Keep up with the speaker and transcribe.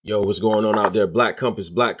Yo, what's going on out there? Black Compass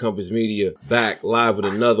Media, back live with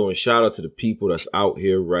another one. Shout out to the people that's out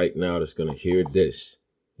here right now that's gonna hear this.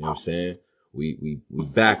 You know what I'm saying? We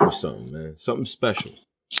back with something, man. Something special.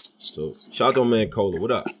 So shout out to my man Cola. What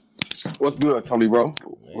up? What's good, Tony, bro?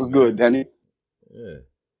 What's good, Danny? Yeah.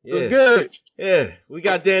 What's good? Yeah. We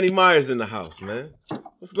got Danny Myers in the house, man.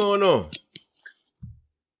 What's going on?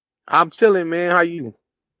 I'm chilling, man. How you?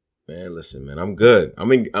 Man, listen, man. I'm good.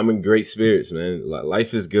 I'm in great spirits, man.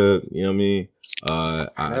 Life is good. You know what I mean?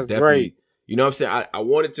 That's great. You know what I'm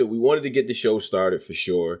saying? We wanted to get the show started for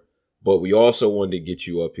sure, but we also wanted to get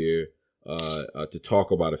you up here to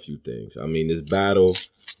talk about a few things. I mean, this battle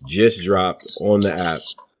just dropped on the app.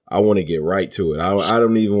 I want to get right to it. I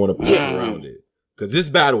don't even want to push around it because this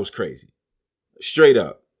battle was crazy, straight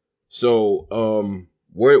up. So,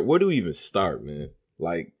 where do we even start, man?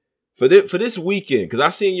 Like, for this weekend, because I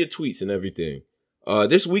seen your tweets and everything.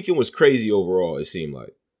 This weekend was crazy overall, it seemed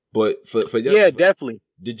like. But definitely.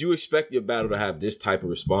 Did you expect your battle to have this type of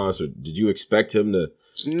response, or did you expect him to?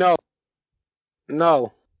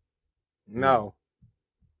 No.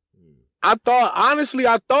 I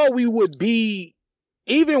thought we would be,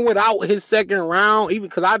 even without his second round, even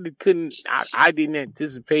because I didn't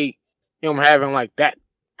anticipate him having like that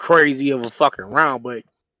crazy of a fucking round, but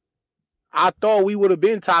I thought we would have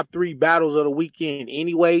been top 3 battles of the weekend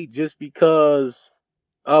anyway, just because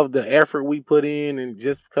of the effort we put in, and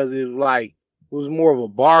just because it was more of a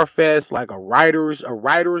bar fest, like a writers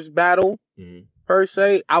battle per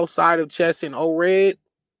se, outside of Chess and O-Red.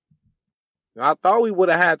 I thought we would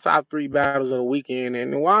have had top 3 battles of the weekend,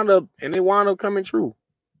 and it wound up coming true.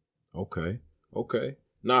 Okay.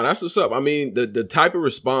 Nah, that's what's up. I mean, the type of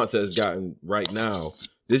response that's gotten right now,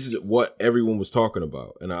 this is what everyone was talking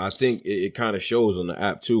about. And I think it kind of shows on the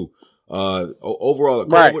app too. Overall,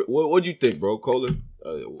 right. Cola, what'd you think, bro? Cola?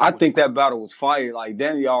 I think that battle was fire. Like,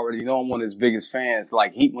 Danny already know I'm one of his biggest fans.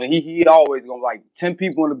 Like, he always gonna, like, 10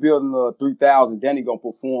 people in the building, 3,000, Danny gonna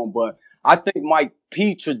perform. But I think Mike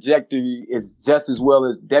P trajectory is just as well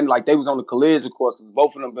as Danny. Like, they was on the collision course because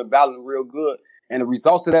both of them been battling real good. And the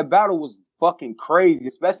results of that battle was fucking crazy,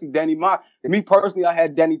 especially Danny Myers. And me personally, I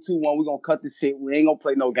had Danny 2-1. We gonna cut this shit. We ain't gonna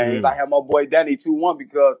play no games. I had my boy Danny 2-1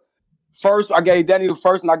 because first I gave Danny the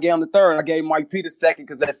first and I gave him the third. I gave Mike P the second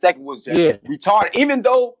because that second was just retarded. Even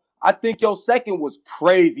though I think your second was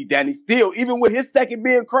crazy, Danny. Still, even with his second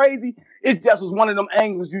being crazy, it just was one of them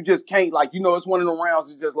angles you just can't, like, you know, it's one of them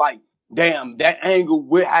rounds. It's just like, damn, that angle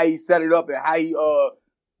with how he set it up and how he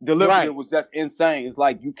delivery was just insane. It's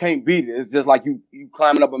like you can't beat it. It's just like you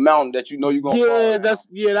climbing up a mountain that you know you're gonna fall down.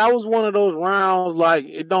 That was one of those rounds. Like,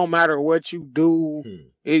 it don't matter what you do,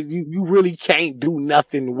 you really can't do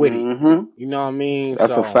nothing with it. You know what I mean?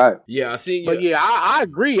 That's a fact. Yeah, I see. But yeah, I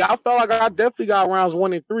agree. I felt like I definitely got rounds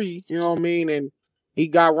 1 and 3. You know what I mean? And he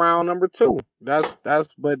got round number 2.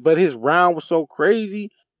 But his round was so crazy.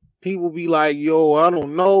 People be like, "Yo, I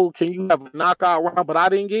don't know. Can you have a knockout round?" But I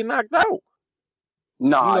didn't get knocked out.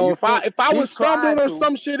 Nah, you know, if I was stumbling or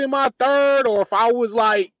some shit in my third, or if I was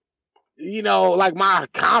like, you know, like my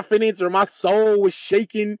confidence or my soul was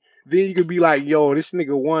shaking, then you could be like, yo, this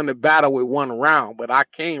nigga won the battle with 1 round. But I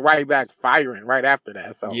came right back firing right after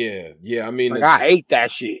that. So yeah. I mean, like, I ate that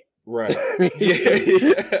shit. Right.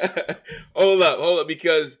 Yeah. Hold up,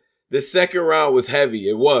 because the second round was heavy.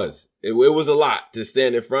 It was a lot to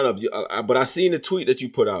stand in front of you. But I seen the tweet that you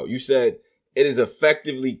put out. You said it has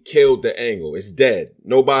effectively killed the angle. It's dead.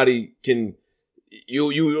 Nobody can.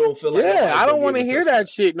 You don't feel like. Yeah, I don't want to hear that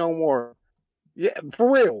shit no more. Yeah,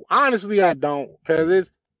 for real. Honestly, I don't, because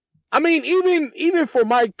it's. I mean, even for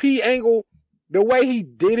Mike P angle, the way he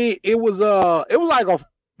did it, it was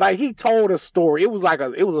like he told a story. It was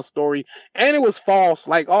a story, and it was false.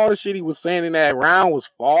 Like, all the shit he was saying in that round was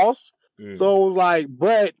false. So it was like,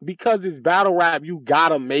 but because it's battle rap, you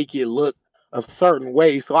gotta make it look a certain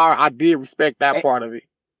way. So I did respect that part of it.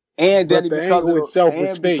 And then because of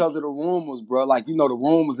the rumors, bro. Like, you know, the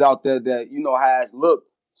rumors out there that, you know, how it's looked.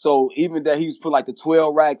 So even that he was putting like the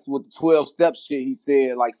 12 racks with the 12 steps shit, he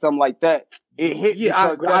said, like something like that. It hit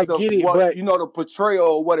because I get it, but you know, the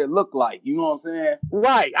portrayal of what it looked like. You know what I'm saying?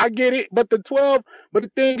 Right, I get it. But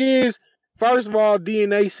the thing is, first of all,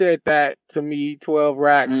 DNA said that to me, 12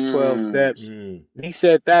 racks, 12 steps. He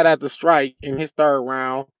said that at the strike in his third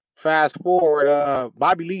round. Fast forward,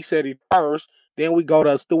 Bobby Lee said it first. Then we go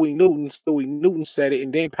to Stewie Newton. Stewie Newton said it,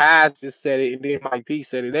 and then Paz just said it, and then Mike P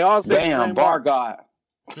said it. They all said the same bar God.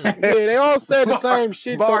 Yeah, they all said the same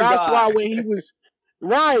shit. So that's why when he was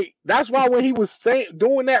that's why when he was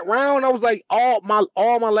doing that round, I was like, all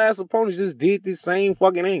my last opponents just did this same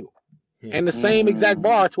fucking angle. And the same exact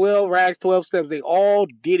bar, 12 racks, 12 steps. They all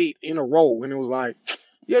did it in a row. And it was like,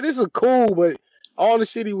 yeah, this is cool, but all the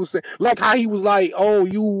shit he was saying, like how he was like, oh,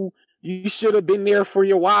 you should have been there for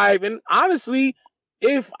your wife. And honestly,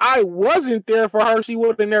 if I wasn't there for her, she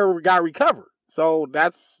would have never got recovered. So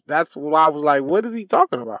that's why I was like, what is he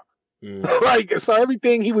talking about? Like, so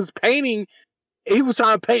everything he was painting, he was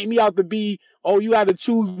trying to paint me out to be, oh, you had to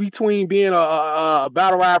choose between being a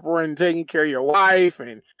battle rapper and taking care of your wife,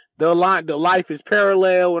 and the life is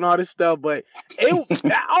parallel and all this stuff. But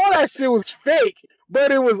all that shit was fake.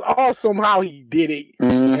 But it was awesome how he did it,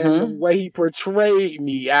 and the way he portrayed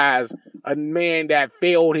me as a man that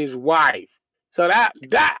failed his wife. So that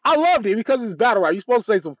I loved it because it's battle rap. You're supposed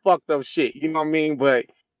to say some fucked up shit, you know what I mean? But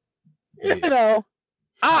you know,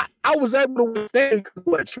 I was able to withstand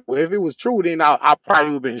it. If it was true, then I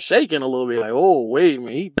probably would have been shaking a little bit, like, oh wait a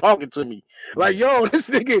minute, he talking to me, like, yo, this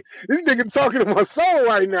nigga talking to my soul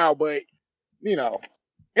right now. But you know,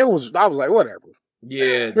 I was like, whatever.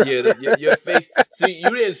 Yeah, your face. See,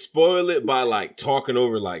 you didn't spoil it by like talking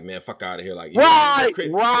over, like, man, fuck out of here, like, right.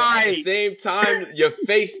 At the same time, your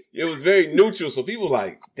face, it was very neutral, so people were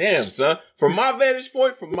like, damn, son. From my vantage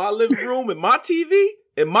point, from my living room and my TV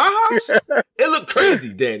in my house, it looked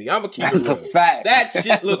crazy, Danny. I'm gonna keep That's it a fact. That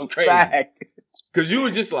shit looked crazy. Fact. Cause you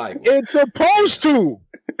were just like, it's supposed to.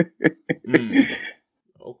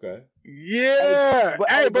 Okay. Yeah.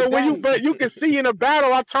 But you can see in the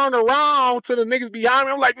battle, I turn around to the niggas behind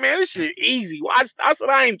me. I'm like, man, this shit easy. I said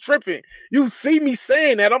I ain't tripping. You see me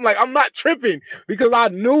saying that. I'm like, I'm not tripping. Because I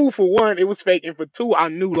knew, for one, it was fake. And for two, I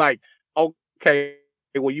knew, like, okay,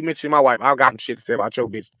 well, you mentioned my wife. I got some shit to say about your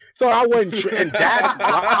bitch. So I wasn't tripping. That's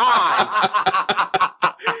why.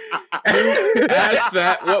 Ask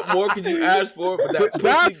that. What more could you ask for? But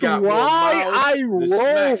that's why I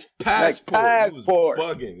wrote passport.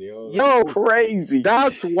 Bugging, yo, crazy.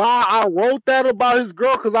 That's why I wrote that about his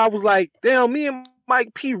girl, because I was like, damn, me and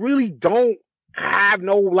Mike P really don't have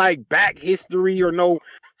no like back history or no.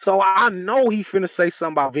 So I know he finna say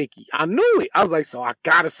something about Vicky. I knew it. I was like, so I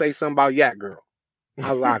gotta say something about Yak Girl.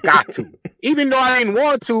 I was like, I got to. Even though I didn't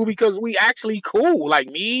want to, because we actually cool. Like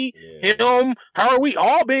me, him, her, we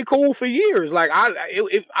all been cool for years. Like I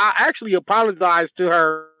actually apologized to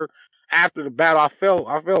her after the battle. I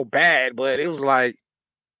felt bad, but it was like,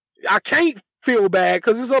 I can't feel bad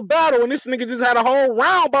because it's a battle and this nigga just had a whole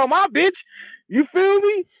round about my bitch. You feel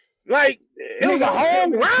me? Like, it was a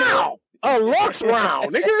whole round. A Lux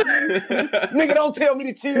round, nigga. Nigga, don't tell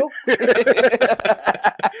me to chill.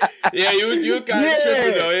 Yeah, you kind of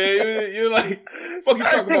tripping though. Yeah, you like, fuck you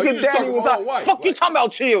talking about? You just talking about wife. Fuck you talking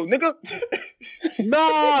about chill, nigga.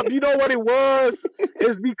 Nah, you know what it was?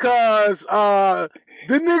 It's because the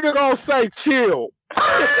nigga gonna say chill.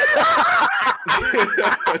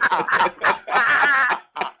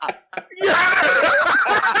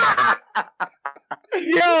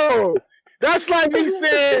 Yo. That's like me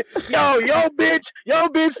saying, yo bitch,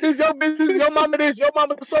 this, your business, your mama this, your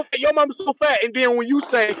mama so fat. And then when you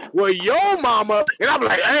say, well, your mama, and I'm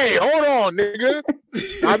like, hey, hold on, nigga.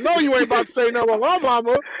 I know you ain't about to say nothing about my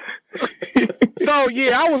mama. So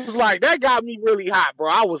yeah, I was like, that got me really hot, bro.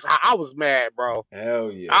 I was mad, bro.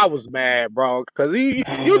 Hell yeah. I was mad, bro. Cause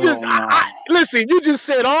listen, you just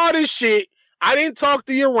said all this shit. I didn't talk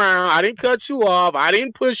to you around. I didn't cut you off. I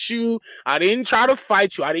didn't push you. I didn't try to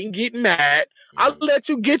fight you. I didn't get mad. I let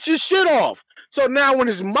you get your shit off. So now when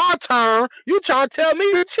it's my turn, you trying to tell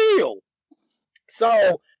me to chill.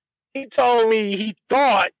 So he told me he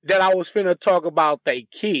thought that I was finna talk about their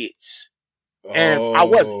kids. And I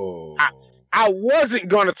wasn't. I wasn't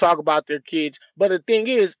gonna talk about their kids. But the thing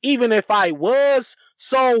is, even if I was,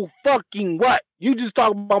 so fucking what? You just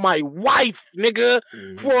talk about my wife, nigga,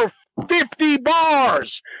 for 50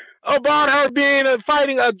 bars about her being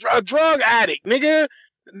fighting a drug addict, nigga.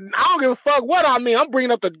 I don't give a fuck what I mean. I'm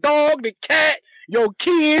bringing up the dog, the cat, your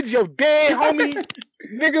kids, your dead homie,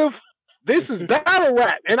 nigga. This is battle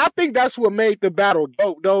rap, and I think that's what made the battle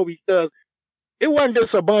dope, though, because it wasn't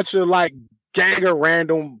just a bunch of like ganger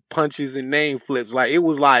random punches and name flips. Like, it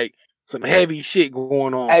was like some heavy shit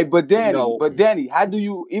going on. Hey, but Danny, how do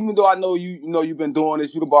you? Even though I know you've been doing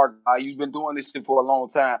this, you the bar guy, you've been doing this shit for a long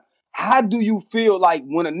time. How do you feel like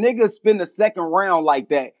when a nigga spin the second round like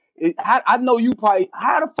that? I know you probably.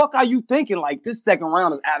 How the fuck are you thinking like this second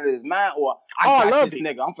round is out of his mind, or I got this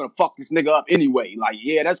nigga, I'm finna fuck this nigga up anyway? Like,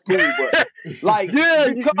 yeah, that's cool, but like,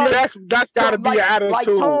 that's gotta be an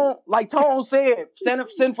attitude. Like Tone said,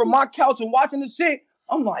 sitting from my couch and watching the shit.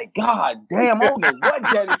 I'm like, God damn, I don't know what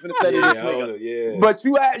Danny finna say to this nigga. Yeah. But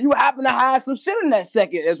you happen to hide some shit in that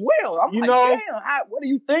second as well. I'm like, damn, what are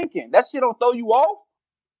you thinking? That shit don't throw you off?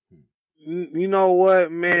 You know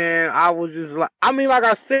what, man? I was just like, I mean, like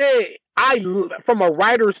I said, from a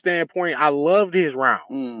writer standpoint, I loved his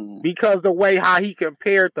round because the way how he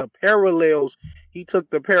compared the parallels, he took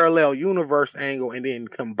the parallel universe angle and then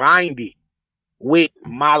combined it with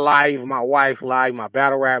my life, my wife life, my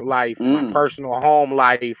battle rap life, my personal home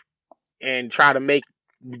life, and try to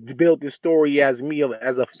build this story as me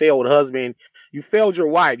as a failed husband. You failed your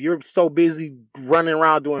wife. You're so busy running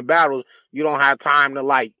around doing battles, you don't have time to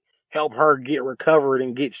like help her get recovered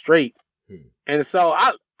and get straight. And so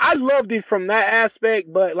I loved it from that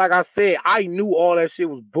aspect, but like I said, I knew all that shit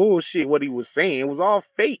was bullshit. What he was saying, it was all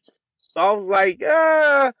fake. So I was like,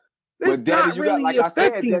 this Danny, not really like I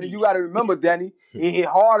said, Danny, you got to remember, Danny, it hit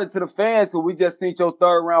harder to the fans because we just seen your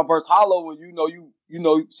third round versus Hollow, and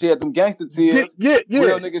you shared them gangster tears, real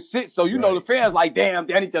nigga shit. So you know the fans like, damn,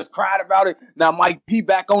 Danny just cried about it. Now Mike P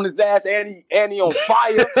back on his ass, and he on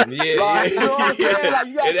fire. You know what I'm saying? Like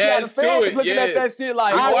you got to see the fans looking at that shit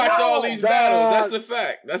like, I watch all these battles. That's a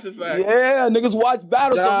fact. That's a fact. Yeah, niggas watch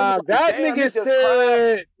battles. So that nigga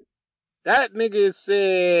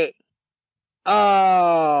said,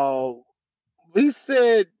 he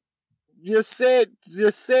said,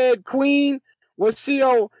 you said Queen, was she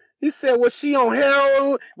on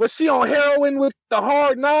heroin? Was she on heroin with the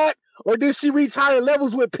hard knot? Or did she reach higher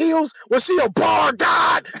levels with pills? Was she a bar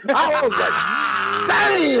god? I was like,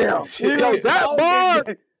 damn. Yo,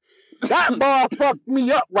 that bar fucked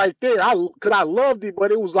me up right there. Cause I loved it,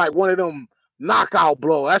 but it was like one of them knockout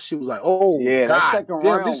blow. That shit was like, oh yeah, God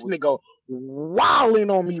damn, this nigga wilding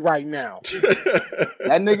on me right now.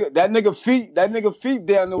 that nigga feet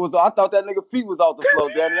down there was. I thought that nigga feet was off the floor,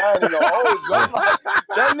 Danny. I ain't even gonna hold you. I'm like,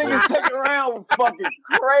 that nigga second round was fucking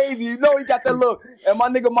crazy. You know he got that little, and my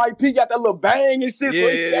nigga Mike P got that little bang and shit.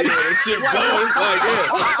 Yeah, that shit blowing.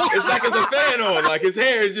 It's like it's a fan on. Like his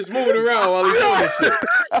hair is just moving around while he's doing this shit.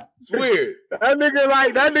 It's weird. That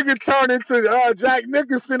nigga turned into Jack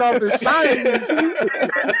Nicholson off The Shining.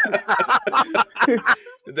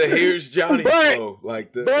 The Here's Johnny flow,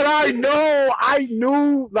 like the. But I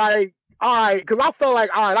knew, like, all right, because I felt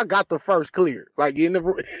like, all right, I got the first clear. Like, you can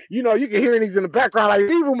hear these in the background, like,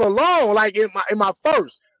 leave him alone, like, in my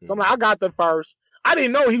first. So I'm like, I got the first. I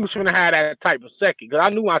didn't know he was going to have that type of second, because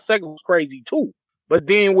I knew my second was crazy, too. But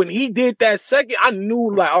then when he did that second, I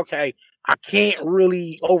knew, like, okay, I can't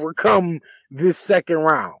really overcome this second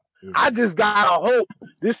round. I just gotta hope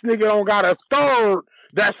this nigga don't got a third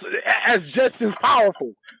that's just as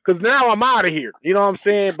powerful. Because now I'm out of here. You know what I'm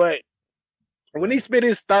saying? But when he spit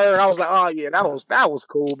his third, I was like, oh yeah, that was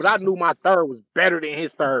cool. But I knew my third was better than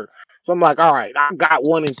his third. So I'm like, all right, I got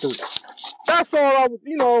 1 and 2. That's all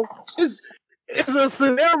it's a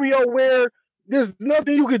scenario where there's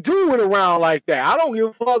nothing you could do in a round like that. I don't give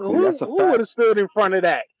a fuck who would have stood in front of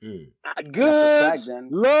that. Goods,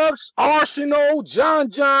 Lux, Arsenal, John,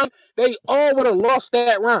 they all would have lost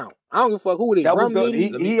that round. I don't give a fuck who they.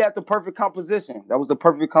 He had the perfect composition. That was the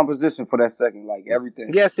perfect composition for that second, like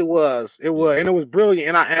everything. Yes, it was. And it was brilliant.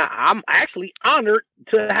 And I'm actually honored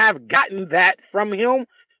to have gotten that from him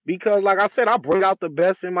because, like I said, I bring out the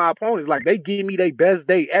best in my opponents. Like they give me their best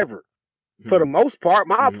day ever. For the most part,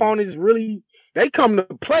 my opponents really. They come to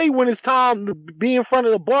play when it's time to be in front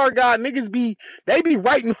of the bar god. They be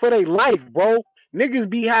writing for their life, bro. Niggas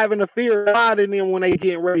be having a fear of God in them when they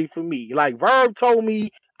getting ready for me. Like Verb told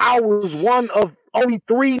me I was one of only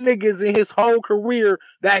 3 niggas in his whole career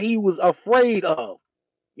that he was afraid of.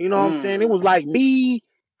 You know what I'm saying? It was like me,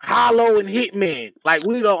 Hollow, and Hitman. Like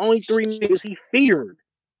we the only 3 niggas he feared.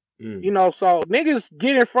 So niggas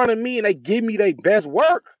get in front of me and they give me their best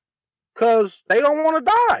work because they don't want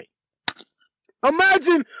to die.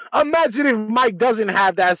 Imagine if Mike doesn't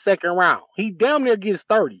have that second round. He damn near gets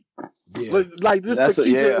 30. Yeah. Like just to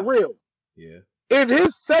keep it real. Yeah. If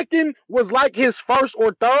his second was like his first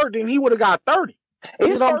or third, then he would have got 30. You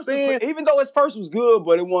know what I'm saying? Even though his first was good,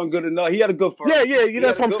 but it wasn't good enough. He had a good first. Yeah,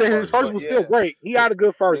 that's what I'm saying. His first was still great. He had a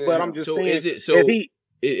good first, but I'm just saying. Is it so?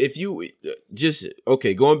 If you just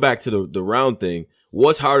going back to the round thing,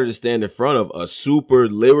 what's harder to stand in front of, a super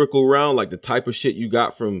lyrical round, like the type of shit you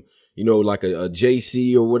got from like a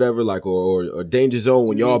JC or whatever, like or Danger Zone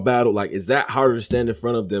when y'all battle, like is that harder to stand in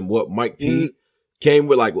front of than what Mike P came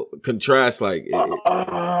with? Like contrast, like.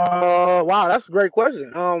 Wow, that's a great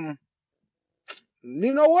question.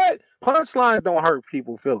 You know what? Punchlines don't hurt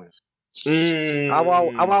people's feelings. I've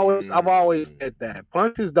always said that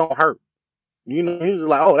punches don't hurt. He was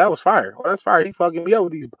like, oh, that was fire. Oh, that's fire. He fucking me up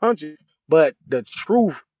with these punches, but the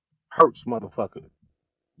truth hurts, motherfucker.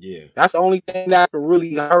 Yeah, that's the only thing that can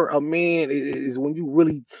really hurt a man is when you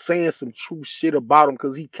really saying some true shit about him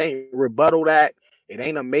because he can't rebuttal that. It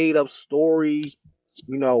ain't a made up story,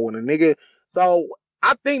 when a nigga. So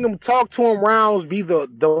I think them talk to him rounds be the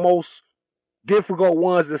most difficult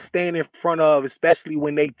ones to stand in front of, especially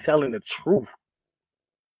when they telling the truth.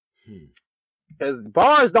 Because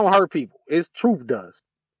bars don't hurt people. It's truth does.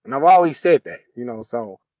 And I've always said that, you know,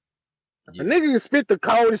 so a nigga can spit the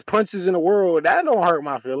coldest punches in the world. That don't hurt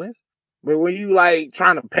my feelings. But when you like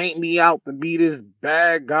trying to paint me out to be this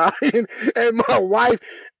bad guy and my wife,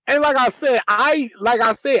 and like I said, I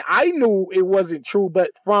knew it wasn't true, but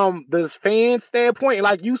from the fan standpoint,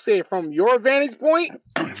 like you said, from your vantage point,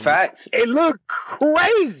 facts, it looked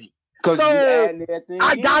crazy. So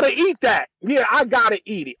I gotta eat that. Yeah, I gotta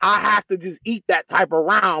eat it. I have to just eat that type of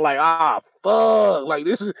round. Like, fuck. Like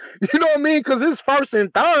this is, you know what I mean? Because his first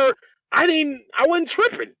and third, I wasn't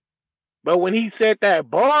tripping. But when he said that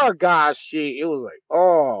bar guy shit, it was like,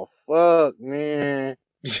 oh fuck, man.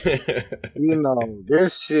 You know,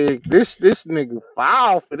 this nigga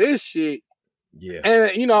foul for this shit. Yeah.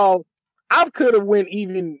 And you know, I could have went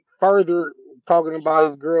even further talking about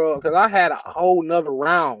his girl, because I had a whole nother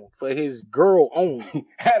round for his girl only.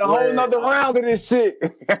 Had a whole nother round of this shit.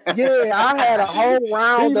 Yeah, I had a whole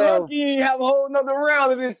round of. He ain't have a whole nother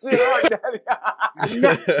round of this shit.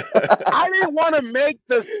 I didn't want to make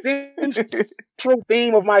the central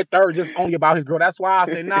theme of my third just only about his girl. That's why I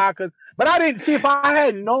said nah, but I didn't see, if I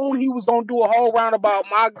had known he was gonna do a whole round about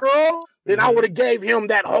my girl, then I would have gave him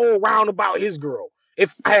that whole round about his girl.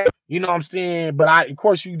 If I had, you know what I'm saying, but of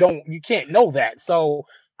course you can't know that. So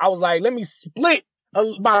I was like, let me split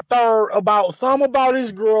my third about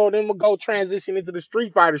his girl, then we'll go transition into the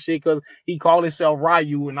Street Fighter shit, because he called himself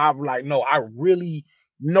Ryu, and I'm like, no, I really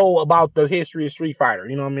know about the history of Street Fighter.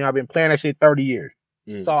 You know what I mean? I've been playing that shit 30 years.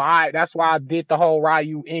 So that's why I did the whole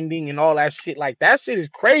Ryu ending and all that shit. Like, that shit is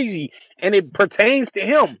crazy, and it pertains to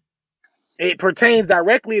him. It pertains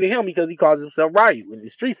directly to him because he calls himself Ryu in the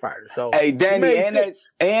Street Fighter. So, hey, Danny,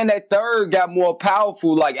 and that third got more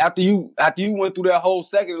powerful. Like, after you went through that whole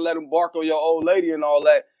second and let him bark on your old lady and all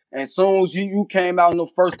that, and as soon as you came out in the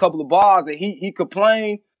first couple of bars and he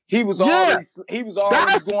complained, he was already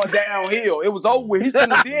going downhill. It was over with. He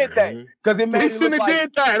shouldn't have did that, because it made it look like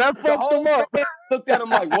did that. That fucked him up. Looked at him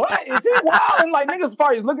like, what? Is he wild? And like, niggas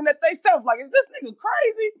probably looking at themselves like, is this nigga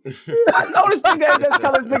crazy? I know this nigga ain't just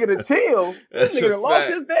tell this nigga to chill. This nigga lost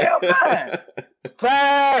his damn mind.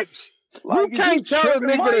 Facts. Like, you can't tell a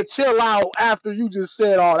nigga to chill out after you just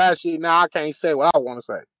said all that shit. Now I can't say what I want to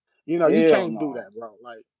say. You know, you can't do that, bro.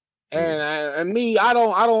 Like, and me, I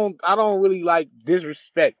don't really like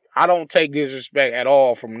disrespect. I don't take disrespect at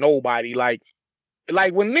all from nobody. Like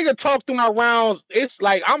when nigga talk through my rounds, it's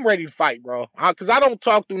like I'm ready to fight, bro. Because I don't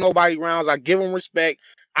talk through nobody rounds. I give them respect.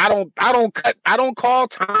 I don't call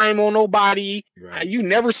time on nobody. Right. You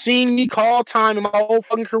never seen me call time in my whole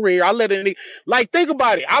fucking career. I let a nigga, like, think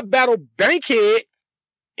about it. I battled Bankhead,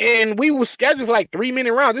 and we was scheduled for like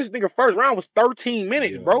 3-minute rounds. This nigga first round was 13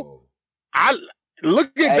 minutes, bro. I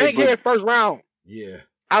look at Bankhead first round. Yeah.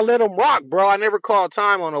 I let him rock, bro. I never called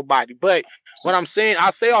time on nobody. But what I'm saying,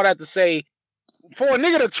 I say all that to say, for a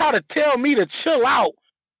nigga to try to tell me to chill out,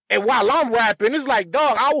 and while I'm rapping, it's like,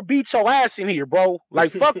 dog, I will beat your ass in here, bro.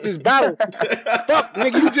 Like, fuck this battle. Fuck,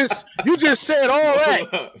 nigga, you just said all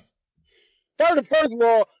that. First of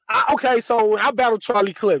all, so when I battled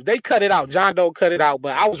Charlie Clips, they cut it out. John Doe cut it out,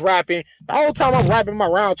 but I was rapping. The whole time I'm rapping my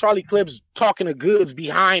round, Charlie Clips talking to Goods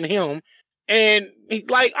behind him. And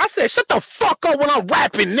I said, shut the fuck up when I'm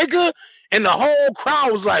rapping, nigga. And the whole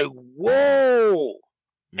crowd was like, whoa.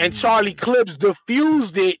 And Charlie Clips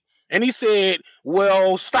diffused it. And he said,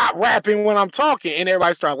 well, stop rapping when I'm talking. And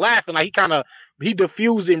everybody started laughing. Like, he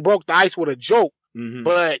diffused and broke the ice with a joke. Mm-hmm.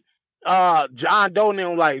 But John Doe and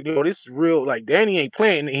them like, yo, this is real. Like, Danny ain't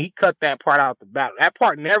playing. And he cut that part out the battle. That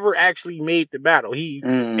part never actually made the battle. He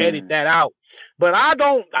edited that out. But I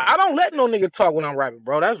don't let no nigga talk when I'm rapping,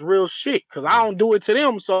 bro. That's real shit. Because I don't do it to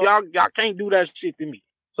them. So y'all can't do that shit to me.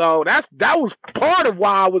 So that was part of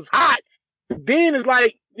why I was hot. Then it's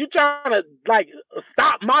like, you trying to, like,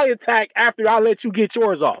 stop my attack after I let you get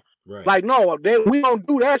yours off. Right. Like, no, we don't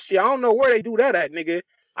do that shit. I don't know where they do that at, nigga.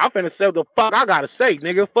 I'm finna say the fuck I gotta say,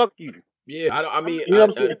 nigga. Fuck you. Yeah, I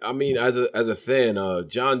mean, as a fan,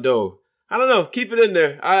 John Doe, I don't know. Keep it in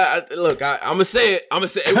there. I'm gonna say it.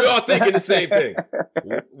 We're all thinking the same thing.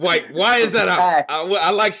 Like, why is that out?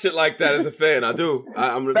 I like shit like that as a fan. I do.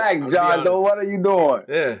 Thanks, John Doe. What are you doing?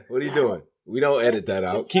 Yeah, what are you doing? We don't edit that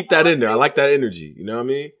out. Keep that in there. I like that energy. You know what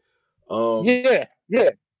I mean? Yeah.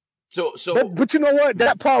 So, but you know what?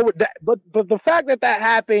 That part with that, but the fact that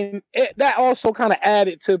happened, that also kind of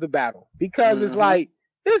added to the battle, because it's like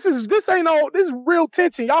this is real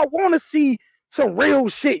tension. Y'all want to see some real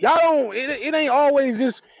shit. Y'all don't. It ain't always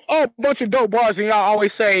just a bunch of dope bars, and y'all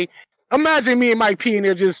always say, Imagine me and Mike P in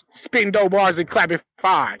there just spitting dope bars and clapping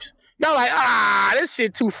fives. Y'all like, this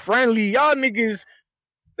shit too friendly. Y'all niggas,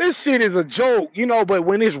 this shit is a joke, you know. But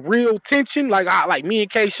when it's real tension, like me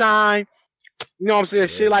and K Shine, you know what I'm saying,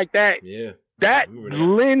 shit like that. Yeah. That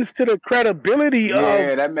lends to the credibility of.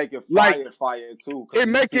 Yeah, that make it fire too. It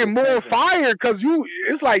make it more fire because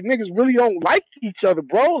it's like niggas really don't like each other,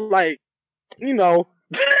 bro. Like, you know.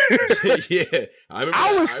 Yeah,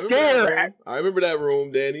 I was scared. I remember that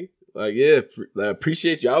room, Danny. Like, yeah, I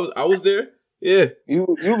appreciate you. I was there. Yeah, you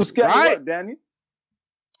was scared of what, Danny?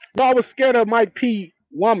 No, I was scared of Mike P.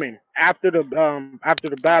 woman after the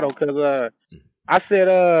battle because I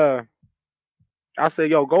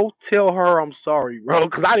said, yo, go tell her I'm sorry, bro,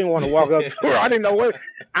 because I didn't want to walk up to her. I didn't know what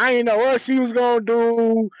she was gonna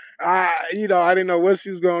do. I didn't know what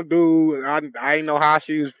she was gonna do. I didn't know how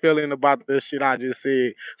she was feeling about the shit I just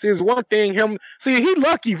said. See, it's one thing he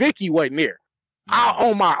lucky Vicky wasn't there.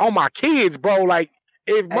 On my kids, bro. Like,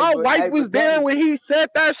 if my wife was there Danny, when he said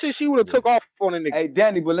that shit, she would have took off on the nigga. Hey,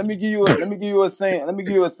 Danny, but let me give you a saying. Let me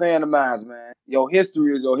give you a saying of mine, man. Your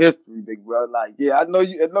history is your history, big bro. Like, yeah, I know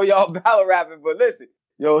y'all battle rapping, but listen,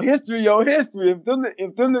 your history. If them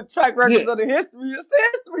the track records of the history, it's the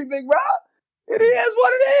history, big bro. It is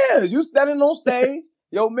what it is. You standing on stage,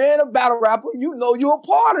 yo man, a battle rapper. You know you're a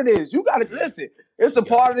part of this. You gotta listen. It's a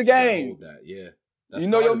part of the game. Yeah. You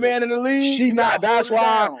know your man in the league. She not. That's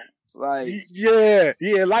why. Like, yeah.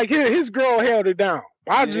 Like his girl held it down.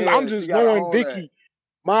 I'm just knowing Vicky.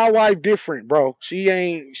 My wife different, bro. She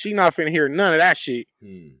not finna hear none of that shit.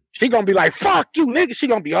 She gonna be like, fuck you, nigga. She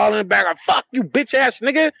gonna be all in the back like, fuck you, bitch ass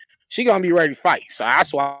nigga. She gonna be ready to fight. So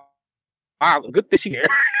that's why. Good that she here.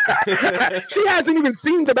 She hasn't even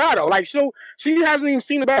seen the battle. Like she hasn't even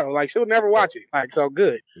seen the battle. Like she'll never watch it. Like, so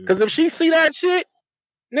good. Because if she see that shit,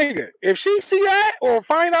 nigga, if she see that or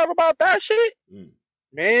find out about that shit,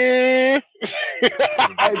 man. Hey,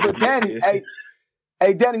 but Danny,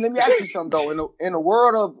 hey, Danny, let me ask you something though. In a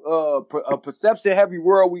world of a perception heavy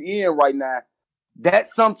world we in right now, that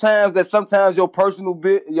sometimes your personal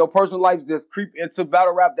life just creep into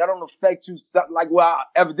battle rap. That don't affect you like, well,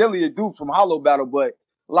 evidently it do from Hollow Battle, but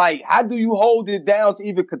like, how do you hold it down to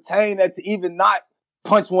even contain that, to even not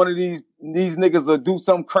punch one of these niggas or do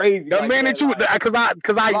something crazy? The minute because I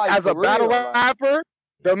as a battle rapper,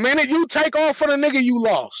 the minute you take off for the nigga, you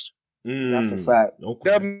lost. That's a fact.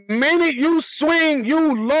 Okay. The minute you swing,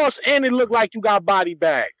 you lost, and it looked like you got body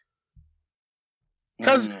bagged.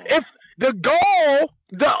 Because if the goal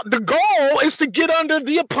is to get under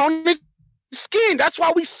the opponent's skin. That's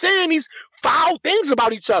why we saying these foul things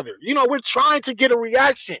about each other. You know, we're trying to get a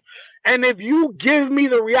reaction. And if you give me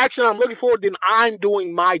the reaction I'm looking for, then I'm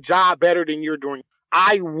doing my job better than you're doing.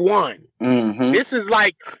 I won. Mm-hmm. This is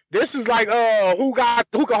like who can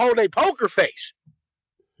hold a poker face.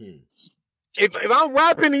 If I'm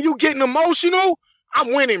rapping and you getting emotional,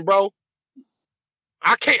 I'm winning, bro.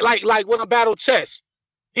 I can't like when I battle chess.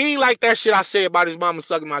 He ain't like that shit I say about his mama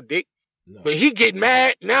sucking my dick. No. But he get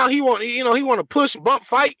mad. Now he want to push, bump,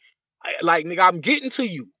 fight. Like, nigga, I'm getting to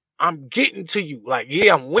you. Like,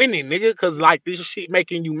 yeah, I'm winning, nigga, because like this shit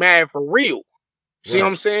making you mad for real. See what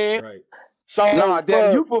I'm saying? Right. So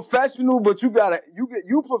damn, you professional, but you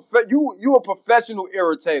a professional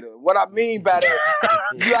irritator. What I mean by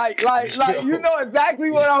that, like you know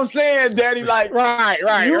exactly what I'm saying, Daddy. Like,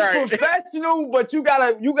 right. You professional, but you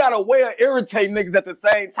got a way of irritating niggas at the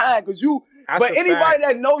same time, because you. But anybody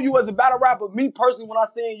that know you as a battle rapper, me personally, when I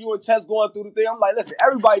seen you and Chess going through the thing, I'm like, listen,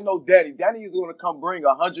 everybody know Danny. Danny is going to come bring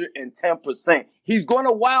 110%. He's going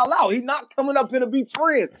to wild out. He's not coming up here to be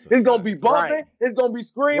friends. It's going to be bumping. Right. It's going to be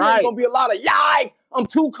screaming. Right. It's going to be a lot of yikes. I'm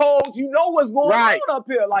too cold. You know what's going on up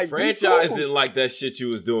here. Like, Franchise didn't like that shit you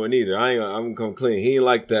was doing either. I'm going to come clean. He ain't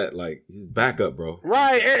like that. Like, back up, bro.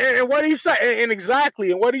 Right. And what did he say? And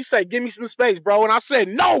exactly. And what did he say? Give me some space, bro. And I said,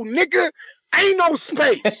 no, nigga. Ain't no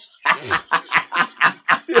space. I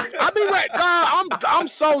be like, I'm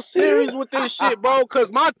so serious with this shit, bro.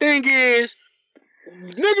 Cause my thing is,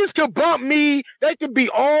 niggas can bump me. They could be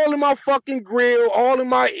all in my fucking grill, all in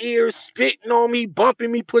my ears, spitting on me,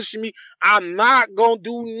 bumping me, pushing me. I'm not gonna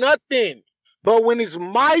do nothing. But when it's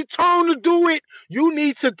my turn to do it, you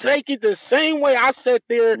need to take it the same way I sat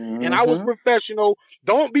there and I was professional.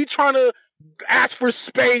 Don't be trying to ask for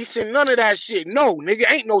space and none of that shit. No,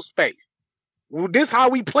 nigga, ain't no space. Well, this how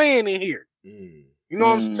we playing in here. You know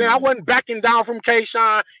what I'm saying? I wasn't backing down from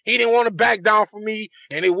K-Shine. He didn't want to back down from me,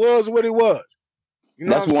 and it was what it was. You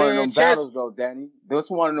know That's one of them battles, though, Danny. That's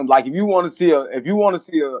one of them. Like, if you want to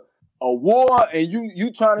see a war and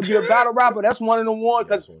you trying to be a battle rapper, that's one of them ones.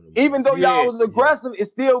 Because even though y'all was aggressive,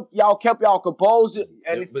 it's still y'all kept y'all composure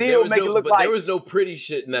and it still make it look like. But there was no pretty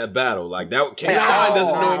shit in that battle. Like that, K-Shine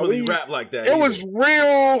doesn't normally rap like that. It was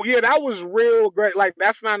real. Yeah, that was real great. Like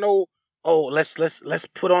that's not no. Oh, let's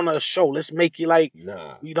put on a show. Let's make you like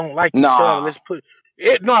we don't like each other. Let's put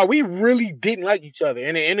it. No, we really didn't like each other,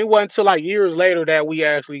 and it wasn't until like years later that we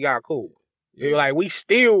actually got cool. Yeah. Like we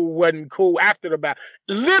still wasn't cool after the battle.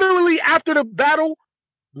 Literally after the battle,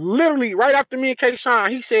 literally right after me and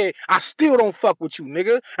K-Shine, he said, "I still don't fuck with you,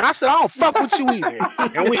 nigga." And I said, "I don't fuck with you either."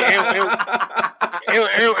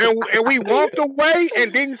 And we walked away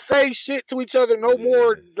and didn't say shit to each other no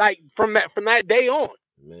more. Like from that day on.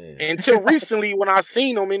 Man. Until recently, when I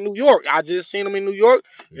seen him in New York, I just seen him in New York,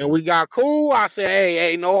 and we got cool. I said,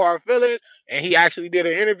 "Hey, no hard feelings." And he actually did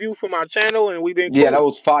an interview for my channel, and we've been cool. Yeah, that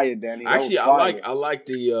was fire, Danny. Actually, I like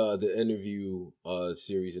the interview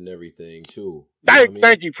series and everything too.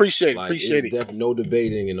 Thank you, appreciate it. No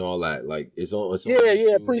debating and all that. Like it's on.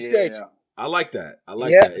 Appreciate you. I like that.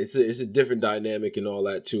 That. It's a different dynamic and all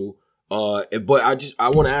that too. But I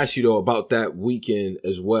want to ask you though about that weekend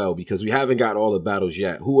as well, because we haven't got all the battles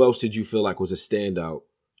yet. Who else did you feel like was a standout?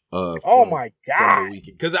 Oh my God!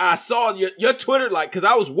 Because I saw your Twitter, like, because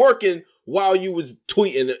I was working while you was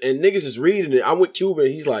tweeting and niggas is reading it. I'm with Cuban.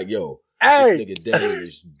 And he's like, "Yo, this nigga Danny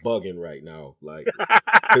is bugging right now," like,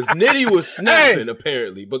 because Nitty was snapping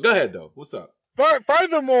apparently. But go ahead though. What's up?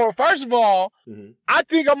 Furthermore, first of all, I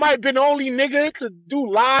think I might have been the only nigga to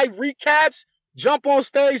do live recaps. Jump on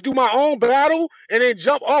stage, do my own battle, and then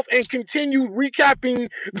jump off and continue recapping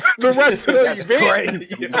the rest of the event.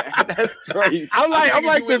 Crazy, man. That's crazy. I'm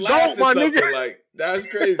like the GOAT, my nigga. Like, that's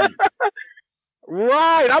crazy.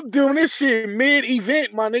 Right, I'm doing this shit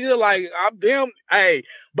mid-event, my nigga. Like, I'm damn. Hey,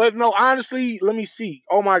 but no, honestly, let me see.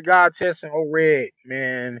 Oh my God, Tess and O-Red,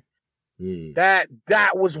 man. That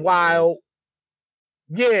was wild.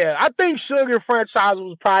 Yeah, I think Sugar Franchise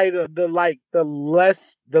was probably the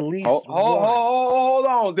least. Hold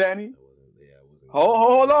on, Danny.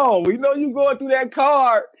 Hold on. We know you going through that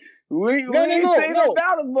card. We ain't seen the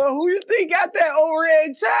battles, but who you think got that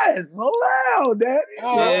O-Red chest? Hold on, Danny.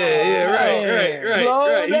 Right.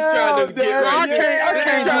 Slow He trying to get right. I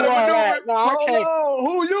can't try to maneuver. No, I can't. Hold on.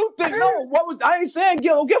 Who you think? No, I ain't saying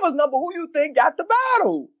give us number. Who you think got the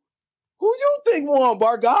battle? Who you think won,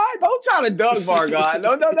 Bargod? Don't try to dug Bargod.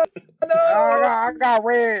 No. I got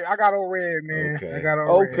red. I got O-Red, man. Okay. I got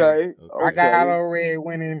O-Red. Okay. I got O-Red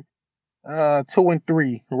winning 2 and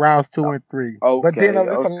 3. Rounds 2 and 3. Okay. But then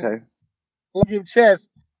I'll give Chess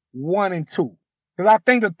 1 and 2. Because I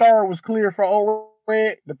think the third was clear for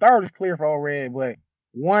O-Red. The third is clear for O-Red, but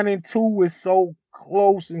 1 and 2 is so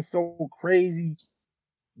close and so crazy.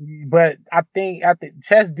 But I think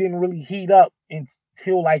Chess didn't really heat up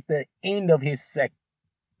until like the end of his second.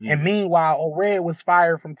 And meanwhile, O-Red was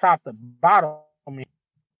fired from top to bottom.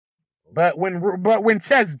 But when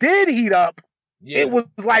Chess did heat up, it was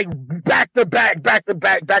like back to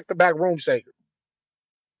back room shaker.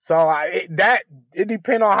 So it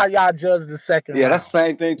depends on how y'all judge the second round. That's the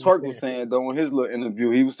same thing Twerk was saying though in his little interview.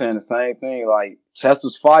 He was saying the same thing. Like Chess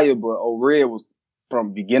was fire, but O-Red was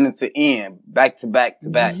from beginning to end, back to back to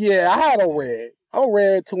back. Yeah, I had O-Red.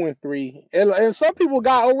 O-Red 2 and 3. And some people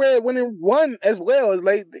got O-Red winning 1 as well.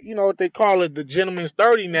 Like, they call it the gentleman's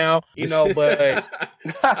 30 now, but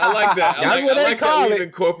I like that. I like that we've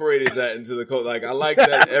incorporated that into the code. Like, I like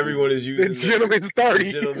that everyone is using the gentleman's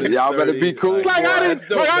 30. Y'all better be cool. It's like I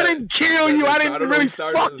didn't kill you. I didn't really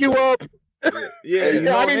fuck you up.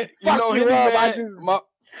 Yeah, I didn't fuck you up. I just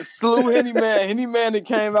slew Henny Man. Henny Man that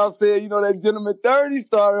came out said, that gentleman 30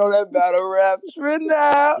 started on that battle rap shit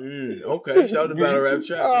now. Okay, shout out to battle rap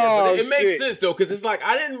trap. But it makes sense though, because it's like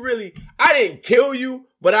I didn't kill you,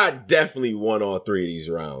 but I definitely won all 3 of these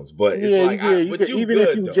rounds. But it's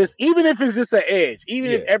even if it's just an edge,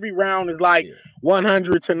 even if every round is like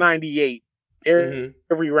 100 to 98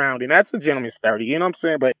 every round, and that's a gentleman's 30. You know what I'm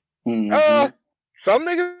saying? But some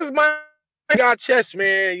niggas might got chess,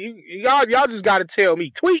 man. Y'all just gotta tell me.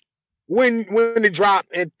 Tweet when it dropped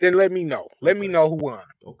and then let me know. Let me know who won.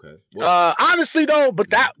 Okay. Well, honestly though, but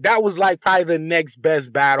that was like probably the next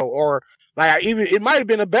best battle, or like it might have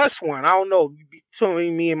been the best one. I don't know.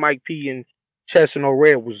 Between me and Mike P and Chess and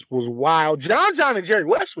O-Red was wild. John and Jerry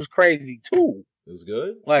West was crazy too. It was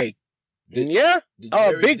good. Like Big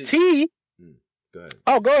T. Go ahead.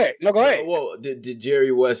 Oh, go ahead. No, go ahead. Well, did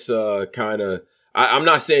Jerry West kind of? I'm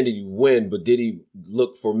not saying that he win, but did he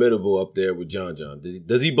look formidable up there with John?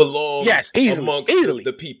 Does he belong? Yes, amongst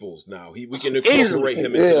the peoples now? We can incorporate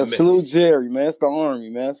him into the mix. Salute Jerry, man. It's the army,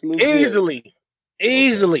 man. Salute easily.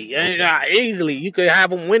 Easily. Easily. You could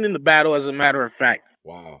have him winning the battle, as a matter of fact.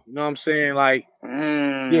 Wow. You know what I'm saying? Like,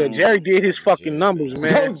 yeah, Jerry did his fucking numbers,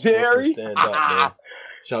 man. Go, Jerry. Stand up, man.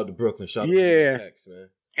 Shout out to Brooklyn. Shout out to Tex, man.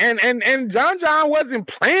 And John wasn't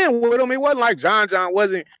playing with him. It wasn't like John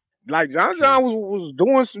wasn't like John was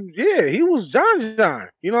doing some. Yeah, he was John.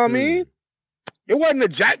 You know what I mean? It wasn't a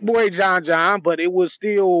Jack Boy John, but it was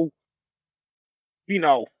still, you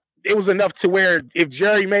know, it was enough to where if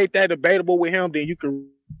Jerry made that debatable with him, then you could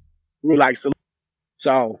like salute.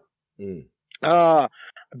 So,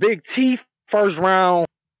 Big T first round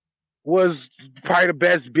was probably the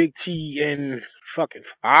best Big T in fucking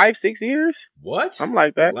 5-6 years. What? Something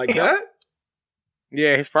like that. Like that?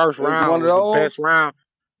 Yeah, his first round was the best round.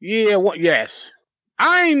 Yeah, yes.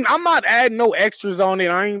 I'm not adding no extras on it.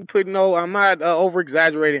 I'm not over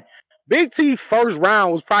exaggerating. Big T first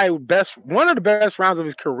round was probably one of the best rounds of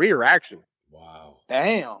his career, actually. Wow.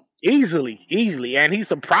 Damn. Easily. And he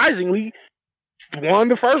surprisingly won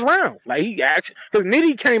the first round. Like, he actually, because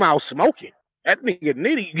Nitty came out smoking. That nigga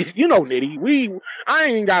Nitty, you know Nitty. I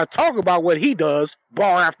ain't even gotta talk about what he does,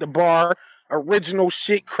 bar after bar, original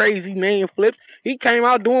shit, crazy name flips. He came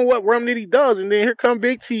out doing what Rum Nitty does, and then here come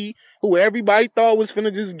Big T, who everybody thought was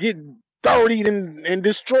finna just get dirtied and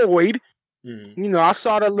destroyed. You know, I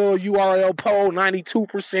saw that little URL poll, 92%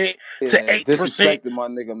 to 8%. Disrespected my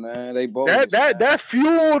nigga, man. They both that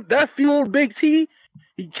fueled Big T.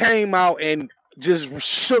 He came out and just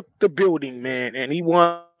shook the building, man, and he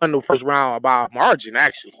won the first round by margin,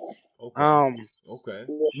 actually. Okay.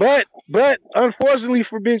 But unfortunately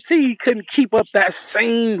for Big T, he couldn't keep up that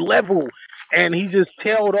same level, and he just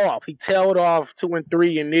tailed off. He tailed off 2 and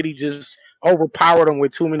 3, and Nitty just overpowered him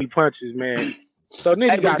with too many punches, man. So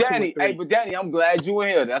Nitty got Danny, 2 and 3. but Danny, I'm glad you in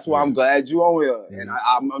here. That's why I'm glad you on here, and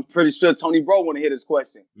I'm pretty sure Tony Bro want to hear this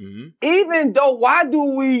question. Even though, why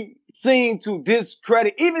do we seem to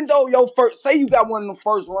discredit? Even though say you got one of the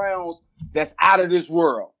first rounds that's out of this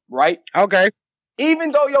world, right? Okay.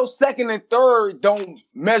 Even though your second and third don't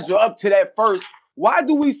measure up to that first, why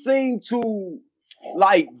do we seem to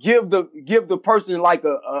like give the person like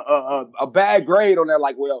a bad grade on that?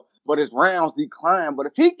 Like, well, but his rounds decline. But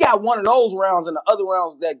if he got one of those rounds and the other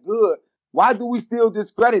rounds that good, why do we still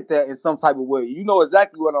discredit that in some type of way? You know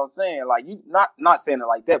exactly what I'm saying. Like, you not saying it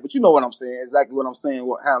like that, but you know what I'm saying. Exactly what I'm saying.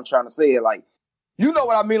 How I'm trying to say it. Like, you know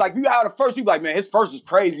what I mean. Like, if you had the first, you be like, man, his first is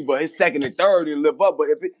crazy, but his second and third didn't live up. But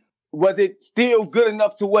was it still good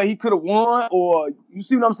enough to where he could have won? Or you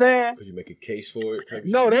see what I'm saying? Could you make a case for it?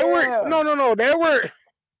 No, they were no. They were.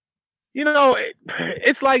 You know,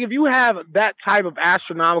 it's like if you have that type of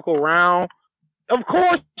astronomical round, of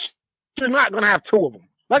course you're not gonna have two of them.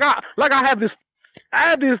 I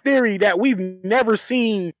have this theory that we've never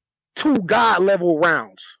seen 2 God level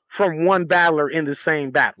rounds from one battler in the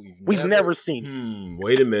same battle. We've never seen it.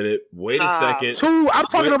 Wait a minute. Wait a second. 2. I'm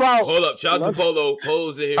talking about. Hold up. Shout out to Polo.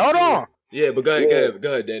 Polo's in here. Hold on. Yeah, but go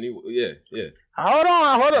ahead, Danny. Yeah.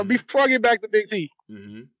 Hold on. Before I get back to Big T,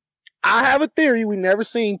 I have a theory we've never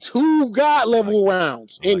seen 2 God level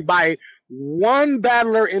rounds by one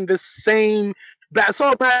battler in the same battle.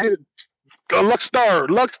 So imagine Lux Third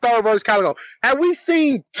versus Calico. Have we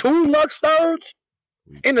seen 2 Lux Thirds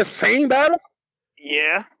in the same battle?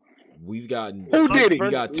 Yeah. We've gotten. Who did it? We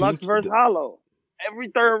got Lux versus Hollow. Every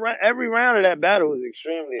round of that battle was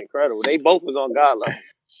extremely incredible. They both was on God level.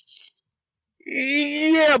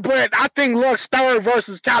 Yeah, but I think Lux Third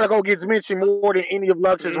versus Calico gets mentioned more than any of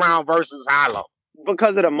Lux's round versus Hollow.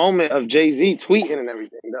 Because of the moment of Jay-Z tweeting and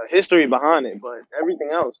everything, the history behind it, but everything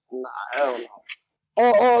else, nah, I don't know.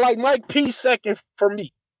 Or like Mike P second for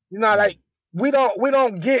me. You know, like we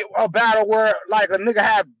don't get a battle where like a nigga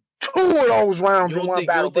have 2 of those rounds in one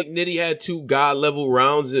battle. You don't think Nitty had 2 God level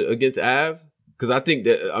rounds against Av? Because I think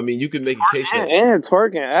that, I mean, you can make a case that. And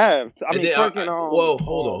Twerk and Av. Twerking on. Well,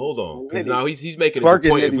 hold on. Because now he's making a good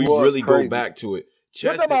point if we really go back to it.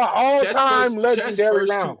 What about all-time legendary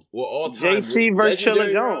rounds? Well, all-time JC versus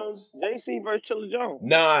Chilla Jones. JC versus Chilla Jones.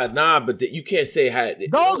 Nah, but you can't say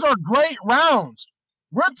those are great rounds.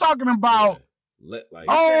 We're talking about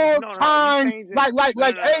all-time, like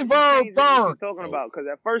A-Verb third. Talking about, because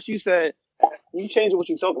at first you said, you changed what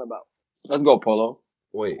you're talking about. Let's go, Polo.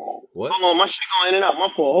 Wait, what? Hold on, my shit going in and out. My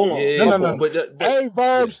fault. Hold on. Yeah, no.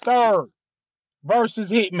 A-Verb's third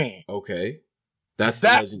versus Hitman. Okay. That's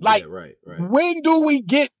like, right. When do we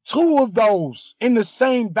get 2 of those in the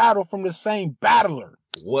same battle from the same battler?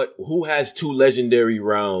 Who has 2 legendary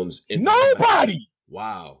rounds in Nobody.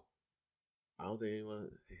 Wow. I don't think anyone.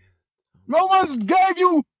 No one's gave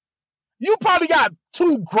you. You probably got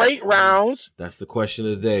 2 great rounds. That's the question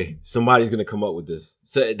of the day. Somebody's gonna come up with this.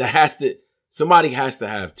 So somebody has to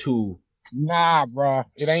have 2 Nah, bro.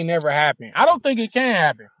 It ain't never happened. I don't think it can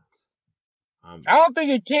happen. I don't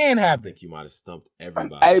think it can I happen. think you might have stumped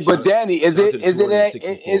everybody. Hey, but Danny, shout out to the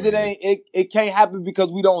 264, it can't happen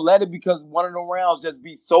because we don't let it, because one of the rounds just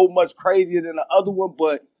be so much crazier than the other one,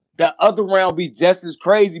 but the other round be just as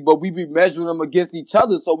crazy, but we be measuring them against each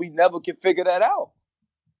other, so we never can figure that out.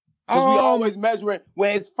 Because we always measuring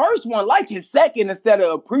when his first one, like his second, instead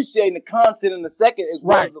of appreciating the content in the second as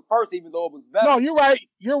well as the first, even though it was better. No, you're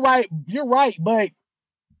right. But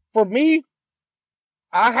for me,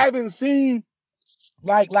 I haven't seen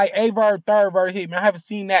like Averb third verse hit me. I haven't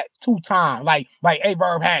seen that 2 times. Like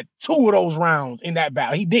Averb had 2 of those rounds in that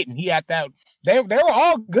battle. He didn't. He had that. They were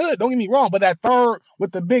all good. Don't get me wrong. But that third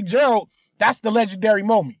with the Big Gerald, that's the legendary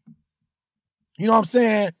moment. You know what I'm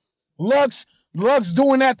saying? Lux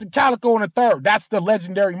doing that to Calico in the third. That's the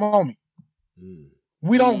legendary moment.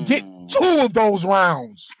 We don't get 2 of those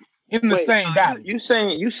rounds in the same battle. You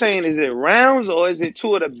saying is it rounds or is it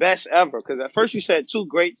 2 of the best ever? Because at first you said 2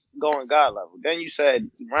 greats going God level. Then you said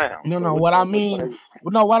rounds. No, so what I mean,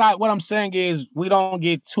 what I'm saying is we don't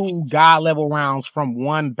get 2 God level rounds from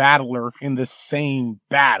one battler in the same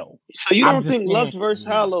battle. So you don't think Lux versus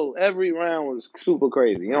Hollow every round was super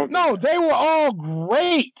crazy? You don't? No, they were all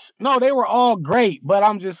great. But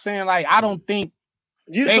I'm just saying, like, I don't think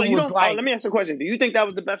let me ask you a question. Do you think that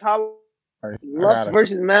was the best Hollow? Lux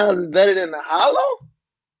versus Miles is better than the Hollow?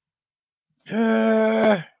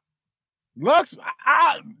 Lux,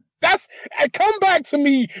 come back to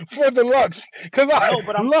me for the Lux, because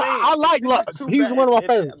I like Lux. He's one of my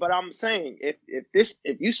favorites. But I'm saying if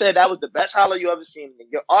you said that was the best Hollow you ever seen,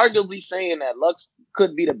 you're arguably saying that Lux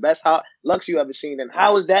could be the best Lux you ever seen. And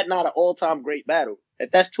how is that not an all-time great battle? If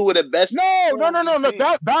that's 2 of the best. No.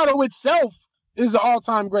 That battle itself is an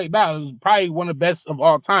all-time great battle. It's probably one of the best of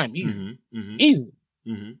all time. Easily.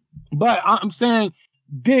 But I'm saying,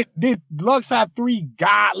 did Lux have 3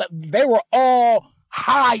 they were all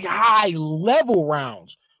high level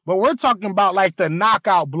rounds. But we're talking about like the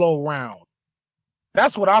knockout blow round.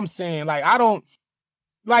 That's what I'm saying. Like, I don't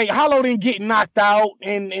like Hollow didn't get knocked out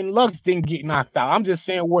and Lux didn't get knocked out. I'm just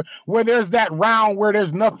saying where there's that round where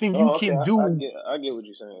there's nothing you can do. I get what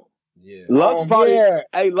you're saying. Yeah. Lux probably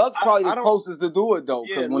the closest to do it though.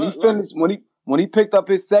 Because when he picked up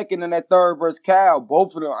his second and that third verse Cal,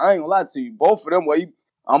 both of them, I ain't gonna lie to you, both of them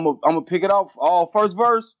I'm gonna pick it off all first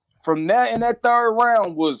verse. From that in that third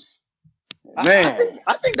round was man.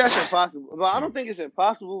 I think that's impossible. But I don't think it's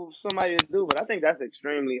impossible for somebody to do, but I think that's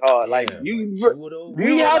extremely hard. Like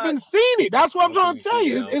we haven't seen it. That's what I'm trying to tell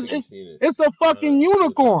you. It's a fucking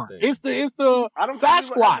unicorn. It's the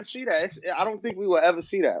Sasquatch. I don't think we will ever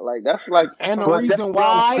see that. Like that's like, and the reason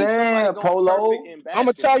why Polo. I'm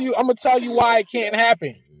gonna tell you why it can't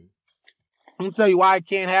happen. I'm gonna tell you why it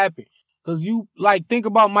can't happen. Because you think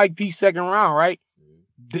about Mike P's second round, right?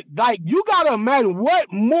 Like, you gotta imagine what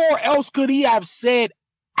more else could he have said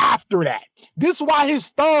after that. This is why his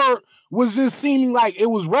third was just seeming like it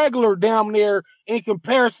was regular down there in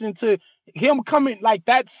comparison to him coming like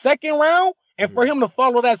that second round. And for him to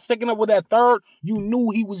follow that second up with that third, you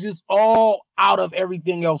knew he was just all out of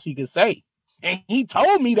everything else he could say. And he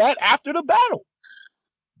told me that after the battle.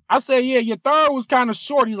 I said, yeah, your third was kind of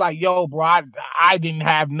short. He's like, yo, bro, I didn't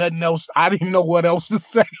have nothing else. I didn't know what else to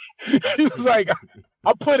say. He was like,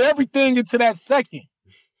 I put everything into that second.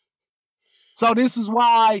 So this is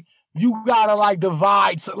why you gotta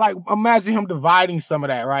divide. So, imagine him dividing some of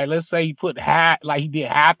that, right? Let's say he put he did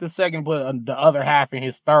half the second, but the other half in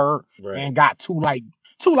his third, and got two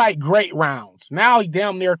great rounds. Now he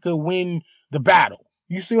damn near could win the battle.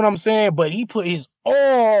 You see what I'm saying? But he put his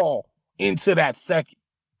all into that second.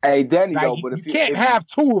 Hey, Danny, but you can't have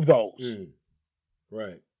 2 of those.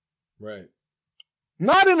 Right.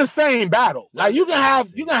 Not in the same battle. Like you can have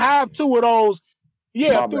 2 of those, through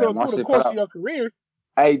the course of your career.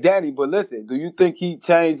 Hey, Danny, but listen, do you think he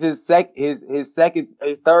changed his third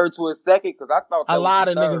to his second? Because I thought a lot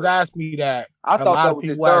of niggas asked me that. I thought that was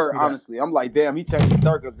his third. Honestly, I'm like, damn, he changed his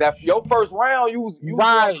third because that your first round, you was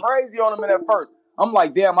going crazy on him in that first. I'm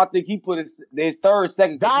like, damn, I think he put his third,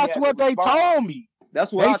 second. That's what they told me.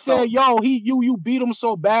 That's what they said. Yo, you beat him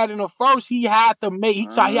so bad in the first, he had to he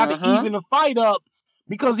had to even the fight up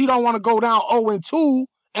because he don't want to go down 0-2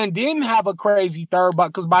 and then have a crazy third. But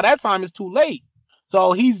because by that time it's too late,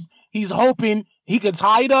 so he's hoping he could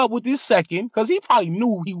tie it up with his second because he probably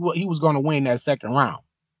knew he was going to win that second round.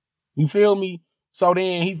 You feel me? So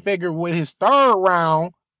then he figured with his third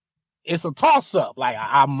round, it's a toss up. Like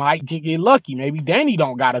I might get lucky. Maybe Danny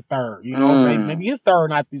don't got a third. You know, maybe his third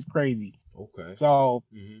not this crazy. Okay. So,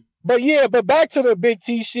 but back to the Big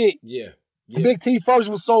T shit. Yeah. Yeah. Big T first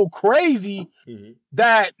was so crazy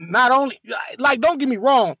that not only, like, don't get me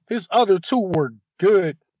wrong, his other two were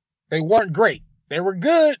good. They weren't great. They were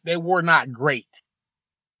good. They were not great.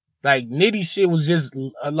 Like, Nitty shit was just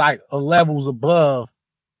like levels above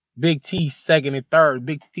Big T second and third.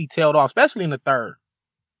 Big T tailed off, especially in the third.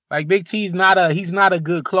 Like, Big T's he's not a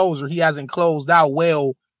good closer. He hasn't closed out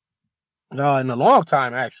well in a long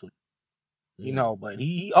time, actually. You know, but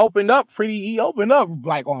he opened up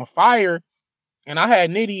like on fire. And I had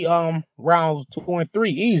Nitty rounds 2 and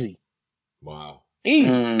 3 easy. Wow.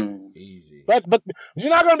 Easy. But you're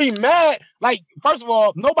not gonna be mad. Like, first of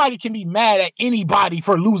all, nobody can be mad at anybody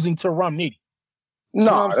for losing to Rum Nitty. You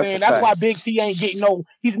know what I'm saying? That's why Big T ain't getting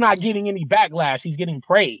he's not getting any backlash. He's getting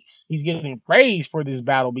praise. He's getting praise for this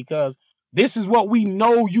battle because this is what we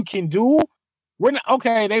know you can do. We're not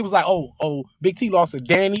okay. They was like, oh, Big T lost to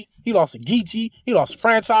Danny. He lost to Geechee. He lost to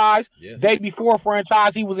Franchise. Yeah. Day before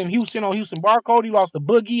Franchise, he was in Houston on Houston Barcode. He lost to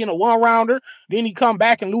Boogie in a 1-rounder. Then he come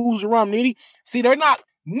back and lose to Rum Nitty. See, they're not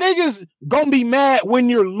niggas gonna be mad when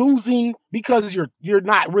you're losing because you're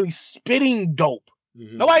not really spitting dope.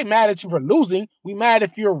 Nobody mad at you for losing. We mad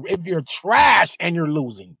if you're trash and you're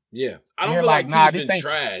losing. Yeah, I don't feel like T's been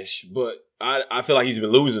trash, but I feel like he's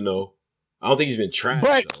been losing though. I don't think he's been trash,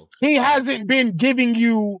 though. He hasn't been giving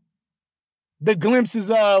you the glimpses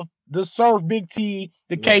of the Surf Big T,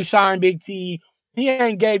 the K-Shine Big T. He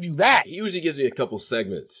ain't gave you that. He usually gives you a couple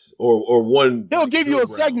segments or one. He'll give you a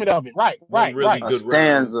segment of it, right? Good a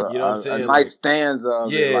stanza, round. You know what I'm saying? A nice stanza.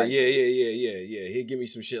 Of yeah. He'll give me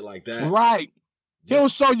some shit like that. Right. He'll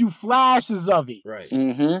show you flashes of it. Right.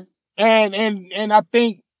 Mm-hmm. And I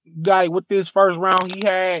think like with this first round he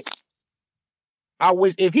had, I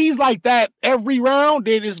wish if he's like that every round,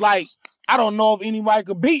 then it's like I don't know if anybody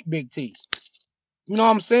could beat Big T. You know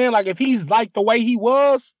what I'm saying? Like if he's like the way he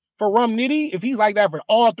was for Rum Nitty, if he's like that for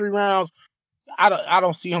all 3 rounds, I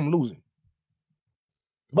don't see him losing.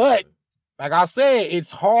 But like I said,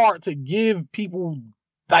 it's hard to give people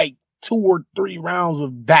like 2 or 3 rounds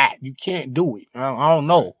of that. You can't do it. I don't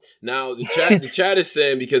know. Now the chat is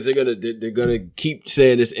saying because they're gonna keep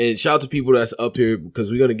saying this, and shout out to people that's up here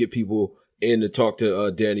because we're gonna get people in to talk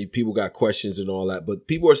to Danny. People got questions and all that, but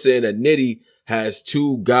people are saying that Nitty has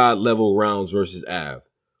 2 God level rounds versus Av.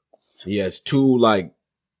 He has 2 like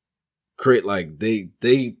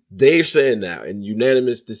they're saying that in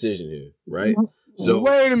unanimous decision here, right? So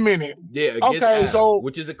wait a minute. Yeah, okay, Av, so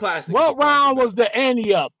which is a classic. What round was the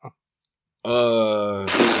ante up? What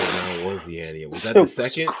round was the ante up? Was that the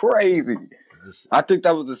second? Crazy. I think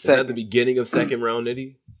that was the second. At the beginning of second round,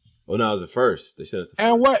 Nitty? Oh no, it was the first. They said it's the first.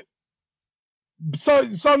 And what? So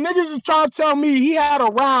niggas is trying to tell me he had a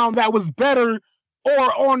round that was better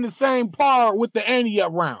or on the same par with the ante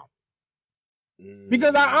up round.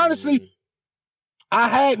 Because I honestly, I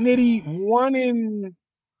had Nitty 1 and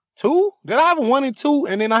 2. Did I have a 1 and 2?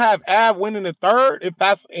 And then I have Av winning the third. If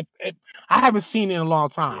I haven't seen it in a long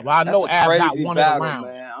time, but I know Av got one of the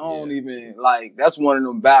rounds. Man. I don't even like. That's one of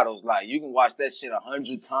them battles. Like you can watch that shit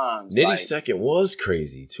 100 times. Nitty's second was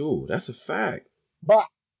crazy too. That's a fact. But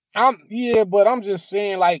I'm just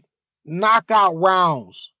saying like knockout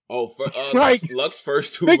rounds. Oh, for Lux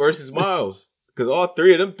first 2 versus Miles. Because all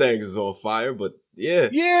 3 of them things is on fire, but yeah.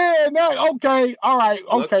 Yeah, okay, all right,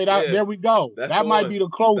 okay, there we go. That might be the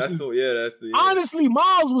closest. Honestly,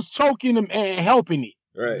 Miles was choking him and helping it.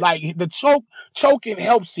 Right. Like, the choking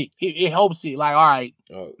helps it. It helps it. Like, all right,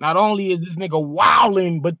 not only is this nigga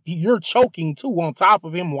wilding, but you're choking too on top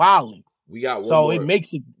of him wilding. We got it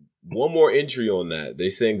makes it. One more entry on that. They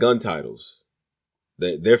saying gun titles.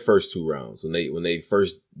 Their first 2 rounds, when they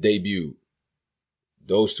first debuted.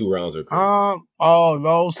 Those 2 rounds are crazy.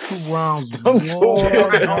 Those 2 rounds. Those 2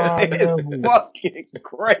 rounds is fucking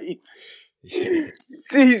crazy.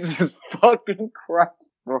 Jesus fucking Christ,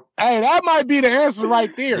 bro. Hey, that might be the answer right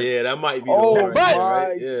there. Yeah, that might be the one right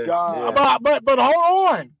there, right? God. Yeah. But hold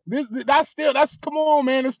on. That's come on,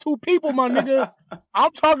 man. It's 2 people, my nigga.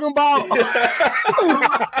 I'm talking about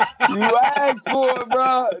you asked for it,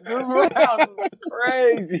 bro. This round is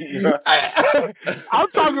crazy. Bro. I'm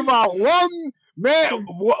talking about one man,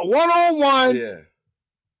 1-on-1. Yeah.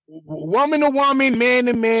 Woman to woman, man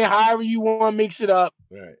to man, however you want to mix it up.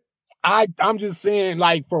 Right. I'm just saying,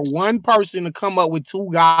 like, for one person to come up with 2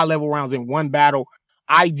 God level rounds in one battle,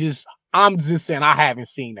 I'm just saying I haven't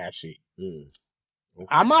seen that shit. Okay.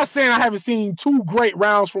 I'm not saying I haven't seen 2 great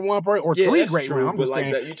rounds from one person or 3 great rounds. I'm just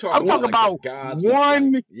saying I'm talking about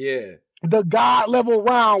one, the God level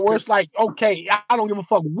round where it's like, okay, I don't give a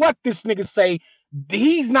fuck what this nigga say.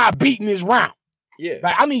 He's not beating this round. Yeah.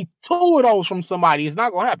 Like, I need 2 of those from somebody. It's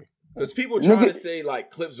not gonna happen. Because people try to say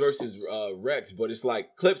like Clips versus Rex, but it's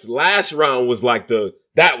like Clips' last round was like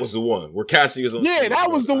that was the one where Cassie was on. Yeah, that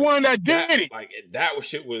was the one that did it. Like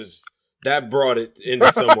that brought it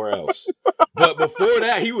into somewhere else. But before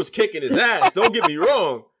that, he was kicking his ass. Don't get me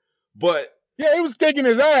wrong, but yeah, he was kicking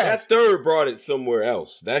his ass. That third brought it somewhere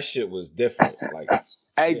else. That shit was different. Like,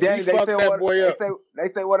 hey, Danny, they say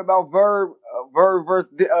what about Verb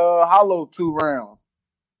versus Hollow 2 rounds?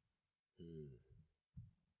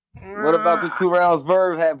 What about the 2 rounds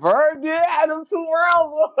Verb had? Verb did have them 2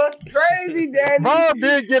 rounds. Was crazy, Danny. Verb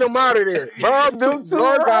did get him out of there. Verb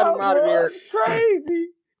got him out of there. Crazy.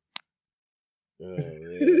 Oh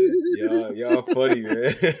man, y'all funny,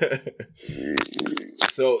 man.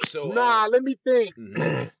 so nah, let me think.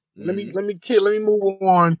 Mm-hmm. Let me move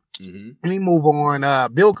on. Mm-hmm. Let me move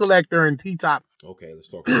on. Bill Collector and T-Top. Okay, let's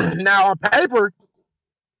talk about it. Now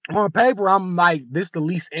on paper, I'm like, this the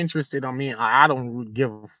least interested. I mean, I don't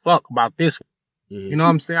give a fuck about this one. Mm-hmm. You know what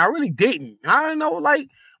I'm saying? I really didn't. I don't know, like,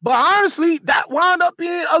 but honestly, that wound up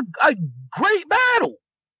being a great battle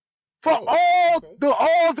for all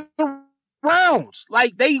the rounds.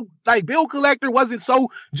 Like Bill Collector wasn't so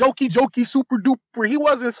jokey, super duper. He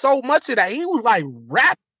wasn't so much of that. He was like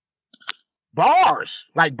rap bars,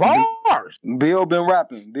 like bars. Bill been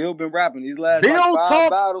rapping these last Bill like 5 talk,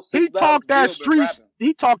 battles. 6 he battles, talked that Bill streets.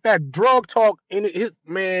 He talked that drug talk in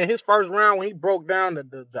his first round when he broke down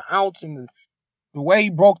the ounce and the way he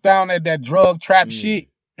broke down that drug trap shit.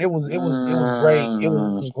 It was great. It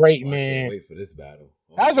was great, man. I can't wait for this battle.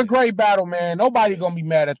 That's a great battle, man. Nobody gonna be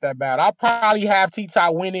mad at that battle. I'll probably have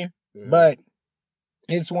T-Top winning, but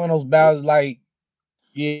it's one of those battles like,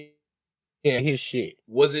 yeah, his shit.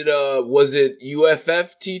 Was it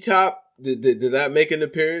UFF T-Top? Did that make an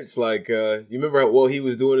appearance? Like, you remember how well he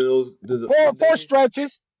was doing in those four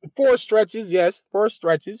stretches? 4 stretches, yes, 4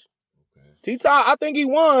 stretches. Okay. T-Top, I think he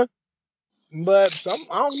won. But I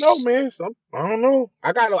don't know, man. I don't know.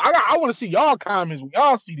 I want to see y'all comments when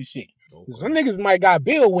y'all see the shit. Okay. Some niggas might got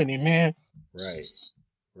Bill winning, man.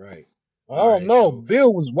 Right. I don't know. So,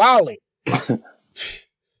 Bill was wilding.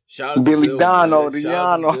 Shout out Billy to Bill, Dono, man. Shout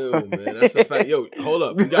out to Bill, man. That's a fact. Yo, hold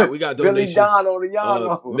up. We got donations. Billy Dono,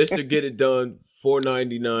 Yano. Mr. Get It Done,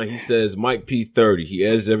 $4.99. He says Mike P 30. He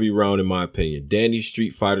ends every round, in my opinion. Danny's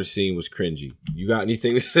Street Fighter scene was cringy. You got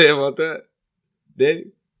anything to say about that, Danny?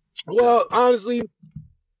 Well, honestly,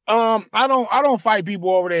 I don't fight people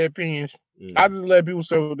over their opinions. I just let people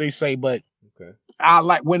say what they say. But I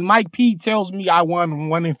like when Mike P tells me I won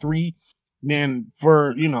 1 and 3, then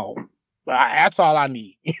that's all I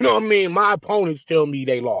need. You know what I mean? My opponents tell me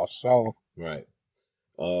they lost. So right.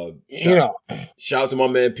 Shout out to my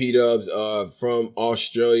man P Dubs from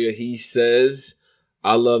Australia. He says,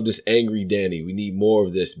 "I love this angry Danny. We need more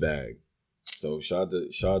of this bag." So shout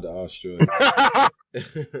out to Australia.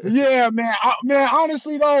 Yeah, man.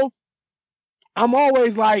 Honestly though, I'm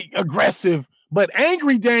always like aggressive, but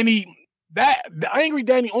angry Danny, the angry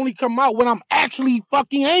Danny only come out when I'm actually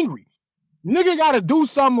fucking angry. Nigga gotta do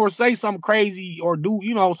something or say something crazy or do,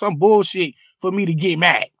 some bullshit for me to get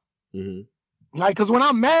mad. Mm-hmm. Like, cause when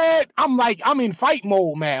I'm mad, I'm in fight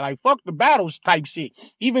mode, man. Like, fuck the battles type shit.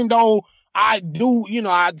 Even though I do,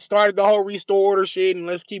 I started the whole restore order shit and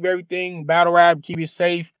let's keep everything battle rap, keep it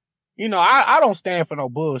safe. I don't stand for no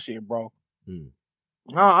bullshit, bro.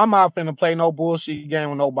 I'm not finna play no bullshit game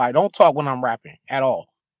with nobody. Don't talk when I'm rapping at all.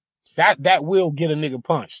 That will get a nigga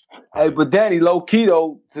punched. Hey, but Danny, low key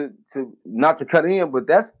though, to not to cut in, but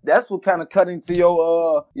that's what kind of cut into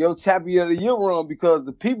your champion of the year run, because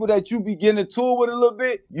the people that you be getting into it with a little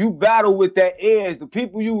bit, you battle with that edge. The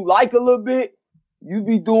people you like a little bit, you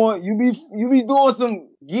be doing some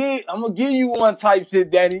I'm gonna give you one type shit,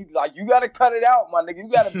 Danny. Like, you gotta cut it out, my nigga. You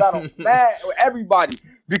gotta battle mad with everybody.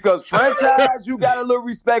 Because franchise, you got a little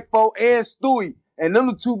respect for, and Stewie. And them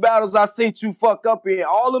the 2 battles I seen you fuck up in.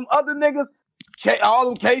 All them other niggas, all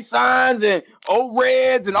them K-Signs and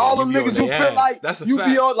O-Reds and all them niggas, you feel like you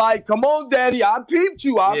be on, like, come on, Danny, I peeped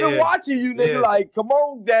you. I've been watching you, nigga. Yeah. Like, come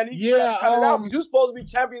on, Danny. Yeah, cut it out. You supposed to be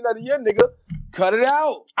champion of the year, nigga. Cut it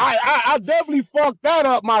out. I definitely fucked that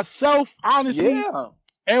up myself, honestly. Yeah.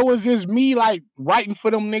 It was just me, like, writing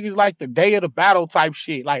for them niggas, like, the day of the battle type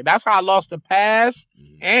shit. Like, that's how I lost the pass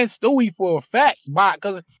and Stewie for a fact.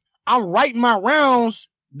 Because I'm writing my rounds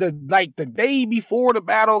the day before the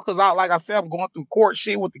battle, because like I said, I'm going through court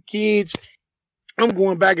shit with the kids. I'm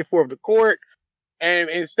going back and forth to court. And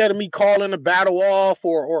instead of me calling the battle off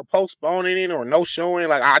or postponing it or no showing,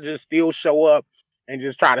 like, I just still show up and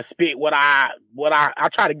just try to spit what I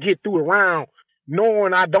try to get through the round,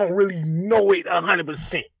 knowing I don't really know it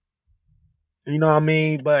 100%. You know what I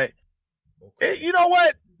mean? But you know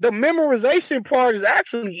what? the memorization part is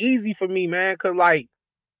actually easy for me, man. Cause like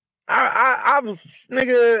I was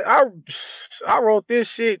nigga, I wrote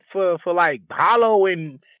this shit for like Hollow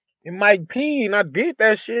and Mike P, and I did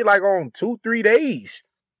that shit like on 2-3 days.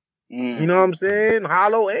 You know what I'm saying?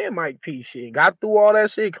 Hollow and Mike P shit. Got through all that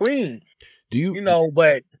shit clean. Do you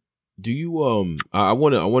but do you I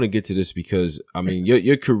wanna get to this because I mean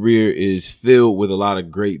your career is filled with a lot of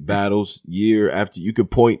great battles year after. You could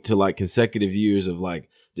point to like consecutive years of like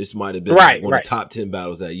this might have been like one of the top 10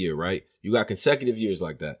 battles that year, right? You got consecutive years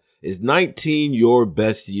like that. Is 19 your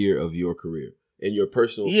best year of your career in your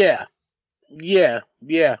personal? Yeah,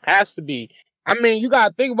 has to be. I mean, you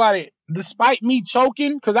gotta think about it. Despite me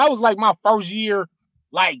choking, because that was like my first year,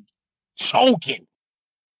 like choking.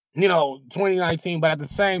 2019, but at the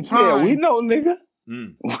same time, yeah, we know, nigga.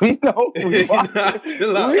 We know. Shut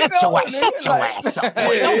your ass up,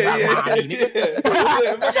 boy.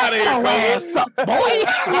 Shut your ass up, boy.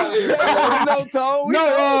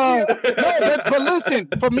 But listen,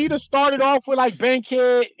 for me to start it off with like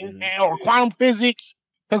Bankhead or Quantum Physics,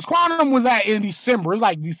 because Quantum was in December. It was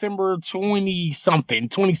like December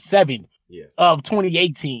 27 of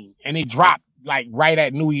 2018, and it dropped like right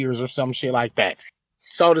at New Year's or some shit like that.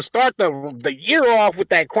 So to start the year off with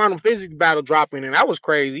that Quantum Physics battle dropping, and that was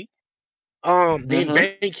crazy. Then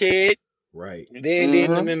Bankhead, right? Then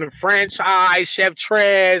the franchise, Chef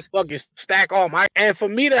Trez, fucking Stack All Might, and for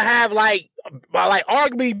me to have like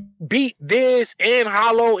arguably beat this and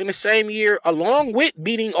Hollow in the same year, along with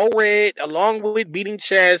beating O-Red, along with beating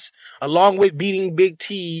Chess, along with beating Big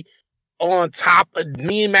T, on top of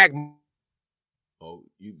me and Mac. Oh,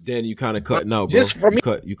 you kind of cut now, bro. Just for me,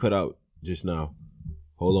 you cut out just now.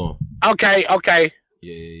 Hold on. Okay.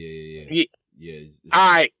 Yeah.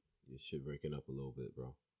 All right. Your shit breaking up a little bit,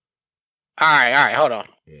 bro. All right. Hold on.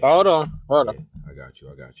 Yeah. Hold on. I got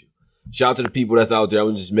you. Shout out to the people that's out there. I'm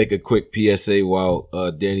gonna just make a quick PSA while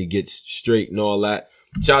Danny gets straight and all that.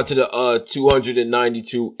 Shout out to the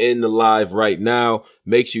 292 in the live right now.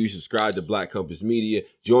 Make sure you subscribe to Black Compass Media.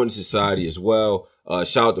 Join the society as well.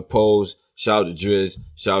 Shout out to Pose. Shout out to Driz.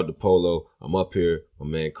 Shout out to Polo. I'm up here. My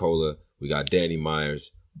man Cola. We got Danny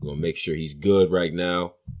Myers. We're going to make sure he's good right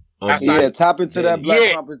now. Tap into that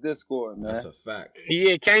Black Compass Discord, man. That's a fact.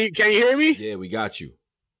 Yeah, can you hear me? Yeah, we got you.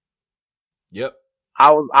 Yep.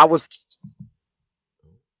 I was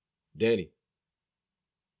Danny.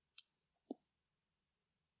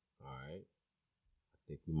 All right. I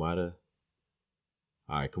think we might have.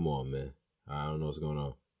 All right, come on, man. I don't know what's going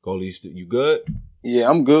on. Cola, you good? Yeah,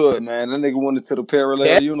 I'm good, man. That nigga went into the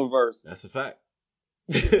parallel universe. That's a fact.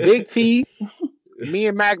 Big T, me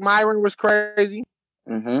and Mac Myron was crazy.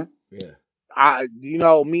 Yeah.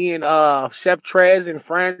 Me and Chef Trez and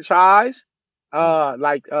franchise.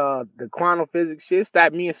 The Quantum Physics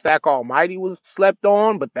shit. Me and Stack Almighty was slept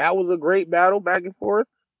on, but that was a great battle back and forth.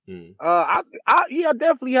 I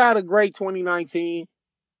definitely had a great 2019.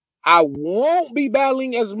 I won't be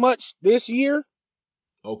battling as much this year.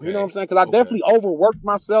 Okay. You know what I'm saying? Because I definitely overworked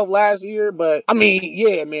myself last year. But, I mean,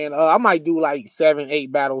 yeah, man. I might do like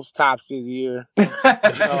 7-8 battles tops this year. I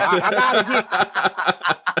gotta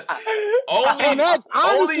get... and that's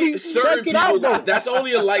honestly, certain people, that's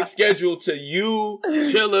only a light schedule to you,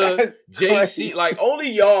 Chilla, JC. Like,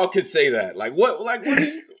 only y'all could say that. Like, what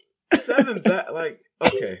 7 like,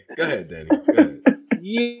 okay. Go ahead, Danny. Go ahead.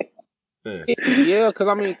 Yeah, because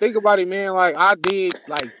I mean, think about it, man. Like, I did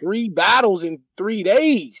like 3 battles in 3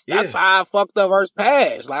 days. That's how I fucked up versus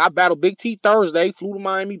Pass. Like, I battled Big T Thursday, flew to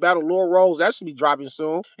Miami, battled Laura Rose. That should be dropping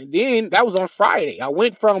soon. And then that was on Friday. I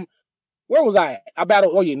went from where was I? I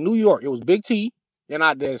battled New York. It was Big T. Then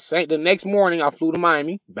the next morning I flew to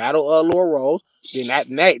Miami, battled Laura Rose. Then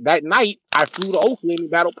that night I flew to Oakland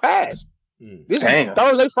and battled Pass. This is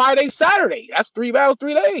Thursday, Friday, Saturday. That's 3 battles,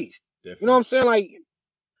 3 days. Definitely. You know what I'm saying? Like,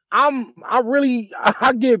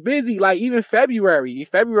 I get busy. Like, even February. In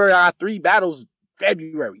February, I had 3 battles.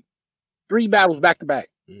 3 battles back to back.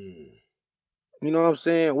 You know what I'm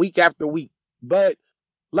saying? Week after week. But,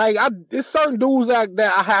 like, there's certain dudes that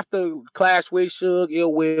I have to clash with. Suge,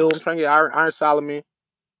 Ill Will. I'm trying to get Iron Solomon.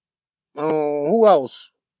 Who else?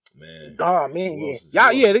 Man. Oh, man,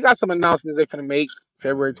 yeah. They got some announcements they finna make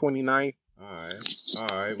February 29th. All right.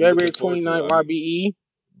 February 29th, RBE.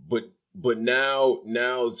 But now,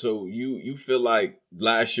 so you feel like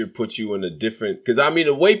last year put you in a different, because I mean,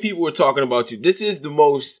 the way people were talking about you, this is the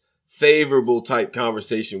most favorable type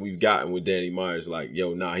conversation we've gotten with Danny Myers. Like,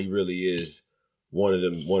 yo, he really is one of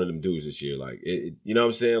them dudes this year. Like, you know what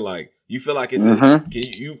I'm saying? Like, you feel like it's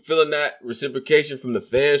you feeling that reciprocation from the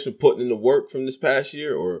fans for putting in the work from this past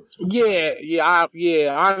year, or? Yeah.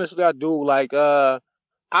 Honestly, I do. Like,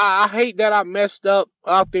 I hate that I messed up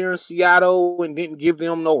out there in Seattle and didn't give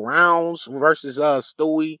them no rounds versus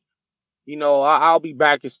Stewie. You know, I'll be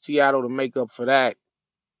back in Seattle to make up for that.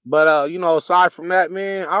 But you know, aside from that,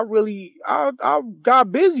 man, I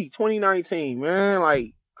got busy 2019, man.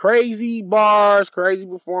 Like crazy bars, crazy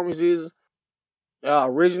performances,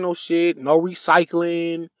 original shit, no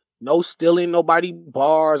recycling, no stealing nobody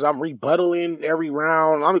bars. I'm rebuttaling every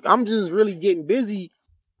round. I'm just really getting busy.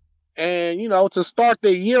 And you know, to start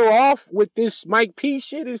the year off with this Mike P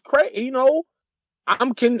shit is crazy. You know,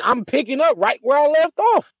 I'm picking up right where I left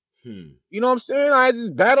off. You know what I'm saying? I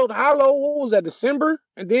just battled Hollow. What was that, December?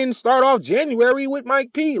 And then start off January with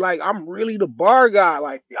Mike P. Like, I'm really the bar guy.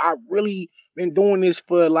 Like, I've really been doing this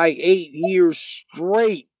for like 8 years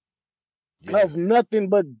straight. Of nothing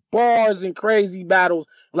but bars and crazy battles.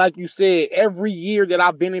 Like you said, every year that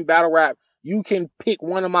I've been in battle rap, you can pick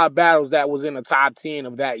one of my battles that was in the top 10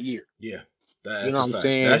 of that year. Yeah. You know what I'm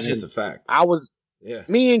saying? That's just a fact.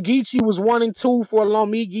 Me and Geechee was 1 and 2 for a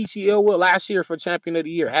long. Me, Geechee, Ill Will last year for Champion of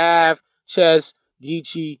the Year. Have, Chess,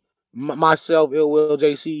 Geechee, myself, Ill Will,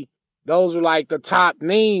 JC. Those were like the top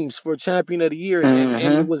names for Champion of the Year. And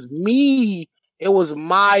it was me. It was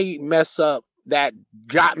my mess up that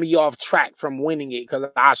got me off track from winning it because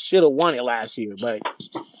I should have won it last year. But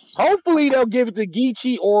hopefully they'll give it to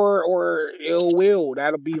Geechee or Ill Will.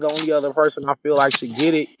 That'll be the only other person I feel like should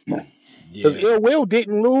get it. Because Ill Will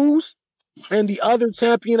didn't lose. And the other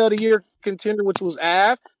Champion of the Year contender, which was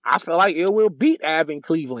Av, I feel like Ill Will beat Av in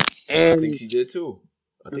Cleveland. And I think she did too.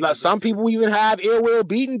 Some people even have Ill Will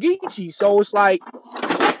beating Geechee. So it's like,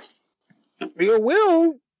 Ill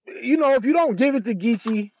Will, you know, if you don't give it to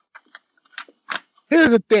Geechee,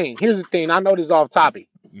 here's the thing. I know this is off topic.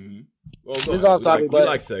 Well, this is off topic, we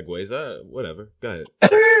like segues. Whatever. Go ahead.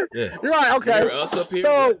 Yeah. You're right. Okay. Us up here?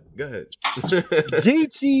 So go ahead.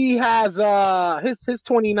 Geechee has his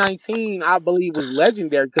 2019, I believe, was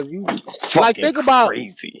legendary because you like think about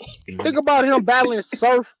him battling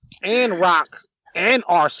Surf and Rock and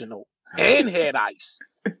Arsenal and Head Ice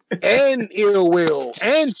and Ill Will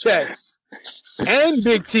and Chess and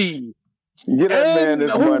Big T. Get that man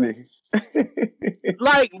his money.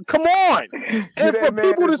 Like, come on. And for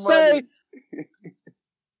people to say,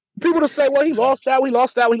 well, he lost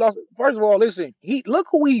that. First of all, listen, look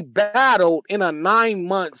who he battled in a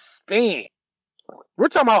 9-month span. We're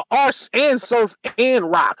talking about Ars and Surf and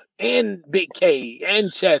Rock and Big K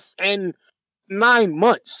and Chess and 9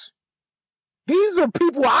 months. These are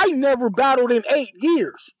people I never battled in 8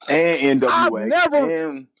 years. And NWA. I've never.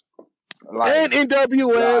 And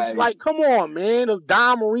NWX. Like, come on, man. The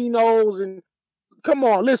Don Marinos and come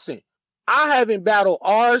on, listen. I haven't battled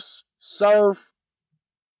Ars, Surf,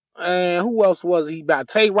 and who else was he battled?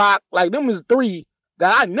 Tay Rock. Like, them is 3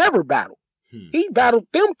 that I never battled. He battled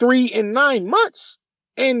them 3 in 9 months.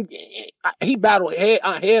 And he battled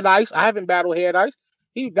Head Ice. I haven't battled Head Ice.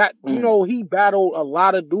 He battled a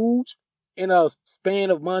lot of dudes in a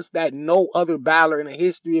span of months that no other battler in the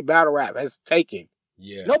history of battle rap has taken.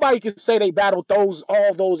 Yeah. Nobody can say they battled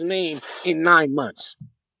all those names in 9 months.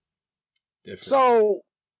 Definitely. So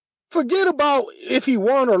forget about if he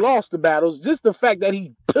won or lost the battles. Just the fact that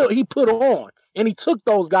he put on and he took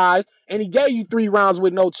those guys and he gave you 3 rounds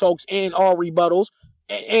with no chokes and all rebuttals,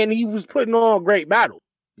 and he was putting on a great battle.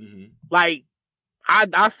 Like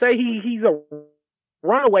I say he's a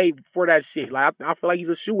runaway for that shit. Like I feel like he's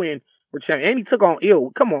a shoe-in. And he took on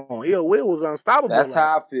Ill. Come on, Ill Will was unstoppable. That's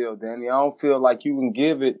how I feel, Danny. I don't feel like you can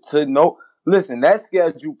give it to no. Listen, that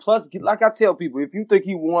schedule plus, like I tell people, if you think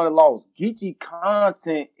he won or lost, Geechee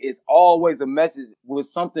content is always a message with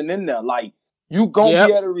something in there. Like you gonna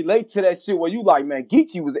be able to relate to that shit where you like, man,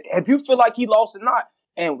 Geechee was. If you feel like he lost or not,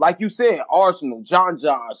 and like you said, Arsenal, John,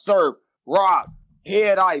 Surf, Rock,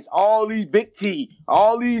 Head Ice, all these Big T,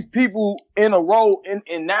 all these people in a row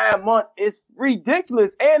in 9 months, it's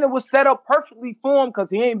ridiculous. And it was set up perfectly for him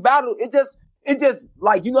because he ain't battled. It just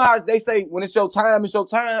like, you know how they say when it's your time, it's your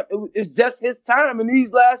time. It's just his time in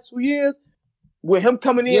these last 2 years with him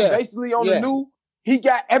coming in basically on the new. He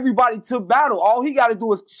got everybody to battle. All he got to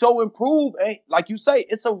do is show improve. And like you say,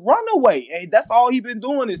 it's a runaway. And that's all he been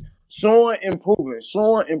doing is showing improvement.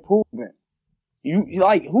 You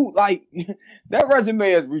like who like that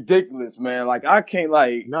resume is ridiculous, man. Like I can't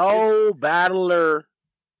no battler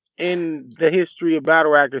in the history of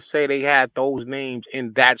battle rap could say they had those names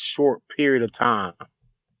in that short period of time.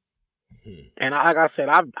 And like I said,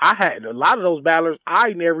 I had a lot of those battlers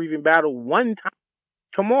I never even battled one time.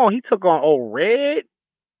 Come on, he took on old Red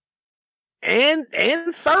and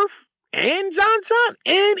Surf and John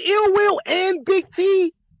and Ill Will and Big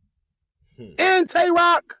T and Tay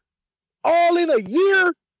Rock. All in a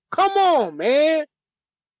year? Come on, man.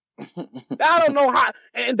 I don't know how.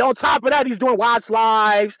 And on top of that, he's doing watch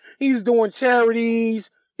lives. He's doing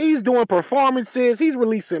charities. He's doing performances. He's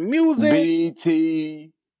releasing music.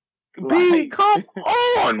 BT. Come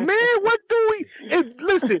on, man. What do we?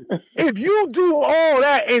 Listen, if you do all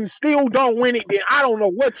that and still don't win it, then I don't know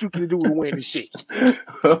what you can do to win the shit.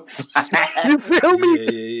 You feel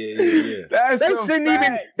me? Yeah.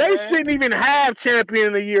 They shouldn't even have champion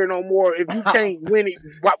of the year no more if you can't win it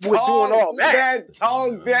with doing all that.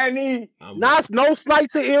 Talk, Danny. No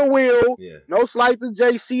slight to Ill Will. Yeah. No slight to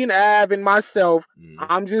JC and Av and myself. Mm.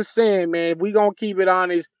 I'm just saying, man, if we gonna keep it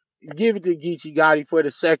honest, give it to Geechee Gotti for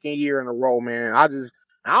the second year in a row, man. I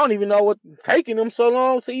don't even know what taking them so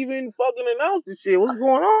long to even fucking announce this shit. What's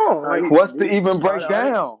going on? Like, what's the even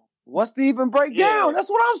breakdown? What's the even breakdown?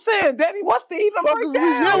 That's what I'm saying, Danny. What's the even breakdown?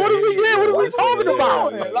 Yeah, what is we talking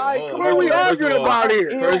about? Like, what are we arguing about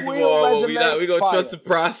here? First of all, we gonna trust the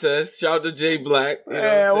process. Shout out to Jay Black.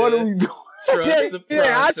 Man, what are we doing? Trust the process.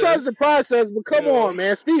 Yeah, I trust the process, but come on,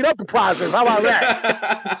 man. Speed up the process. How about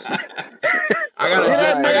that? I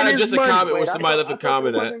gotta just a comment where somebody left a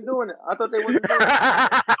comment at. I thought they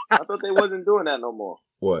wasn't doing that no more.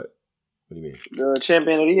 What? What do you mean? The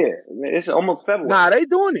champion of the year. It's almost February. Nah, they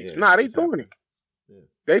doing it. They doing it. Yeah.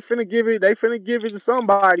 They finna give it to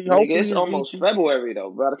somebody. Nigga, it's almost February though.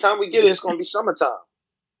 By the time we get it, it's gonna be summertime.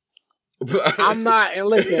 I'm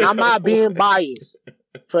not being biased.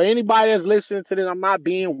 For anybody that's listening to this, I'm not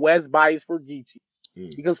being West biased for Geechee.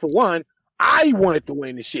 Because for one, I wanted to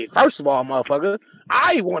win the shit. First of all, motherfucker,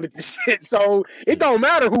 I wanted the shit. So it don't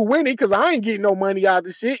matter who win it because I ain't getting no money out of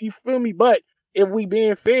the shit. You feel me? But if we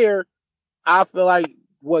being fair, I feel like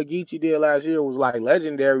what Geechee did last year was like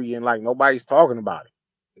legendary and like nobody's talking about it.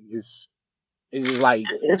 It's just like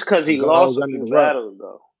it's because he lost a few battles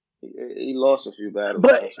though. He lost a few battles.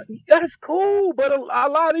 But that's cool. But a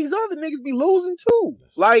lot of these other niggas be losing too.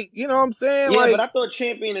 Like, you know what I'm saying? Yeah, like, but I thought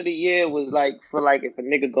champion of the year was like for like if a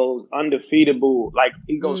nigga goes undefeatable, like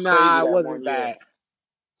he goes crazy. Nah, it wasn't that.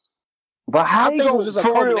 But how you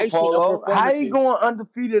going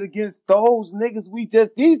undefeated against those niggas?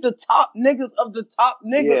 These the top niggas of the top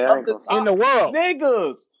niggas of the top in the world.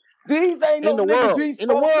 Niggas. These ain't no niggas in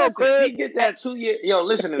the world, Craig. If he get that 2 years, yo,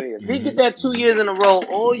 listen to me. If he get that 2 years in a row,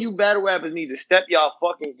 all you battle rappers need to step y'all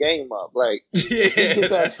fucking game up. Like, if he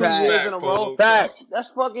get that 2 years in a row, that's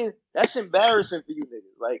embarrassing for you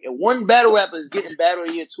niggas. Like, if one battle rapper is getting battle of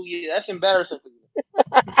the year 2 years, that's embarrassing for you.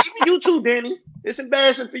 Even you too, Danny. It's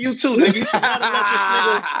embarrassing for you too, nigga. You should not let this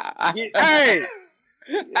nigga get. Hey,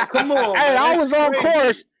 come on. Hey, man. I was on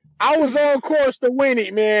course. I was on course to win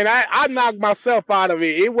it, man. I knocked myself out of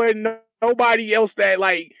it. It wasn't nobody else that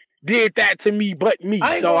like did that to me but me.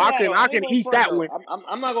 So I can eat that one.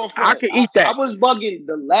 I'm not gonna front. I can eat that. I was bugging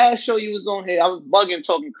the last show you was on here. I was bugging,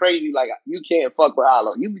 talking crazy like you can't fuck with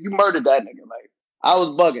Hollow. You murdered that nigga. Like I was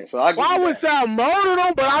bugging. So I wouldn't say I murdered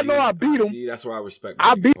him, but I know I beat him. See, that's why I respect.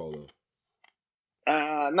 I beat. Polo.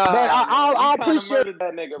 Nah, but I'll appreciate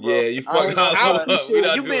that nigga, bro. Yeah, you fucking up.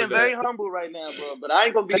 You being very humble right now, bro. But I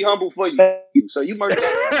ain't gonna be humble for you. So you murdered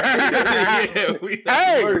that.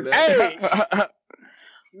 Hey.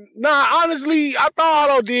 Nah, honestly, I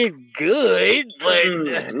thought Otto did good, but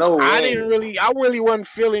I really wasn't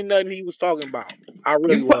feeling nothing he was talking about. I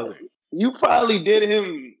really wasn't. You probably did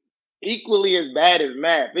him equally as bad as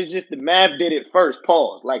Math. It's just the Math did it first.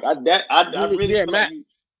 Pause. Like I really feel like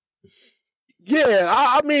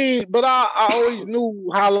I mean, but I always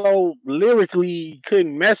knew Hollow lyrically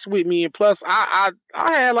couldn't mess with me, and plus I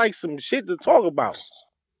had like some shit to talk about.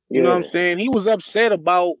 You know what I'm saying? He was upset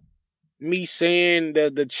about me saying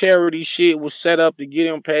that the charity shit was set up to get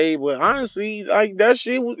him paid, but honestly, like that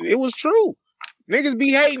shit it was true. Niggas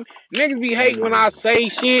be hating when I say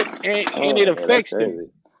shit and it affects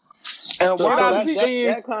them. And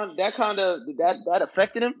that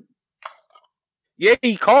affected him? Yeah,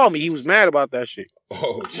 he called me. He was mad about that shit.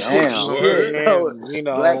 Oh, damn. You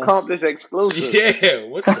know, Black Compass exclusive. Yeah,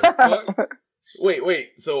 what the fuck?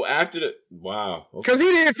 Wait. So after the wow, because he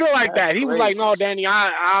didn't feel like that. He was like, "No, Danny,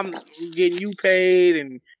 I'm getting you paid."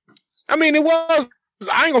 And I mean, it was.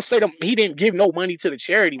 I ain't gonna say he didn't give no money to the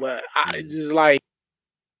charity, but I just like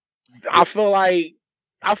I feel like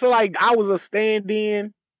I was a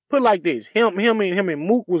stand-in. Put it like this: him and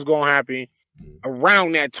Mook was gonna happen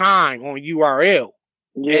around that time on URL.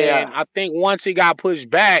 Yeah, and I think once it got pushed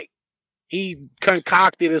back, he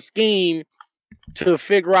concocted a scheme to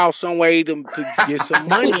figure out some way to get some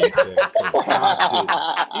money. You're not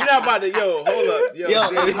about to hold up.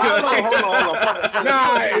 Hold on.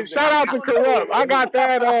 Nah, shout out to Corrupt. I got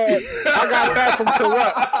that from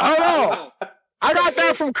Corrupt. Hold on. I got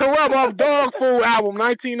that from Corrupt off Dog Food album,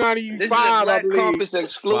 1995. This is a Black Compass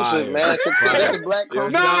exclusive, man. This is Black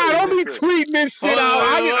Compass. Nah, don't be tweeting this shit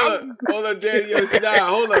out. Hold on, Danny.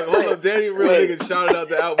 Hold on, Danny. Real nigga shouted out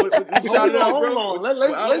the album. Hold on.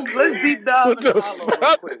 Let's deep dive into Hollow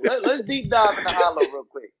real quick. Let's deep dive into Hollow real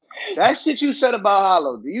quick. That shit you said about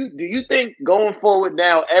Hollow. Do you think going forward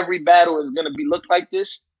now every battle is gonna look like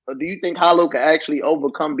this, or do you think Hollow can actually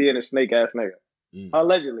overcome being a snake ass nigga?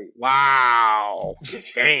 Allegedly. Wow.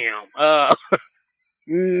 Damn.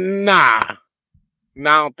 Nah. I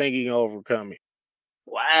don't think he can overcome it.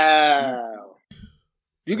 Wow.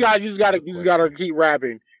 You just gotta keep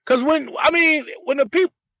rapping. Cause when the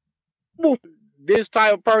people, this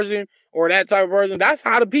type of person or that type of person, that's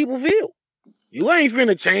how the people feel. You ain't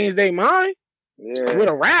finna change their mind with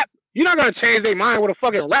a rap. You're not gonna change their mind with a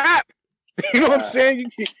fucking rap. You know what I'm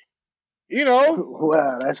saying? You know?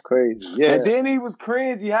 Wow, that's crazy. Yeah. And then he was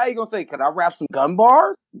cringy. How you gonna say, could I rap some gun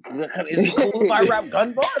bars? Is it cool if I rap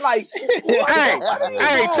gun bars? Like,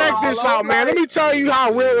 hey, check this out, man. Let me tell you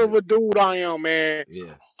how real of a dude I am, man.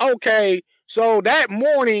 Yeah. Okay, so that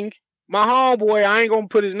morning, my homeboy, I ain't gonna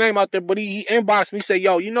put his name out there, but he inboxed me, say,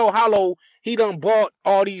 yo, you know, Hollow, he done bought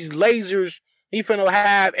all these lasers. He finna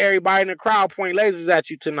have everybody in the crowd point lasers at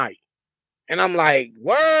you tonight. And I'm like,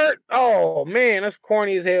 word? Oh, man, that's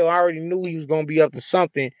corny as hell. I already knew he was going to be up to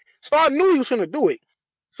something. So I knew he was going to do it.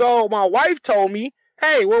 So my wife told me,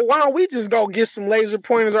 hey, well, why don't we just go get some laser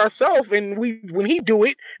pointers ourselves? And when he do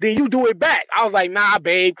it, then you do it back. I was like, nah,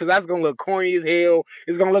 babe, because that's going to look corny as hell.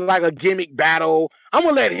 It's going to look like a gimmick battle. I'm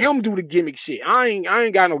going to let him do the gimmick shit. I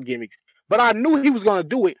ain't got no gimmicks. But I knew he was going to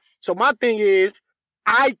do it. So my thing is,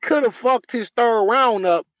 I could have fucked his third round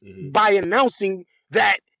up by announcing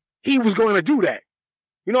that he was going to do that.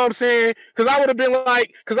 You know what I'm saying? Because I would have been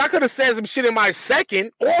like, because I could have said some shit in my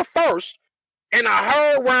second or first, and I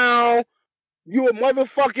heard round, you a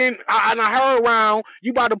motherfucking, and I heard round,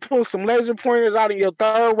 you about to pull some laser pointers out in your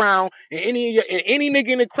third round, and any nigga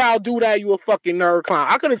in the crowd do that, you a fucking nerd clown.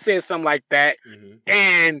 I could have said something like that,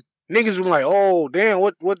 and niggas were like, oh, damn,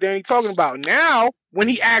 what Danny talking about? Now, when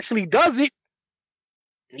he actually does it,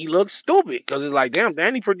 he looks stupid, because it's like, damn,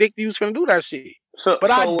 Danny predicted he was going to do that shit.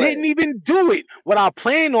 But I didn't even do it. What I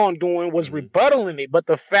planned on doing was rebuttaling it. But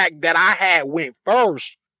the fact that I had went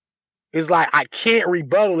first is like, I can't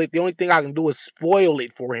rebuttal it. The only thing I can do is spoil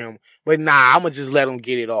it for him. But nah, I'm going to just let him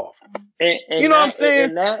get it off. And you know what I'm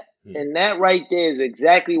saying? And that right there is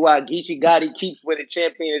exactly why Geechee Gotti keeps winning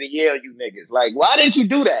Champion of the Year, you niggas. Like, why didn't you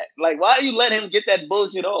do that? Like, why do you let him get that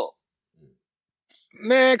bullshit off?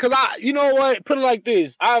 Man, because you know what? Put it like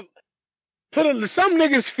this. Some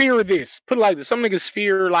niggas fear this. Put it like this. Some niggas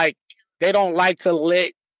fear, like, they don't like to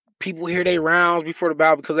let people hear their rounds before the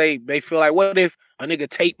battle because they feel like, what if a nigga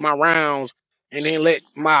tape my rounds and then let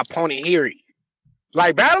my opponent hear it?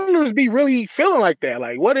 Like, battlers be really feeling like that.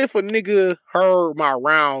 Like, what if a nigga heard my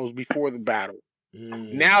rounds before the battle?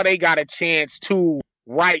 Now they got a chance to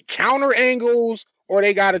write counter angles, or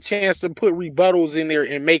they got a chance to put rebuttals in there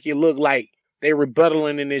and make it look like they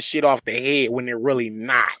rebuttaling in this shit off the head when they're really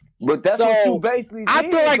not. But that's what you basically did. I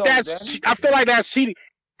feel like that's cheating.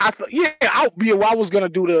 I was gonna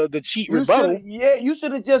do the cheat rebuttal. You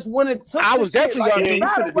should have just went and took. I was definitely gonna.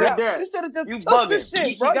 You should have just took this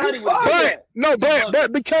shit, bro.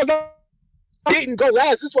 But because I didn't go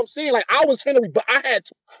last. This is what I'm saying. Like, I was finna I had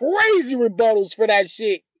crazy rebuttals for that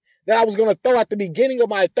shit that I was gonna throw at the beginning of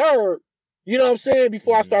my third. You know what I'm saying?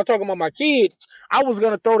 Before I start talking about my kids, I was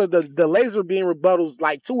gonna throw the laser beam rebuttals,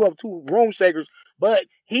 like two room shakers. But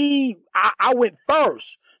I went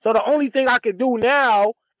first. So the only thing I could do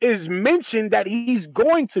now is mention that he's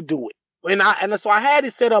going to do it. And so I had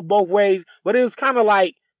it set up both ways, but it was kind of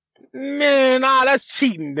like, man, nah, that's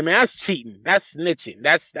cheating. Man, that's cheating. That's snitching.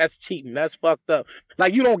 That's cheating. That's fucked up.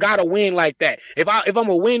 Like, you don't gotta win like that. If I'm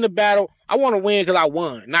gonna win the battle, I want to win because I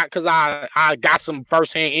won, not because I got some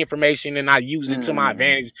firsthand information and I use it to my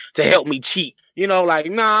advantage to help me cheat. You know, like,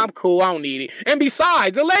 nah, I'm cool. I don't need it. And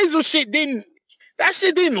besides, the laser shit didn't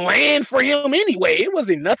land for him anyway. It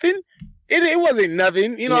wasn't nothing. It wasn't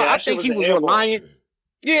nothing. You know, I think he was relying.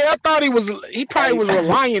 Yeah, I thought he probably was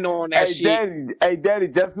relying on that shit. Daddy,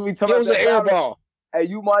 just because we talking about that. It was an airball. Hey,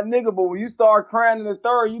 you my nigga, but when you start crying in the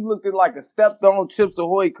third, you looking like a stepped on Chips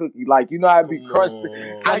Ahoy cookie. Like, you know how it be crushed.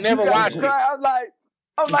 I never watched it. I'm like,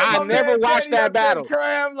 I never watched that battle.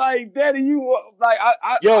 I'm like, Daddy, you like,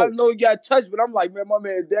 I know you got touched, but I'm like, man, my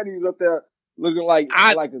man Daddy's up there looking like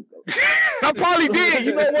I probably did.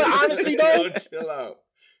 You know what? Honestly, though, chill out.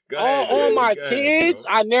 On my kids,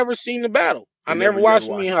 I never seen the battle. I never watched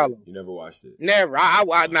Me and Hollow. You never watched it? Never.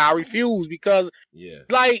 I refuse because,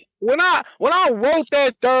 like, when I wrote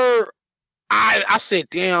that third, I said,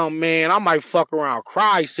 damn, man, I might fuck around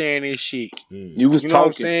cry saying this shit. You was know talking. What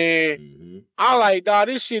I'm saying? I like, dog,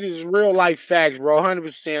 this shit is real life facts, bro.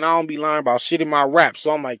 100%. I don't be lying about shit in my rap.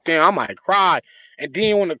 So I'm like, damn, I might cry. And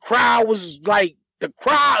then when the crowd was like,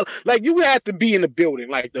 you had to be in the building.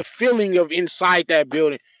 Like the feeling of inside that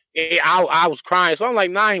building. I was crying. So I'm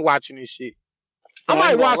like, nah, I ain't watching this shit. I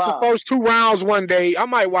might watch the first 2 rounds one day. But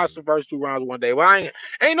I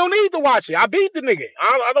ain't no need to watch it. I beat the nigga.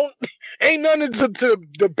 I don't. Ain't nothing to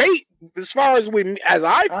debate as far as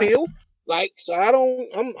I feel. Like, so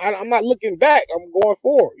I'm not looking back. I'm going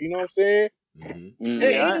forward. You know what I'm saying? Mm-hmm. And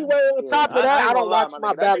anyway, on top of that, I don't watch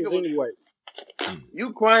my battles anyway.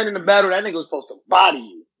 You crying in the battle, that nigga was supposed to body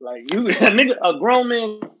you. Like a grown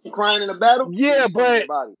man crying in a battle. Yeah, but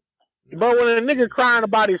when a nigga crying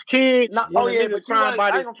about his kids, but real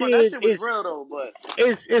though. But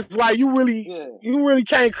it's like you really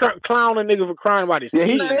can't clown a nigga for crying about his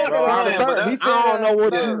kids. He said that. I don't know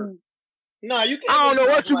what you. No, you can't. I don't know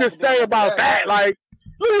what you can say about that. Like,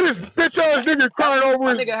 look at this bitch ass nigga crying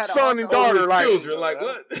over his son and daughter. Like, children, like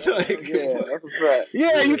what? Like, yeah, that's a fact.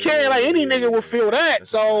 Yeah, you can't. Like, any nigga will feel that.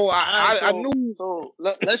 So I knew. So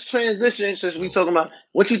let's transition since we talking about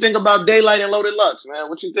what you think about Daylight and Loaded Lux, man.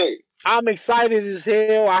 What you think? I'm excited as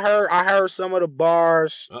hell. I heard some of the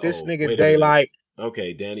bars. This nigga Daylight.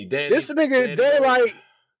 Okay, Danny. This nigga Daylight.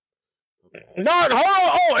 No, hold on.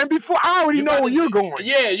 Oh, and before I already know where you're going.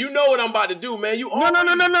 Yeah, you know what I'm about to do, man. No.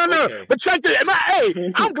 Okay. But check this.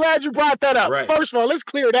 Hey, I'm glad you brought that up. Right. First of all, let's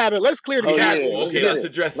clear that up. Let's clear the casting. Okay, let's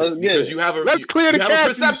address it because you have a clear the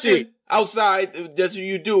casting shit outside. That's what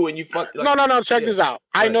you do when you fuck. Like, no. Check this out.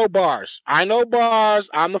 Right. I know bars.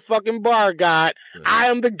 I'm the fucking bar god. Right. I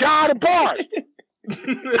am the god of bars.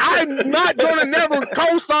 I'm not gonna never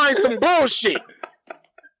co-sign some bullshit.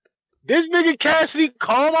 This nigga Cassidy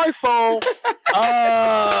called my phone. What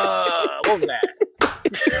was that?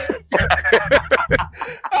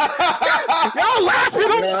 Y'all laughing?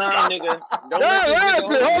 Nah, nigga.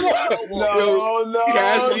 Y'all laughing. No.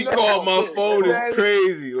 Cassidy called my phone is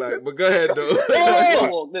crazy. Like, but go ahead though.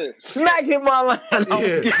 Smack hit my line.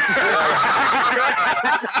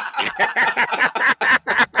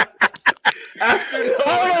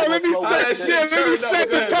 Hold on, let me set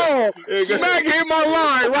the tone. Smack hit my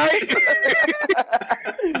line, right?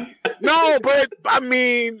 No, but I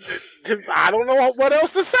mean, I don't know what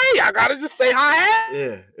else to say. I gotta just say hi.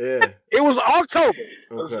 Yeah. It was October.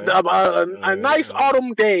 Okay. A nice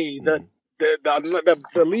autumn day. The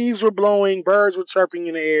leaves were blowing, birds were chirping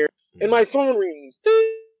in the air, and my phone rings.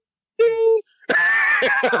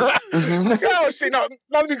 Oh shit! No,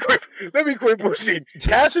 let me quit pushing.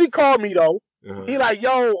 Cassidy called me though. He like,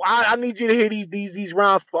 yo, I need you to hear these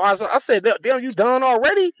rounds. I said, damn, you done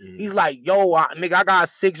already? He's like, yo, nigga, I got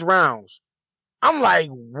 6 rounds. I'm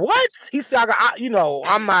like, what? He said,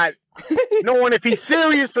 I'm not knowing if he's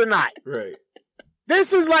serious or not. Right.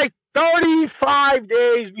 This is like 35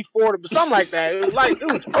 days before something like that. It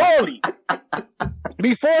was early.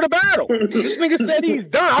 Before the battle. This nigga said he's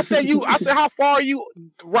done. I said, how far are you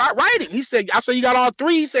writing? I said, you got all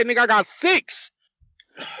 3? He said, nigga, I got 6.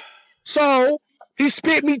 So he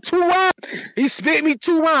spit me 2 rounds. He spit me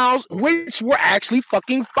 2 rounds, which were actually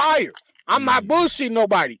fucking fire. I'm not bullshitting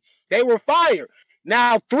nobody. They were fire.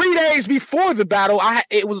 Now, 3 days before the battle,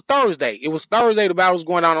 it was Thursday. The battle was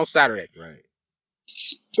going down on Saturday. Right.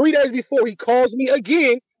 3 days before, he calls me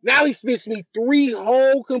again. Now he spits me 3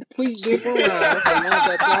 whole complete different rounds.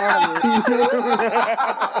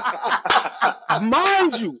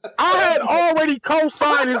 Mind you, I had already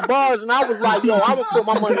co-signed his bars, and I was like, yo, I'm going to put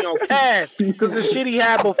my money on Cass. Because the shit he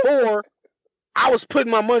had before, I was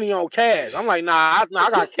putting my money on Cass. I'm like, nah, I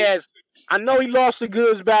got Cass. I know he lost the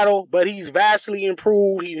Goods battle, but he's vastly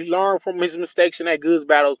improved. He learned from his mistakes in that Goods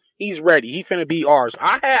battle. He's ready. He finna be ours.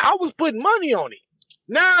 I was putting money on it.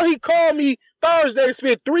 Now he called me Thursday to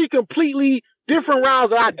spit 3 completely different rounds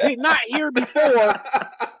that I did not hear before.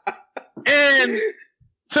 And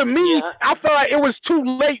to me, I felt like it was too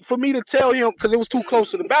late for me to tell him because it was too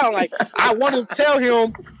close to the battle. Like I wanted to tell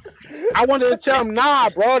him, nah,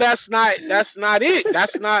 bro, that's not it.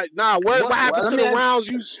 What happened to the rounds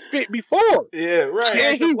you spit before? Yeah, right.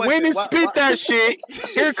 And he went and spit that shit.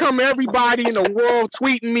 Here come everybody in the world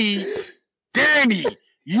tweeting me, Danny,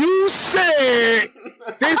 you said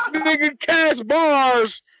this nigga Cass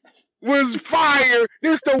bars was fire.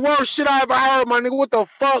 This the worst shit I ever heard, my nigga. What the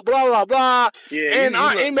fuck? Blah blah blah. Yeah, and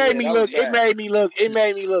it made me look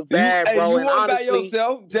bad, bro. You weren't by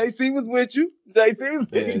yourself. JC was with you. JC was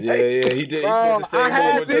with you. Yeah. He did. Bro, he did the same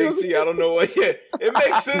one with JC. I don't know what. Yeah, it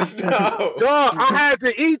makes sense now. Dog, I had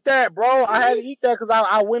to eat that, bro. I had to eat that because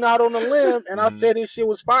I went out on a limb and I said this shit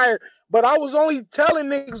was fire. But I was only telling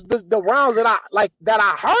niggas the rounds that I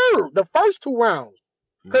heard, the first 2 rounds.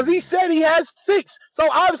 Because he said he has 6. So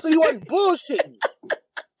obviously he wasn't bullshitting.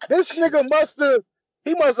 This nigga must have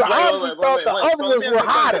obviously thought the other ones were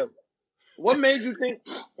hotter. What made you think,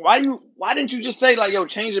 why didn't you just say, like, yo,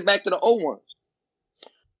 change it back to the old ones?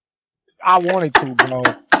 I wanted to, bro.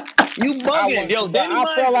 You bugging. Yo,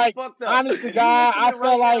 I felt like, honestly, God, I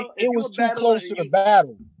felt like it was too close to the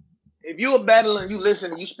battle. If you a battler and you listen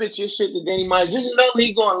and you spit your shit to Danny Myers, just know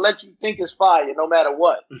he gonna let you think it's fire no matter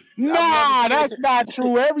what. Nah, that's not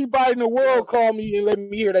true. Everybody in the world call me and let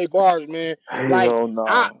me hear their bars, man. Like,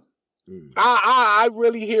 I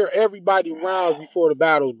really hear everybody rounds before the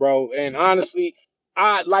battles, bro. And honestly,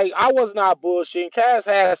 I was not bullshitting. Cass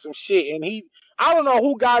had some shit, and I don't know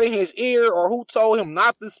who got in his ear or who told him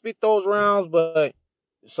not to spit those rounds, but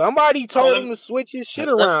somebody told him to switch his shit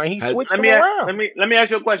around. He switched them around. Let me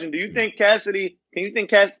ask you a question. Do you think Cassidy can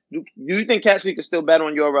still battle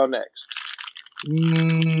on URL next?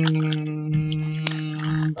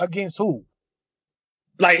 Against who?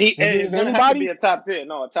 Like it's gonna have to be a top 10.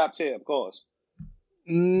 No, a top 10, of course.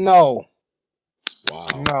 No. Wow.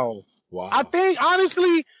 No. Wow. I think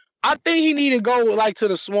he need to go like to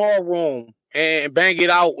the small room and bang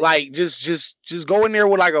it out. Like just go in there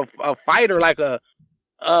with like a fighter, like a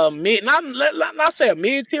mid, not say a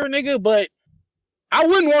mid tier nigga, but I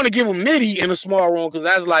wouldn't want to give him midi in a small room because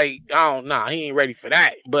that's like, he ain't ready for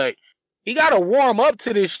that. But he got to warm up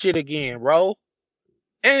to this shit again, bro.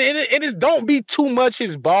 And it is, don't be too much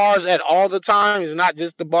his bars at all the time. It's not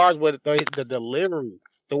just the bars, but the delivery,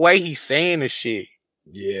 the way he's saying the shit.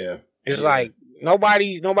 Yeah, it's like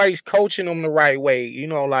nobody's coaching him the right way, you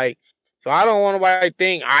know, like. So I don't want nobody to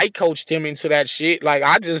think I coached him into that shit. Like,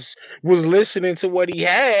 I just was listening to what he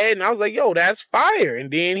had, and I was like, yo, that's fire.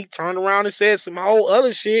 And then he turned around and said some whole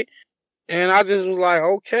other shit, and I just was like,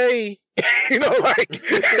 okay. You know, like,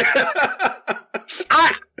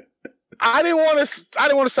 I didn't want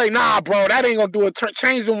to say, nah, bro, that ain't gonna do it.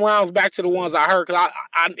 Change them rounds back to the ones I heard, because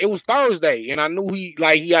it was Thursday, and I knew he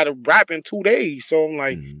had to rap in 2 days. So I'm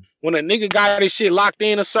like, when a nigga got his shit locked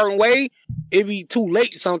in a certain way, it be too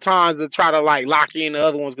late sometimes to try to like lock in the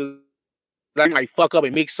other ones because I might fuck up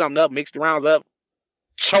and mix something up, mix the rounds up,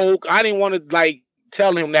 choke. I didn't want to like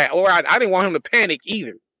tell him that, or I didn't want him to panic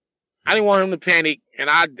either. I didn't want him to panic, and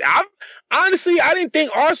I honestly I didn't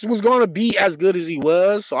think Ars was going to be as good as he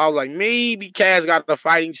was. So I was like, maybe Cass got a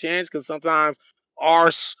fighting chance because sometimes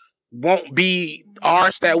Ars won't be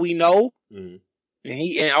Ars that we know. Mm-hmm.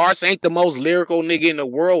 And Ars ain't the most lyrical nigga in the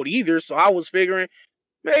world either. So I was figuring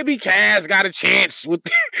maybe Cass got a chance with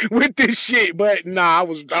this shit. But nah,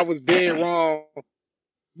 I was dead wrong.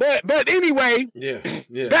 But anyway, yeah.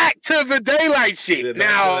 Back to the Daylight shit.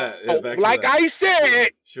 Yeah, now, like I said,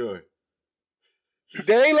 sure.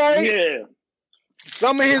 Daylight. Yeah.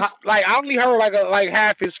 Some of his I only heard like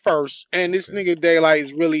half his first, and this nigga Daylight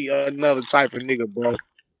is really another type of nigga, bro.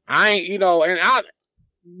 I ain't, and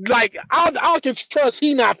I can trust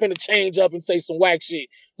he not finna change up and say some whack shit.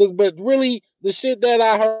 But really, the shit that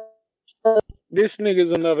I heard, this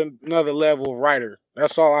nigga's another level of writer.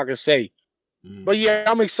 That's all I can say. But yeah,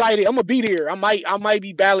 I'm excited. I'm gonna be there. I might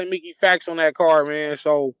be battling Mickey Fax on that card, man.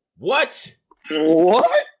 So what?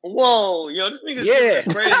 Whoa, yo, this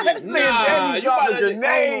nigga's crazy. Nah, you about your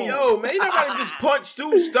name, yo, man. You not about to just punch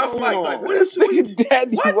through stuff like what is this nigga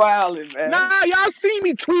Daddy wildin', man? Nah, y'all see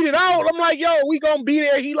me tweet it out. I'm like, yo, we gonna be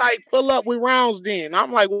there. He like pull up with rounds. Then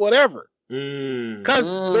I'm like, whatever. Because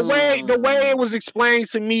the way it was explained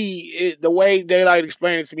to me, the way Daylight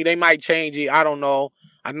explained it to me, they might change it. I don't know.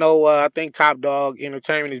 I know. I think Top Dog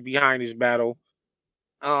Entertainment is behind this battle.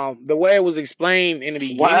 The way it was explained in the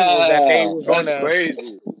beginning was that they were gonna.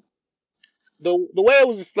 The way it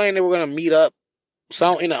was explained, they were gonna meet up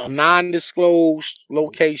in a non-disclosed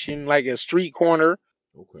location, like a street corner,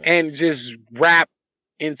 and just rap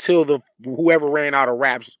until whoever ran out of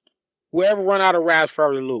raps. Whoever run out of raps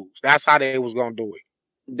further lose. That's how they was gonna do it.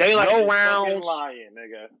 Daylight no rounds, lying,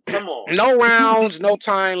 nigga. Come on. No rounds, no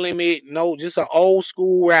time limit, just an old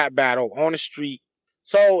school rap battle on the street.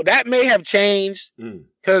 So that may have changed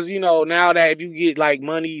because now that you get like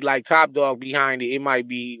money like Top Dog behind it, it might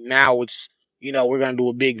be now it's we're gonna do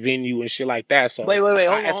a big venue and shit like that. So wait, hold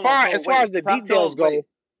on. As far as the details go,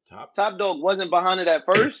 Top Dog wasn't behind it at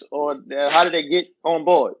first, or how did they get on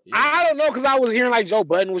board? I don't know, because I was hearing like Joe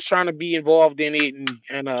Budden was trying to be involved in it,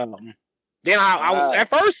 and then I at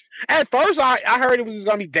first I heard it was just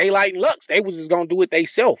gonna be Daylight and Lux. They was just gonna do it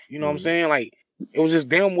themselves. You know what I'm saying? Like it was just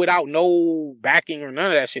them without no backing or none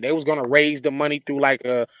of that shit. They was gonna raise the money through like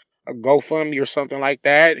a GoFundMe or something like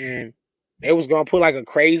that, and they was gonna put like a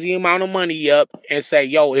crazy amount of money up and say,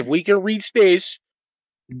 "Yo, if we can reach this,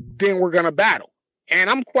 then we're gonna battle." And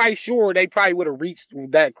I'm quite sure they probably would have reached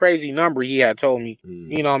that crazy number he had told me.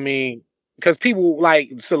 You know what I mean? Because people, like,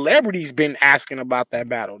 celebrities been asking about that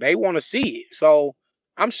battle. They want to see it. So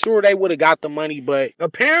I'm sure they would have got the money, but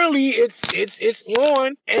apparently it's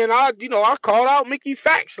on. And I called out Mickey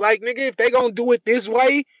Facts. Like, nigga, if they gonna do it this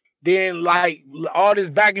way, then like all this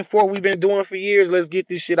back and forth we've been doing for years, let's get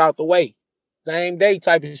this shit out the way. Same day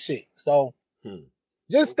type of shit. So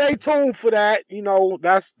just stay tuned for that. You know,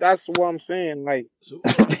 that's what I'm saying. Like, so,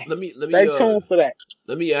 let me stay tuned for that.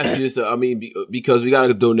 Let me ask you this. I mean, because we got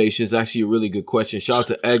a donation, it's actually a really good question. Shout out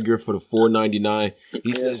to Edgar for the $4.99.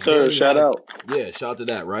 He says, "Sir, shout out." Yeah, shout out to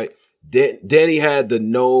that. Right. Danny had the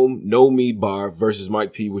Know Me bar versus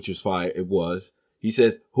Mike P, which was fire. It was. He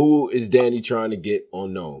says, "Who is Danny trying to get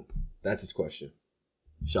on Gnome?" That's his question.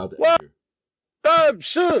 Shout out to Edgar.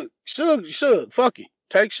 Suge. Fuck it.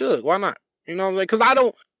 Take Suge. Why not? You know what I'm saying? Because I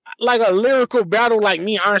don't like a lyrical battle like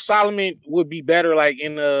me. Iron Solomon would be better like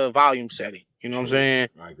in a volume setting. You know what I'm saying?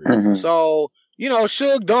 I agree. So,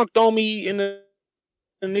 Suge dunked on me in the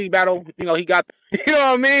knee battle. He got, you know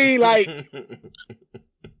what I mean? Like,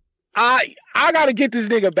 I gotta get this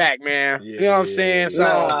nigga back, man. You know what I'm saying? So,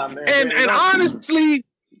 and honestly,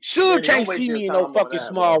 Suge can't see me in no fucking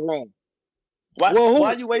small room. Why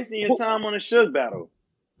are you wasting your time on a Suge battle?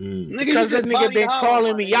 Because this nigga been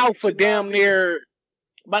calling me out for damn near.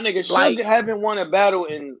 My nigga, Suge haven't won a battle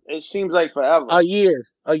in, it seems like, forever. A year.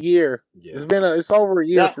 Yeah. It's over a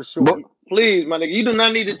year for sure. But please, my nigga, you do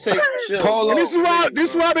not need to take Suge. And this is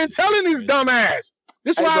why I've been telling this dumbass.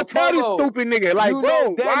 This is why I tell this stupid nigga. Like,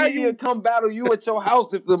 bro, why you come battle you at your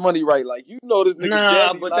house if the money right? Like, this nigga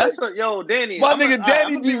Danny. But that's Danny. My nigga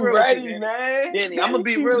Danny be ready, man. Danny, I'm gonna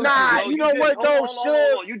be real. Nah, you know what though,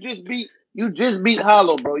 Suge? You just beat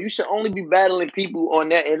Hollow, bro. You should only be battling people in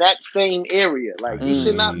that same area. Like, you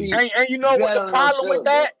should not be. And you know what the problem with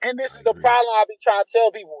that? And this is the problem I be trying to tell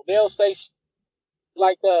people. They'll say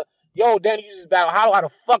like yo, Danny, you just battle Hollow. How the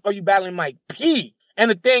fuck are you battling Mike P? And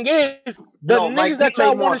the thing is, the niggas that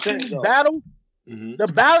y'all want to see me battle, the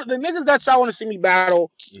niggas that y'all want to see me battle,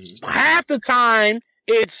 half the time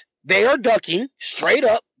they are ducking straight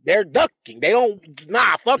up. They're ducking. They don't.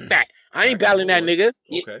 Fuck that. I ain't battling that nigga.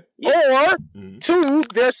 Okay. Or two,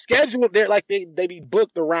 they're scheduled. They're like they be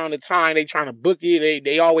booked around the time they trying to book it.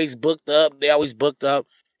 They always booked up.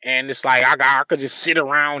 And it's like I could just sit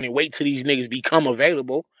around and wait till these niggas become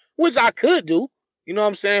available, which I could do. You know what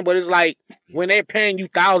I'm saying? But it's like when they're paying you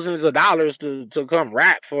thousands of dollars to come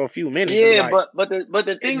rap for a few minutes. Yeah, but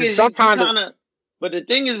the thing is sometimes. But the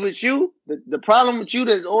thing is with you, the problem with you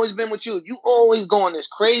that's always been with you always go on this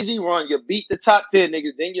crazy run. You beat the top 10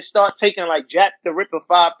 niggas, then you start taking like Jack the Ripper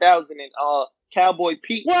 5000 and Cowboy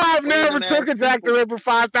Pete. Well, I've never took a Jack the Ripper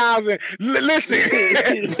 5000. Listen,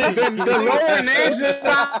 the lower names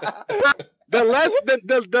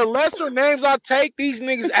the lesser names I take, these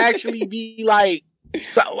niggas actually be like.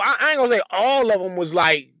 So I ain't gonna say all of them was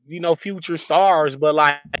like future stars, but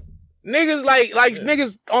like. Niggas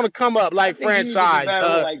niggas on the come up like franchise.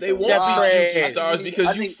 They won't be future stars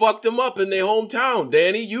because you fucked them up in their hometown,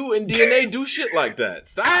 Danny. You and DNA do shit like that.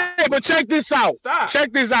 Stop. Hey, but check this out.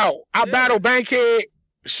 Check this out. I battled Bankhead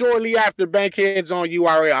shortly after Bankhead's on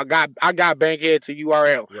URL. I got Bankhead to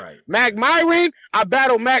URL. Right. Mac Myron. I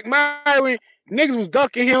battled Mac Myron. Niggas was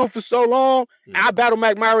ducking him for so long. I battled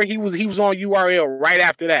Mac Myron. He was on URL right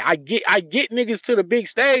after that. I get niggas to the big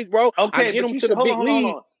stage, bro. Okay, I get them to the big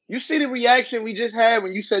league. You see the reaction we just had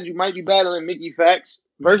when you said you might be battling Mickey Facts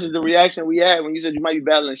versus the reaction we had when you said you might be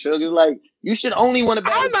battling Suge. It's like, you should only want to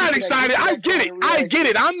battle. I'm not excited. I get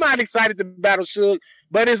it. I'm not excited to battle Suge,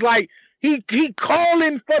 but it's like he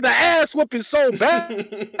calling for the ass whooping so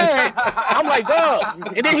bad. I'm like,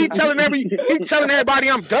 dog. And then he telling everybody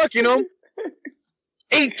I'm ducking him.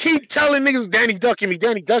 He keep telling niggas Danny ducking me.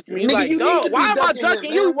 He's like, dog, why am I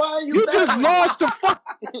ducking you? You just lost the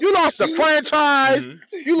you lost the franchise.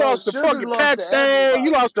 You lost the fucking Cat Stay.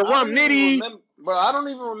 You lost the Rum Nitty. Bro, I don't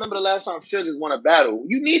even remember the last time Suge won a battle.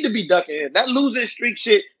 You need to be ducking him. That losing streak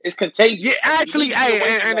shit is contagious. Yeah, actually,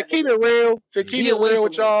 and to keep it real,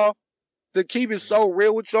 with y'all, to keep it so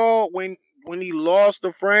real with y'all, when he lost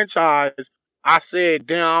the franchise, I said,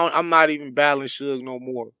 damn, I'm not even battling Suge no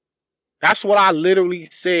more. That's what I literally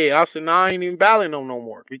said. I said, nah, I ain't even battling them no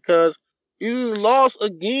more because you just lost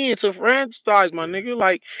again to franchise, my nigga.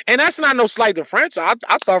 Like, and that's not no slight to franchise.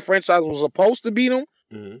 I thought franchise was supposed to beat him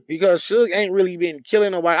because Suge ain't really been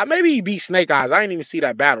killing nobody. Maybe he beat Snake Eyes. I ain't even see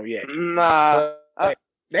that battle yet. Nah.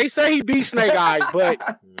 They say he beat Snake Eyes, but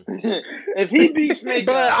if he beat Snake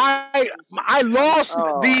Eyes, I lost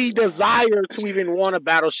the desire to even want to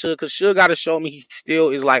battle Suge because Suge got to show me he still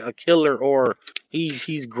is like a killer or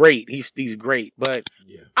he's great. He's great, but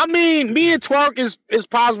I mean, me and Twerk is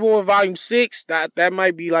possible in Volume 6. That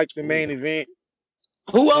might be like the main event.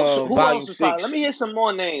 Who else? Who else is possible? Let me hear some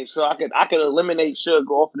more names so I could eliminate Suge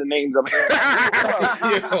off of the names I'm hearing.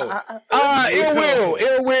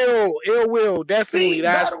 It will definitely. See,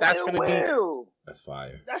 that's gonna be. That's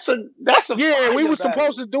fire. That's a yeah. We were battle.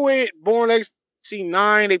 supposed to do it. Born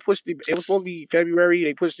XC9. They pushed it. It was supposed to be February.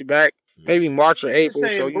 They pushed it back. Maybe March or April.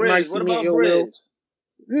 So you might see me. It will.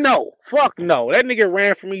 No, fuck no. That nigga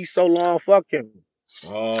ran for me so long. Fuck him.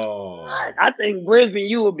 Oh, I think Briz and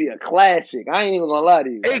you would be a classic. I ain't even gonna lie to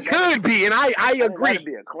you. It could be, and I agree.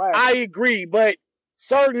 Be a classic. I agree, but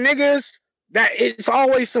certain niggas that it's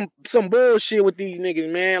always some bullshit with these niggas,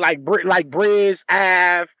 man. Like Briz,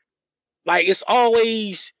 Av, like it's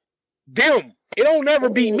always them. It don't never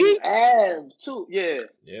be me. Av too, yeah.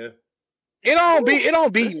 It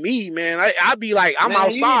don't be me, man. I be like, I'm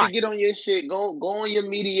outside. You need to get on your shit. Go on your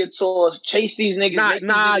media tours. Chase these niggas.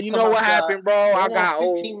 Nah. You know what happened, bro? I got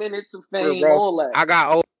 15 minutes of fame. All that. I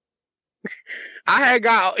got old. I had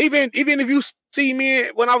got even if you see me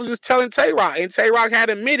when I was just telling Tay Rock, and Tay Rock had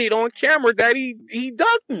admitted on camera that he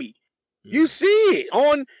ducked me. You see it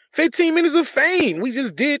on 15 Minutes of Fame. We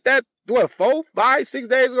just did that. What 4, 5, 6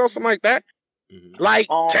 days ago, something like that. Like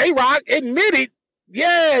Tay Rock admitted.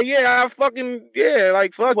 Yeah, fuck.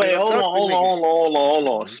 Wait, hold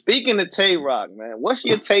on. Speaking of Tay Rock, man, what's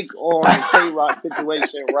your take on the Tay Rock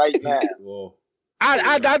situation right now? Well,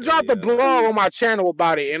 I dropped a blog on my channel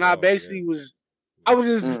about it, and I basically was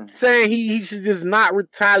just saying he should just not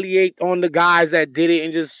retaliate on the guys that did it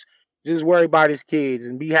and just worry about his kids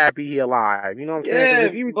and be happy he alive. You know what I'm saying? 'Cause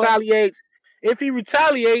if he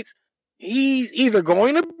retaliates, he's either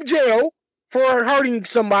going to jail for hurting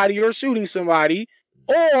somebody or shooting somebody,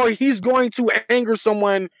 or he's going to anger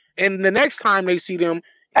someone, and the next time they see them,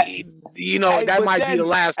 that might be the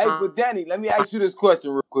last time. Hey, but Danny, let me ask you this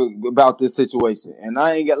question real quick about this situation. And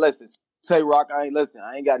I ain't got, listen, Tay Rock, I ain't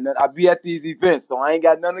got nothing. I be at these events, so I ain't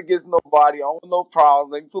got nothing against nobody. I don't no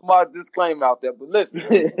problems. Let me put my disclaimer out there. But listen,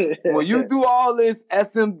 when you do all this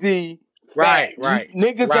SMD, right,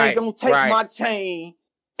 niggas ain't gonna take my chain.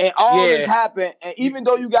 And all this happened, and even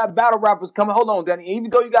though you got battle rappers coming, hold on, Danny. Even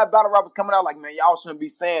though you got battle rappers coming out, like, man, y'all shouldn't be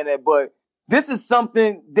saying that, but this is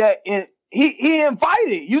something that he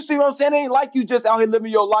invited. You see what I'm saying? It ain't like you just out here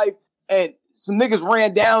living your life and some niggas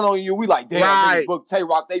ran down on you. We like, damn, niggas book Tay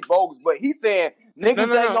Rock, they bogus. But he saying niggas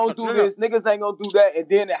ain't gonna do this, niggas ain't gonna do that, and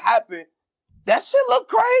then it happened. That shit look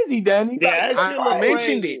crazy, Danny. Yeah, I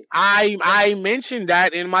mentioned it. I mentioned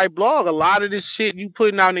that in my blog. A lot of this shit you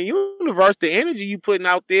putting out in the universe, the energy you putting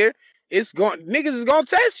out there, niggas is gonna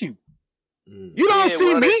test you. You don't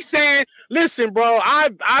see me saying, listen, bro,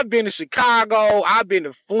 I've been to Chicago, I've been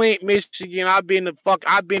to Flint, Michigan, I've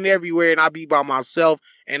been everywhere, and I be by myself,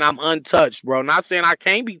 and I'm untouched, bro. Not saying I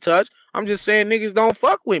can't be touched. I'm just saying niggas don't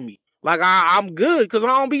fuck with me. Like I'm good because I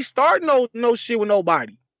don't be starting no shit with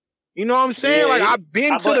nobody. You know what I'm saying? Like I've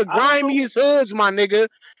been to the grimiest hoods, my nigga,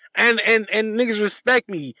 and niggas respect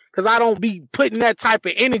me because I don't be putting that type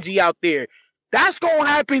of energy out there. That's gonna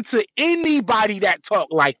happen to anybody that talk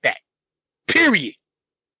like that. Period.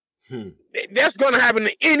 That's gonna happen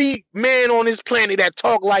to any man on this planet that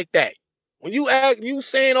talk like that. When you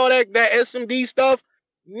saying all that SMD stuff,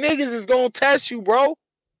 niggas is gonna test you, bro.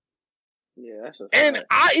 Yeah, that's a fact. And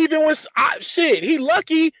I even was he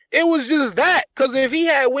lucky it was just that, because if he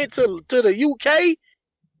had went to the UK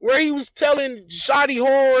where he was telling Shotty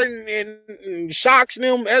Horror and Shocks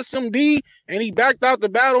them SMD, and he backed out the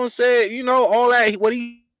battle and said, all that what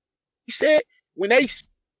he said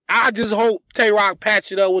I just hope Tay Rock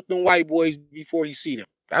patch it up with them white boys before he see them.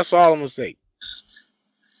 That's all I'm gonna say.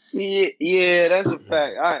 Yeah, that's a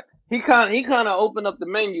fact. All right. He kind of opened up the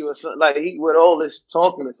menu or something, like he with all this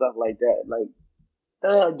talking and stuff like that. Like,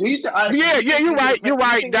 do you? You're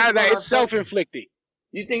right. That it's self-inflicted.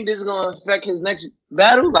 You think this is gonna affect his next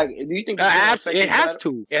battle? Like, do you think it has to?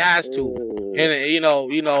 It has to.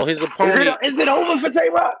 And his opponent. Is it over for Tay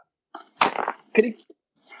Rock? Could he?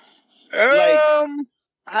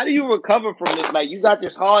 How do you recover from this? Like, you got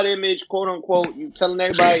this hard image, quote unquote. You telling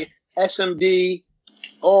everybody SMD.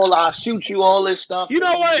 I'll shoot you, all this stuff. You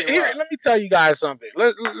know what? Here, let me tell you guys something.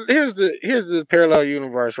 Here's the parallel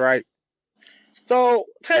universe, right? So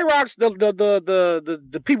Tay Rock's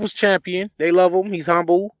the people's champion. They love him. He's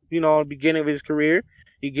humble. You know, at the beginning of his career,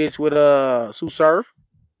 he gets with Sue Surf,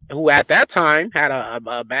 who at that time had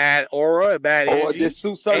a bad aura, a bad energy. Oh, did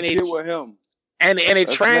Sue Surf get with him? And it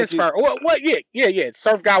transferred. What? Yeah.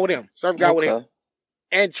 Surf got with him. With him,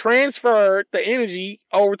 and transferred the energy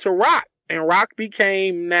over to Rock. And Rock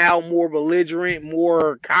became now more belligerent,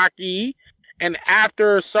 more cocky. And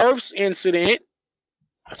after Surf's incident,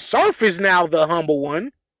 Surf is now the humble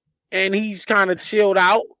one, and he's kind of chilled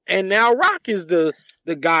out. And now Rock is the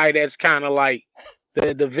guy that's kind of like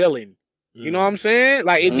the villain. You know what I'm saying?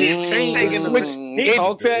 Like it just changed and switched.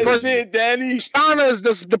 Talk that shit, Danny. Personas,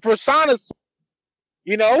 the personas.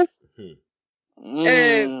 You know?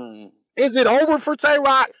 And is it over for Tay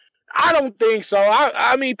Rock? I don't think so.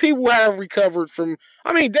 I mean, people have recovered from.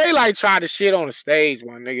 I mean, Daylight tried to shit on the stage,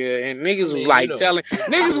 my nigga, and niggas was like telling.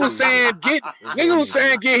 Niggas was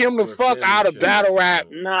saying get him the fuck out of battle rap.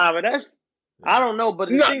 Nah, but that's. I don't know, but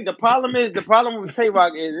the problem with Tay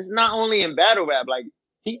Rock is it's not only in battle rap. Like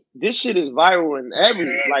this shit is viral in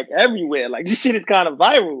everywhere. Like this shit is kind of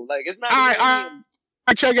viral. Like it's not. All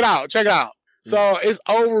right, check it out. So it's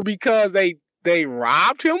over because they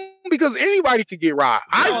robbed him, because anybody could get robbed.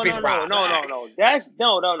 I've been robbed. No. That's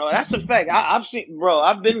a fact. I've seen, bro.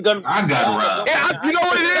 I've been gun. I got robbed. Yeah, you know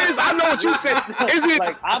what it is? I know what you said. Is it?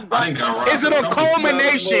 Is it a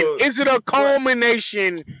culmination? Is it a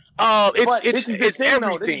culmination of it's everything? This is the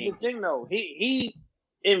thing, though. He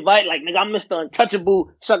invite like nigga. I'm Mr.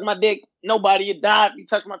 Untouchable. Suck my dick. Nobody you die. You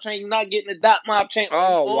touch my chain. You're not getting a dot mob chain.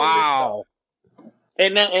 Oh wow.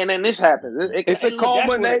 And then this happens. It's a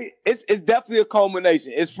culmination. It's definitely a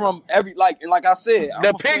culmination. It's from every like I said.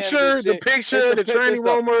 The picture, the tranny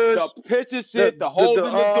rumors, the picture shit, the holding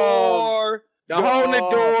the door,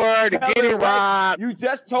 the getting robbed. You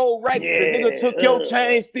just told Rex the nigga took your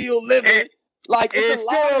chain, still living. Like it's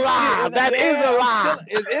still alive. That is alive.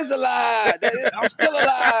 It is alive. I'm still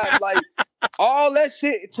alive. Like all that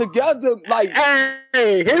shit together. Like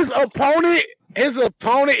hey, his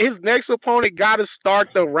next opponent got to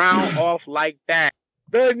start the round off like that.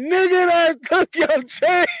 The nigga that took your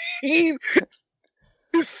chain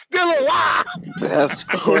is still alive. That's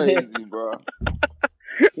crazy, bro.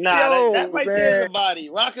 Nah, that right there is a body.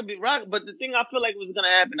 Rock, but the thing I feel like was gonna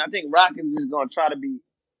happen, I think Rock is just gonna try to be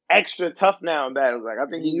extra tough now in battles. Like I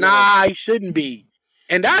think he shouldn't be.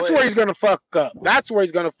 And that's where he's gonna fuck up.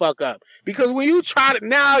 Because when you try to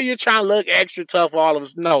now you're trying to look extra tough, all of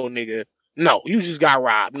us. No, nigga. No, you just got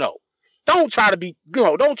robbed. No, don't try to be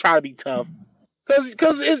tough,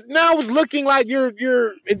 because it's looking like you're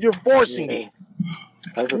forcing it.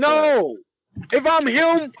 No, if I'm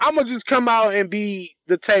him, I'm gonna just come out and be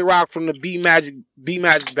the Tay Rock from the B Magic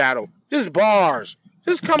battle. Just bars.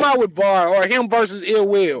 Just come out with bar or him versus Ill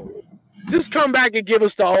Will. Just come back and give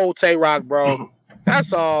us the whole Tay Rock, bro.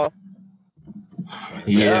 That's all.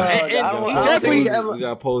 Yeah, we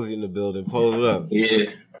got Posey in the building. Pose it up.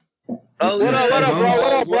 Yeah. What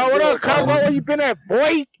up, bro? What up, cuz? Where you been at,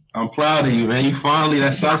 boy? I'm proud of you, man. You finally,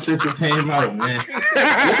 that South Central came out, man.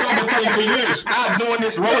 That's what I've been telling you for years. Stop doing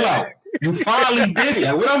this rollout. You finally did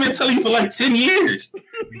it. What I've been telling you for like 10 years.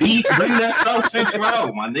 Bring that South Central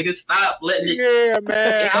out, my nigga. Stop letting it. Yeah,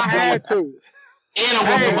 man. I had to. And I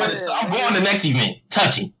want somebody. So I'm going to the next event.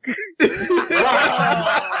 Touching. And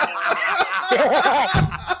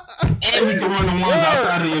we can run the ones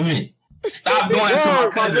outside of the event. Stop doing it to my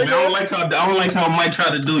cousin, man. I don't like how Mike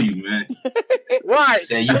tried to do you, man. Right.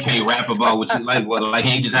 Saying you can't rap about what you like. What, like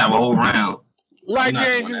he ain't just have a whole round. Like he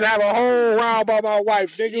ain't just have a whole round about my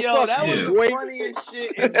wife, nigga. Yo, that was the funniest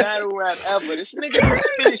shit in battle rap ever. This nigga was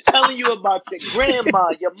finished telling you about your grandma,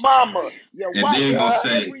 your mama, your wife,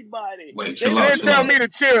 everybody. Wait, chill out. Tell me to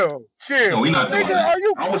chill. No, we not doing that. Are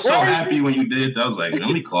you I was so happy when you did that. I was like, let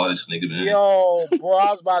me call this nigga, man. Yo, bro, I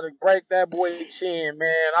was about to break that boy's chin,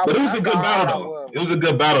 man. But it was a good battle, though. It was a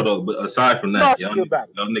good battle, though. But aside from that, y'all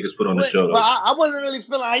niggas put on the show, though. But I wasn't really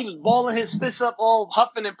feeling like he was balling his fists up all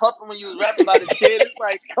huffing and puffing when you was rapping about his kid. It's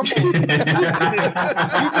like, come on.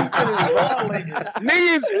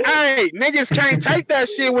 Niggas can't take that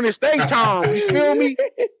shit when it's their time. You feel me?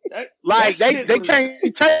 Like, they can't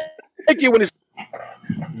take it when it's...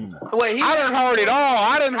 I done heard it all.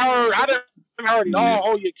 I done heard it all.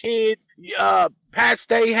 Oh, your kids, Pat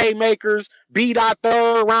Stay haymakers, beat out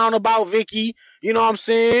third round about Vicky. You know what I'm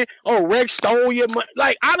saying? Oh, Rex stole your money.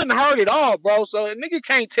 Like, I done heard it all, bro. So a nigga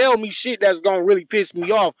can't tell me shit that's gonna really piss me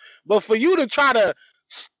off. But for you to try to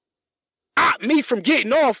stop me from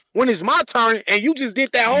getting off when it's my turn and you just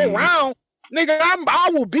did that whole round, Nigga, I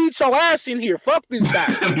will beat your ass in here. Fuck this guy.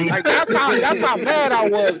 Like that's how mad I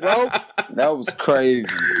was, bro. That was crazy.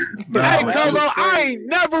 Hey, cuz I ain't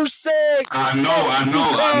never said. I know.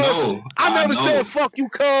 I never said fuck you,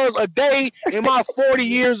 cuz a day in my 40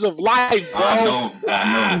 years of life, bro. I know.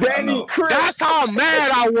 Danny Chris. That's how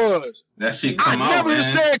mad I was. That shit come I out, never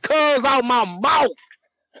said cuz out my mouth.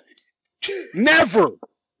 Never.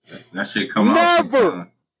 That shit come out. Never.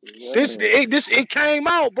 It came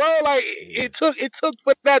out, bro. Like it took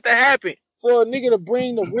for that to happen. For a nigga to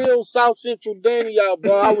bring the real South Central Danny out,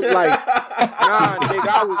 bro. I was like, nah, nigga,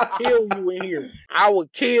 I would kill you in here. I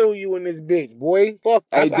would kill you in this bitch, boy. Fuck.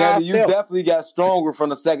 Hey, Danny, you definitely got stronger from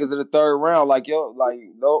the seconds to the third round. Like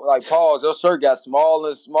pause. Your shirt got small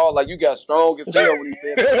and small. Like you got strong as hell when he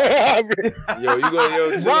said that.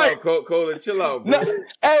 Chill out, Cola, chill out, bro. No,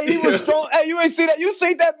 hey, he was strong. Hey, you ain't see that? You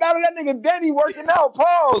see that battle? That nigga Danny working out.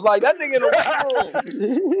 Pause. Like that nigga in the weight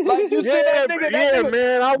room. Like you see that nigga? That nigga,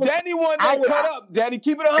 man. Danny won that cut up. Danny,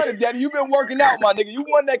 keep it 100. Danny, you been working out, my nigga. You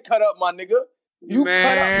won that cut up, my nigga. You cut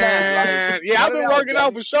up now. Like, I've been working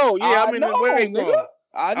out for sure. Yeah, I'm in the weight room.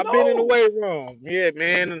 I've been in the weight room. Yeah,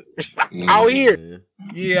 man. Out here.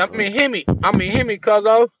 Yeah, I'm in Hemi,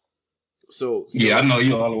 cuzzo. So yeah, I know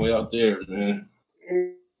you all the way out there, man.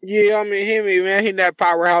 Yeah, I'm in Hemi, man. Hitting that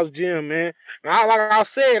powerhouse gym, man. Like I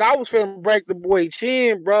said, I was finna break the boy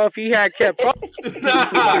chin, bro, if he had kept up.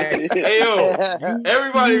 Hey, yo,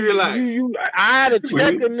 everybody relax. I had to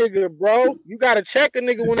check a nigga, bro. You gotta check a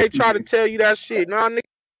nigga when they try to tell you that shit. Nah, nigga.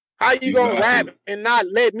 How you gonna rap and not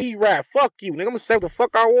let me rap? Fuck you, nigga. I'm gonna say what the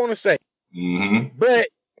fuck I wanna say. Mm-hmm. But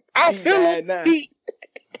I feel him.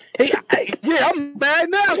 I'm mad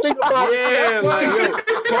now. Think about it. Like, yo,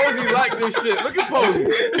 Posey like this shit. Look at Posey.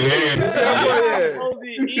 This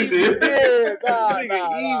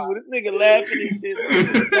nigga laughing and shit.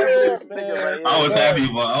 I was happy,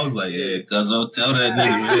 but I was like, yeah, cuz I'll tell that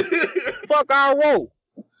nigga, man. Fuck I wrote.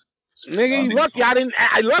 Nigga, you lucky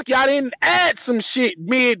I didn't add some shit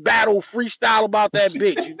mid battle freestyle about that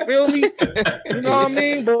bitch. You feel me? You know what I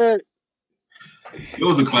mean? But it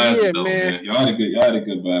was a classic, though, man. Y'all had a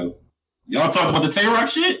good battle. Y'all talked about the Tay-Rock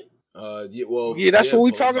shit? That's what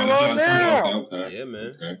we talking about now. Okay. Yeah,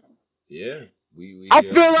 man. Okay. Yeah. I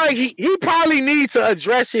feel like he probably needs to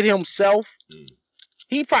address it himself.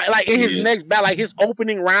 He probably like in his next battle, like his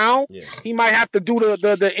opening round, he might have to do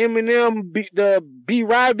the Eminem the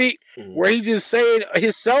B-Rabbit where he just say it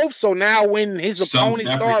himself. So now when his opponent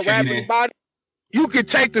start rapping about it, you could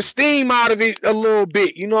take the steam out of it a little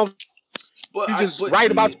bit. You know,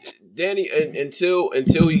 write about Danny until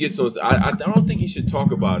he gets on. I don't think he should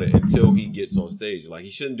talk about it until he gets on stage. Like he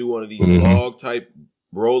shouldn't do one of these blog type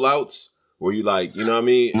rollouts. Where you like, you know what I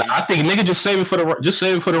mean? Nah, I think nigga just save it for the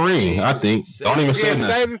ring. I think don't even say that.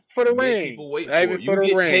 Save it for the ring. People wait for it. You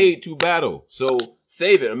get paid to battle, so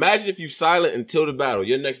save it. Imagine if you silent until the battle.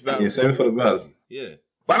 Your next battle. Yeah, save it for the battle. Yeah,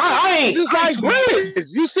 but I ain't just like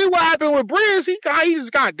Briz. You see what happened with Briz? He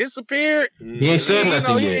just kind of disappeared. He ain't said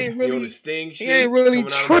nothing yet. He ain't really, on the Sting shit. He ain't really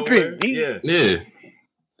tripping. The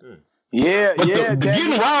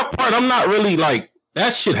Getting wild part, I'm not really like.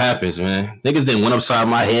 That shit happens, man. Niggas then went upside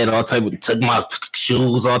my head, all type of took my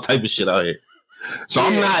shoes, all type of shit out here. So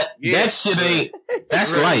I'm not. That shit ain't.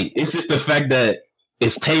 That's light. It's just the fact that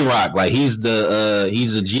it's Tay-Rock. Like he's a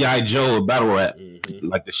G.I. Joe of battle rap.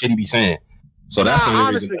 Like the shit he be saying. So that's the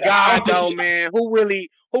honest to God though, man. Who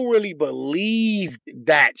really believed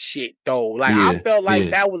that shit though? Like I felt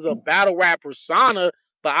like that was a battle rap persona.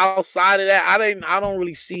 But outside of that, I don't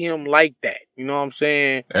really see him like that. You know what I'm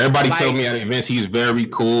saying? Everybody tell me at events he's very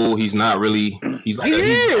cool. He's not really. He's like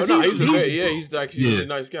he's actually a really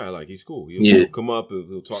nice guy. Like he's cool. He'll come up and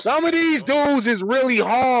he'll talk. Some of these dudes is really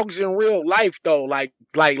hogs in real life though. Like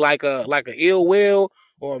a Ill Will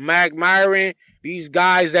or a Mac Myron. These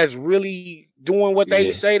guys that's really doing what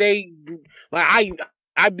they say they like.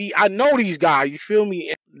 I know these guys. You feel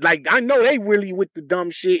me? Like I know they really with the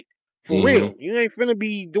dumb shit. For real, you ain't finna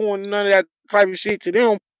be doing none of that type of shit to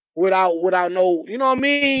them without no, you know what I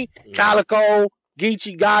mean? Calico,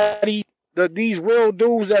 Geechee Gotti, these real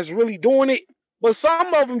dudes that's really doing it. But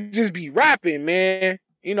some of them just be rapping, man.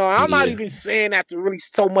 You know, I'm not even saying that to really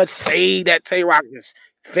so much say that Tay-Rock is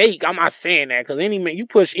fake. I'm not saying that because any man, you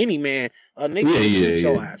push any man, a nigga will shoot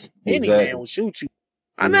your ass. Any man will shoot you.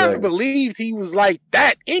 I never believed he was like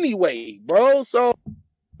that anyway, bro. So.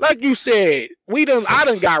 Like you said, I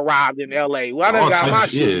done got robbed in LA. I done got my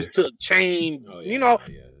shoes took, chain. You know,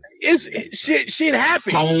 it's shit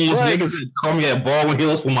happens. Phones, niggas call me at Baldwin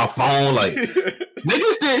Hills for my phone. Like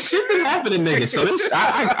niggas did shit that happened to niggas. So this,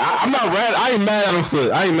 I'm not mad. I ain't mad at them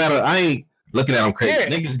for. I ain't looking at them crazy. Yeah.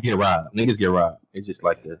 Niggas get robbed. It's just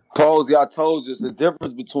like that. Posey, I told you, it's the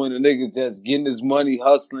difference between a nigga just getting his money,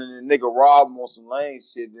 hustling, and a nigga rob him on some lame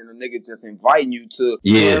shit, than a nigga just inviting you to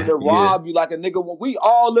rob you like a nigga. When we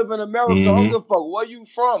all live in America, I don't give a fuck where you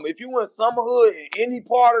from. If you in some hood in any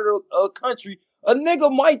part of the country, a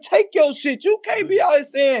nigga might take your shit. You can't be out here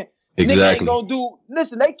saying, nigga ain't gonna do.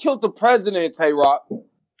 Listen, they killed the president, Tay-Rock.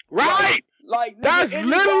 Right. Like, that's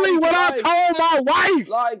literally what I told my wife.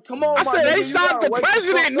 Like, come on, I said they shot the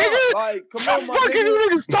president, nigga. Like, come on, what the fuck is you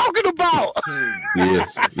niggas talking about?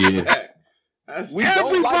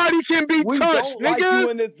 Everybody can be touched, nigga. Like you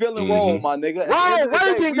in this villain role, my nigga. Ronald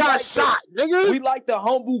Reagan got shot, nigga. We like the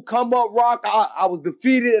humble come up rock. I was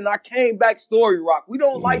defeated and I came back story rock. We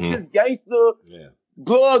don't like this gangster.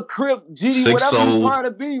 Blood, Crip, GD, whatever you trying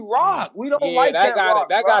to be, rock. We don't like that rock.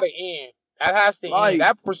 That gotta end. That has to end.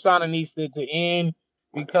 That persona needs to end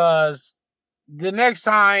because the next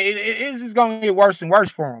time it's just gonna get worse and worse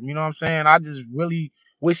for him. You know what I'm saying? I just really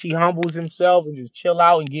wish he humbles himself and just chill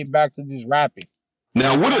out and get back to just rapping.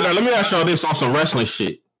 Now, let me ask y'all this on some wrestling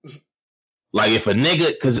shit. Like, if a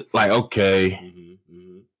nigga, cause like, okay,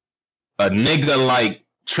 a nigga like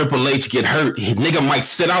Triple H get hurt, his nigga might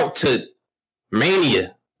sit out to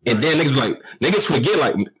Mania. And then niggas forget,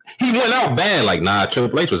 like, he went out bad. Like, nah,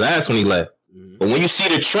 Triple H was ass when he left. But when you see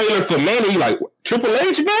the trailer for Mania, you like, Triple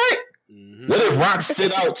H back? What if Rock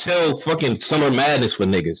sit out till fucking Summer Madness for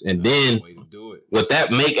niggas? And then would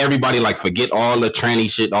that make everybody like forget all the tranny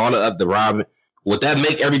shit, all the robbing? Would that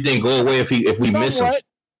make everything go away if we miss him?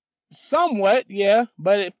 Somewhat, yeah.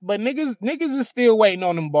 But niggas is still waiting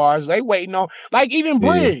on them bars. They waiting on, like, even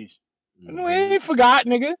Bridge. You know, they ain't forgot,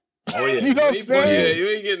 nigga. Oh yeah, you know what I'm saying? Yeah, you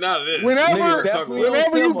ain't getting out of this.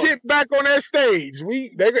 Whenever you get back on that stage,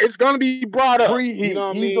 it's gonna be brought up. Preheat. You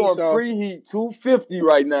know He's on preheat 250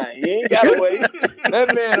 right now. He ain't gotta wait.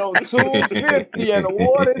 That man on 250 and the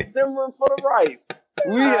water is simmering for the rice.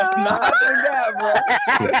 We have not forgot, bro.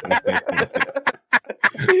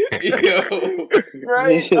 Yo,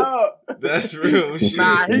 straight up. That's real shit.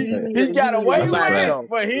 Nah, he got away with it,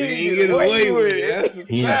 but he ain't get away with it. That's a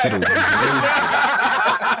fact.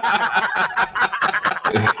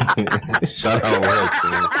 Shout out,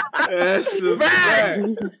 man. That's a fact.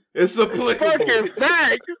 It's applicable. Fucking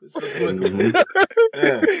fact. It's applicable.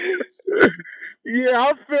 Yeah,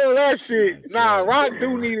 I feel that shit. Nah, Rock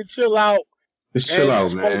do need to chill out. Just chill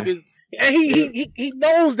out, man. And he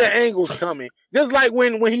knows the angle's coming. Just like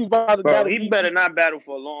when he's about to battle. He better not battle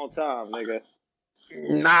for a long time, nigga.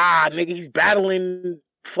 Nah, nigga, he's battling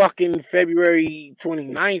fucking February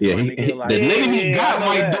 29th. Yeah, the nigga he got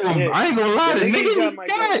might do him. I ain't gonna lie, the nigga he got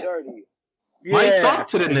might talk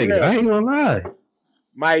to the nigga. I ain't gonna lie.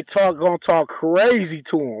 Might gonna talk crazy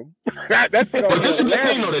to him. That's but this is the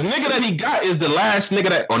thing though. The nigga that he got is the last nigga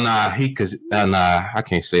that. Oh nah, I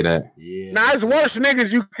can't say that. Yeah. Nah, it's worse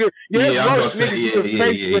niggas you could. It's worse niggas you could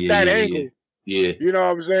face with that angle. Yeah. You know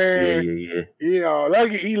what I'm saying? Yeah. You know,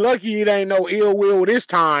 lucky it ain't no ill will this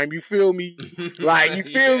time. You feel me? Like, you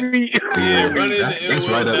feel me? Yeah, that's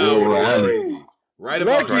right up your alley. Right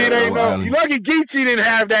about lucky it ain't no. You lucky Geechee didn't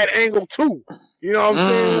have that angle too. You know what I'm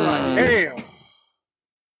saying?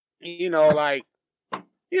 Like,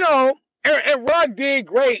 damn. And Rock did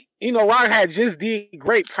great. You know, Rock had just did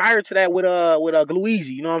great prior to that with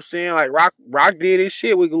Gluezy. You know what I'm saying? Like, Rock did his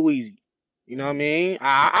shit with Gluezy. You know what I mean?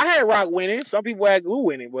 I had Rock winning. Some people had Glue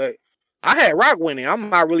winning, but I had Rock winning. I'm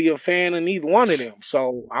not really a fan of neither one of them,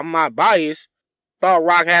 so I'm not biased. Thought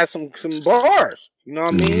Rock had some bars. You know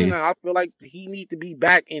what I mean? I feel like he need to be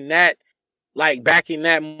back in that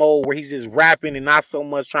mode where he's just rapping and not so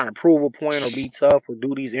much trying to prove a point or be tough or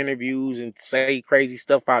do these interviews and say crazy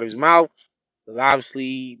stuff out of his mouth. Because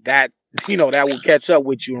obviously that will catch up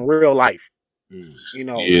with you in real life. You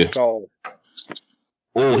know, so.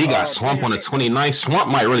 Oh, he got Swamp on the 29th.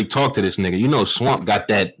 Swamp might really talk to this nigga. You know, Swamp got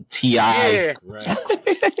that T.I. Yeah. Right.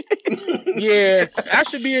 Yeah, that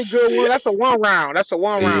should be a good one. That's a one round.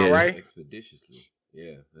 Right? Expeditiously.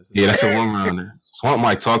 Yeah. That's a one rounder. Swamp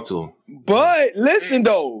might talk to him. But listen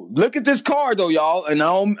though, look at this card though, y'all. And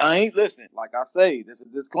I ain't listen. Like I say, this is a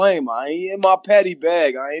disclaimer. I ain't in my patty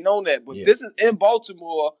bag. I ain't on that. But this is in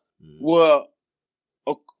Baltimore, where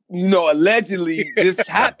allegedly this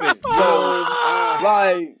happened. So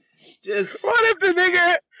what if the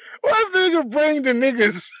nigga bring the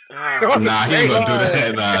niggas? Nah, he ain't gonna do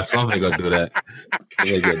that. Nah, Swamp ain't gonna do that.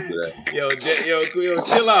 He ain't gonna do that. Yo,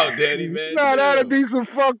 chill out, Daddy, man. No, that'd be some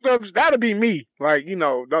fucked up. That'd be me. Like,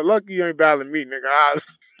 lucky you ain't battling me, nigga. I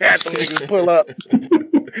had them niggas pull up.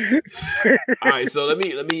 All right, so let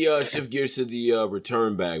me shift gears to the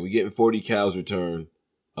return bag. We getting 40 Cal's return.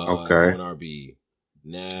 Okay. On RB.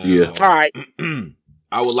 Now, all right.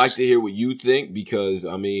 I would like to hear what you think because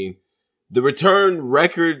I mean, the return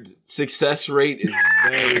record success rate is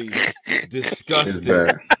very disgusting.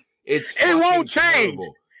 It won't change.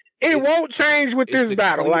 Terrible. It won't change with this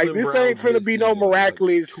battle. Like this ain't finna be no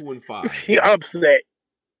miraculous 2-5 upset.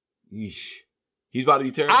 Yeesh. He's about to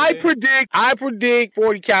be terrible. I predict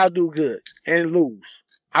 40 Cal do good and lose.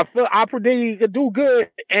 I predict he could do good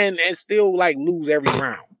and still like lose every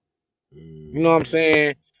round. You know what I'm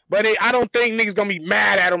saying? But I don't think niggas gonna be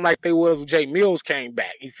mad at him like they was when Jay Mills came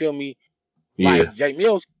back. You feel me? Like Jay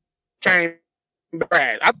Mills came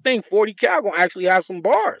back. I think 40 Cal gonna actually have some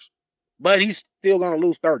bars, but he's still gonna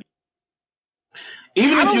lose 30.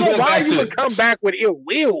 Even if you go back to come back with ill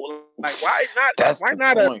will, like why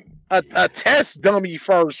not a test dummy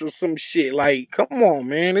first or some shit? Like, come on,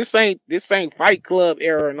 man, this ain't Fight Club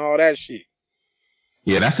era and all that shit.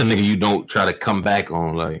 Yeah, that's a nigga you don't try to come back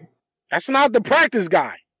on. Like, that's not the practice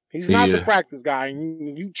guy. He's not the practice guy.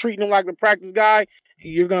 You treating him like the practice guy,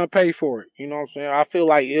 you're gonna pay for it. You know what I'm saying? I feel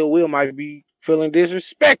like ill will might be feeling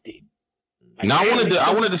disrespected. Like, now I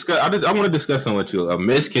want to discuss something with you. A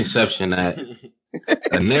misconception that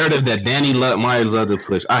a narrative that Danny Myers loves to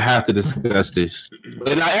push. I have to discuss this.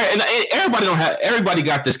 And everybody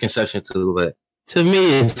got this conception too, but to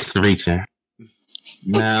me it's reaching.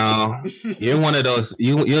 Now you're one of those.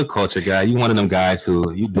 You're a culture guy. You one of them guys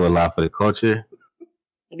who you do a lot for the culture.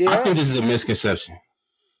 Yeah. I think this is a misconception.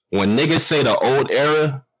 When niggas say the old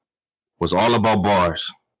era was all about bars,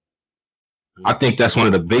 I think that's one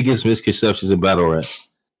of the biggest misconceptions in battle rap.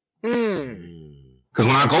 Because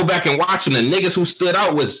when I go back and watch them, the niggas who stood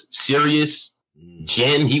out was Serious,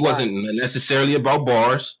 Jen. He wasn't necessarily about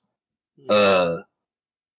bars.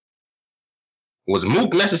 Was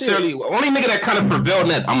Mook necessarily only nigga that kind of prevailed in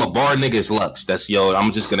that I'm a bar nigga is Lux. That's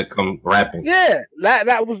I'm just gonna come rapping. Yeah,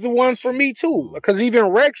 that was the one for me too. Because even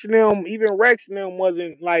Rex and them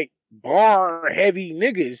wasn't like bar heavy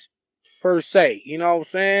niggas per se. You know what I'm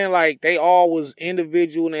saying? Like they all was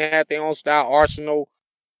individual and they had their own style. Arsenal,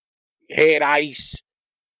 Head Ice,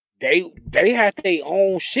 they had their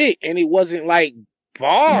own shit, and it wasn't like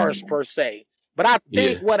bars per se. But I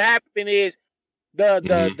think what happened is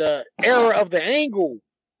the era of the angle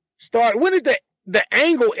started. When did the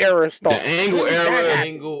angle era start? The angle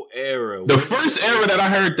era. The first era that I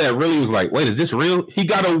heard that really was like, wait, is this real? He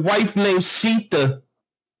got a wife named Sita.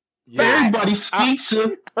 Everybody speaks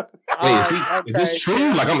him. Is this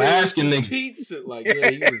true? Like I'm asking niggas. Pizza, like he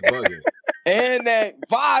was bugging. And that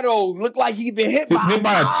Vado looked like he been hit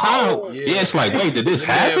by a towel. Yeah, it's like, wait, did this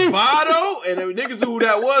happen? Vado, and the niggas who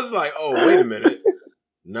that was like, oh, wait a minute,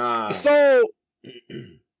 nah. So,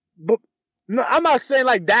 but no, I'm not saying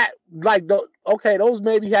like that. Like those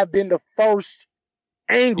maybe have been the first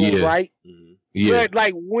angles, right? Mm-hmm. Yeah. But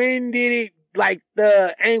like, when did it? Like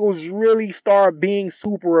the angles really start being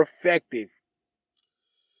super effective.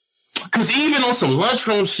 Cause even on some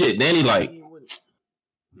lunchroom shit, Danny, like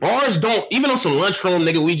bars don't even on some lunchroom,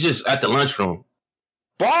 nigga. We just at the lunchroom.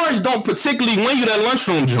 Bars don't particularly win you that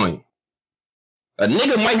lunchroom joint. A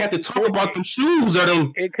nigga might have to talk about them shoes or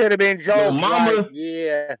them. It could have been jokes, mama. Like,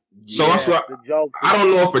 yeah. So that's why I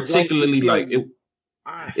don't know if particularly like it.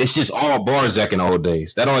 It's just all bars back in the old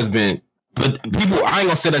days. That always been. But people, I ain't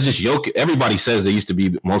gonna say that's just yoke. Everybody says they used to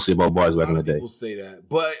be mostly about bars back in the day. People say that,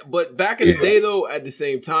 but back in the day though, at the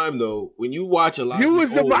same time though, when you watch a lot,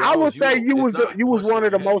 I would say you was one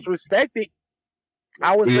of the most respected.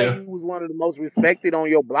 I would say you was one of the most respected on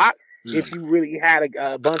your block if you really had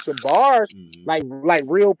a bunch of bars, like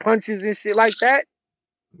real punches and shit like that.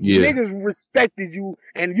 Yeah, niggas respected you,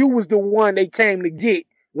 and you was the one they came to get.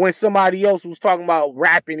 When somebody else was talking about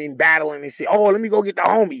rapping and battling and shit, oh, let me go get the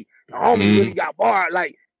homie. The homie really got barred.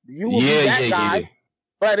 Like, you would be that guy. Yeah.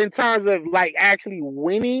 But in terms of, like, actually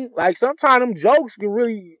winning, like, sometimes them jokes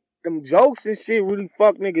and shit really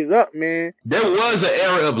fuck niggas up, man. There was an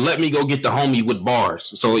era of let me go get the homie with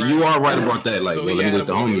bars. So you are right about that. Like, so let me get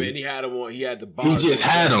the homie. And he had him on. He had the bars. He just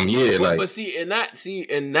had him, yeah. But in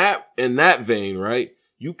that vein, right?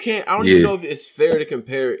 You can't. I don't even know if it's fair to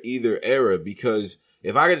compare either era because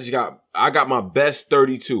if I got my best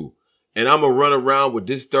 32 and I'm gonna run around with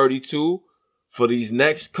this 32 for these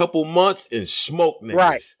next couple months and smoke niggas.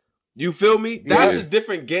 Right. You feel me? That's a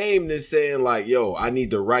different game than saying like, yo, I need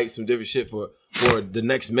to write some different shit for the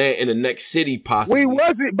next man in the next city possibly. We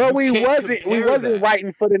wasn't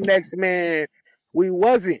writing for the next man. We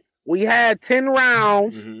wasn't. We had 10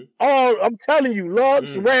 rounds. All I'm telling you,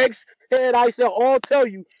 Lux, Rex, Head Ice, they'll all tell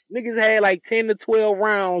you, niggas had like 10 to 12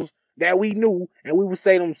 rounds that we knew, and we would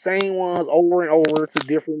say them same ones over and over to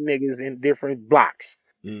different niggas in different blocks.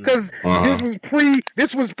 Because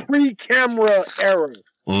this was pre-camera era.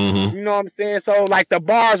 Mm-hmm. You know what I'm saying? So like the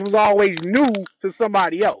bars was always new to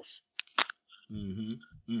somebody else. Mm-hmm.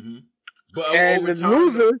 Mm-hmm. But and the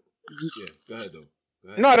loser. Yeah, go ahead though.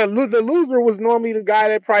 No, the loser was normally the guy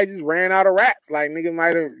that probably just ran out of raps. Like nigga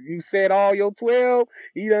might have you said all your 12.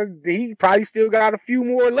 He probably still got a few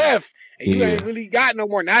more left. And you ain't really got no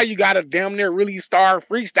more. Now you gotta damn near really start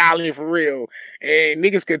freestyling for real. And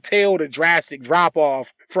niggas could tell the drastic drop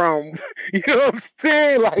off from you know what I'm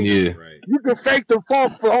saying? Like you can fake the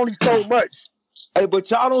funk for only so much. Hey,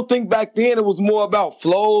 but y'all don't think back then it was more about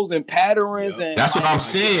flows and patterns and that's what I'm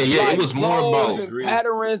saying. Yeah, like it was more about and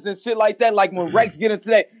patterns and shit like that. Like when Rex get into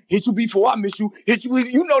that, hit you before I miss you, hit you.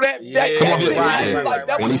 You know that shit, like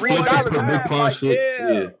that was real time. Like,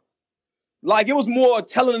 yeah. Like it was more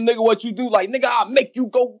telling a nigga what you do. Like nigga, I'll make you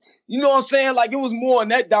go. You know what I'm saying? Like it was more in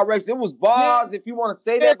that direction. It was bars, if you want to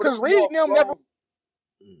say that. Because Reed them never.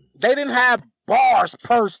 They didn't have bars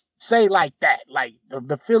per se like that. Like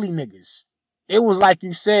the Philly niggas. It was like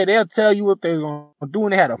you said, they'll tell you what they're going to do,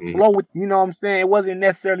 and they had a flow with, you know what I'm saying? It wasn't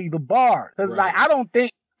necessarily the bar. Because, like, I don't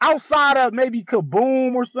think outside of maybe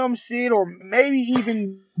Kaboom or some shit, or maybe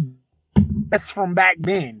even that's from back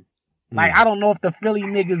then. Like, I don't know if the Philly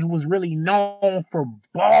niggas was really known for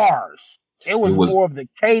bars. It was more of the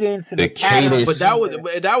cadence and the cadence. But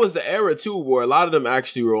that was the era, too, where a lot of them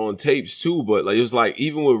actually were on tapes, too. But, like, it was like,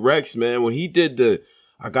 even with Rex, man, when he did the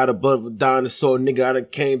I got a blood of a dinosaur, nigga. I done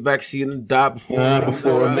came back seeing him die before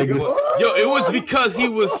nigga. Yo, it was because he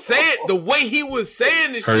was saying the way he was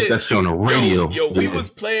saying this shit. Heard that shit on the radio. Yo, we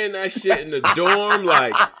was playing that shit in the dorm.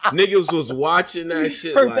 Like niggas was watching that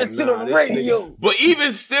shit. Heard like, that shit on the radio. Nigga. But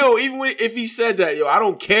even still, if he said that, yo, I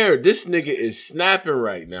don't care. This nigga is snapping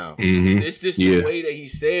right now. Mm-hmm. It's just the way that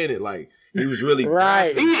he's saying it. Like he was really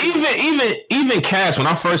right. Even Cash. When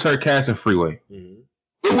I first heard Cash and Freeway,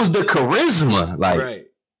 it was the charisma. Like.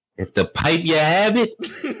 If the pipe you have it,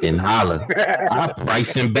 then holla. I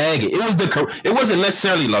price and bag it. It wasn't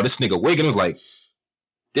necessarily like this nigga Wiggin. It was like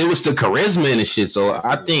there was the charisma in the shit. So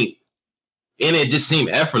I think and it just seemed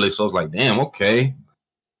effortless. So I was like, damn, okay.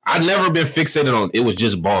 I'd never been fixated on it was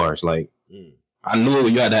just bars. Like I knew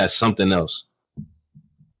you had to have something else.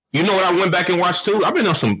 You know what I went back and watched too? I've been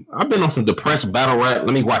on some depressed battle rap.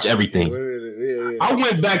 Let me watch everything. I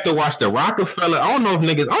went back to watch the Rockefeller. I don't know if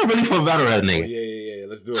niggas. I'm really for battle rap nigga. Yeah.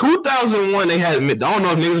 Let's do it. 2001, they had. I don't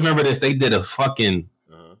know if niggas remember this. They did a fucking.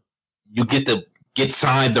 You get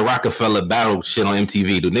signed the Rockefeller battle shit on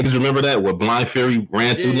MTV. Do niggas remember that? Where Blind Fury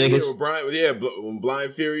ran through niggas? When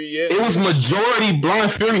Blind Fury, It was majority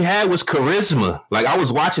Blind Fury had was charisma. Like I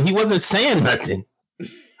was watching, he wasn't saying nothing.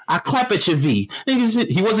 I clap at your V.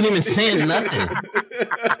 He wasn't even saying nothing.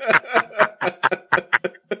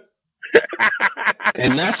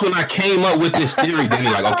 And that's when I came up with this theory. Then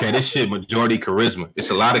you're like, okay, this shit majority charisma. It's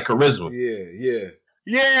a lot of charisma.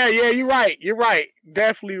 Yeah, you're right. You're right.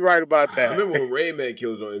 Definitely right about that. I remember when Rain Man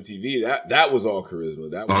killed on MTV. That was all charisma.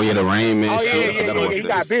 That was the Rain Man. He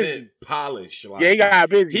got busy. Polish. Like, he got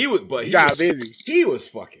busy. He got busy. He was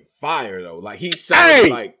fucking fire though. Like he sounded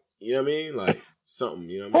like, you know what I mean? Like something.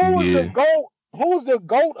 You know what I mean? Who was the GOAT? Who was the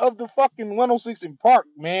GOAT of the fucking 106 in Park,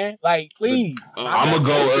 man? Like, please. I'm gonna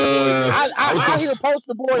go. I hear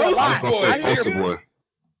Poster Boy a lot. Poster Boy.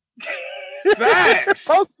 Facts.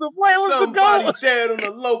 Poster Boy was the GOAT. Somebody dead on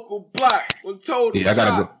the local block was told. I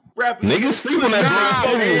gotta go. Niggas sleep on that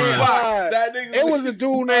nigga. It was a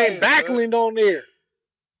dude named Backlund on there.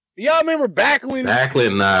 Y'all remember Backlund?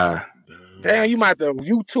 Backlund, nah. Damn, you might have to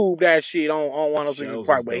YouTube that shit on 106 in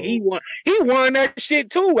Park, but he won that shit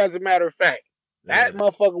too. As a matter of fact. That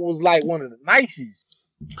motherfucker was like one of the nicest.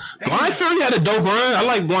 Blind Fury had a dope run. I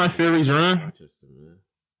like Blind Fury's run. Rochester, man.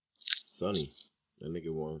 Sonny. That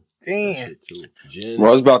nigga won. Damn.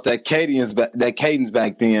 Bro, it's about that cadence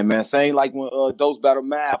back then, man. Same like when Dose Battle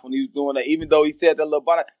Math when he was doing that. Even though he said that little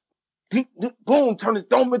body, boom, turn his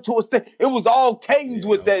dome into a stick. It was all cadence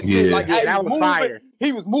with that shit. Like that was fire.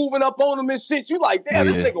 He was moving up on him and shit. You like, damn,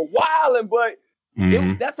 this nigga wilding, but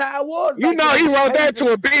that's how it was. You know, he wrote that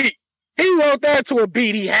to a beat. He wrote that to a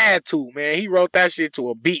beat. He had to, man. He wrote that shit to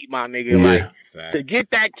a beat, my nigga. Like to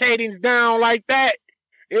get that cadence down like that,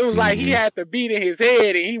 it was like he had the beat in his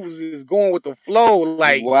head and he was just going with the flow.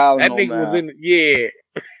 Like that nigga was in the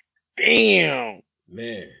damn.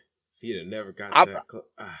 Man, he'd have never got that.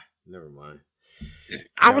 Never mind.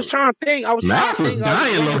 I was trying to think. Math was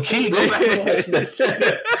dying low key. Go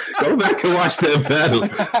back and watch that battle.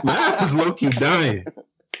 Math was low key dying.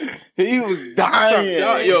 He was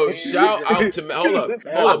dying. Shout out to Hold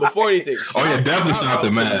up. Before anything. Definitely shout out to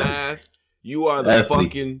Math. You are the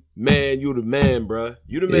fucking man. You the man, bro.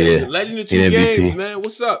 You the man. Yeah. Legend of Two Games, man.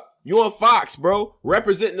 What's up? You on Fox, bro.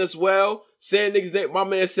 Representing us well. Saying niggas name. My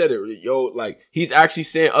man said it. Yo, like, he's actually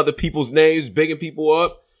saying other people's names, bigging people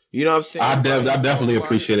up. You know what I'm saying? I definitely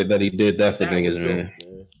appreciated that he did that for niggas, man.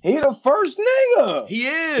 He the first nigga. He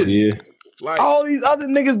is. Yeah. Like, all these other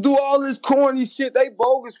niggas do all this corny shit. They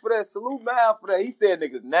bogus for that. Salute Mav for that. He said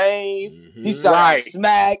niggas' names. Mm-hmm. He said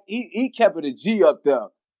smack. He kept it a G up there.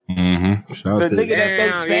 Mm-hmm. The nigga that they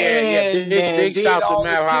banned, big shout to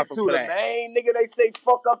Mav too. The main nigga they say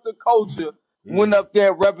fuck up the culture went up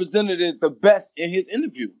there represented it the best in his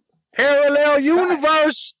interview. Parallel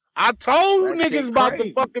universe. I told niggas about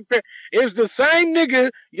the fucking it's the same nigga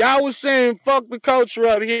y'all was saying fuck the culture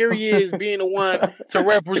up. Here he is being the one to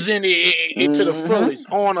represent it to the fullest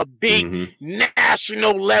on a big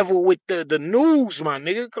national level with the news, my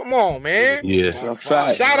nigga. Come on, man. Yes.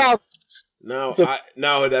 Shout out. That's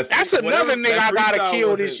another nigga I gotta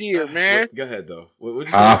kill this year, man. Go ahead though. What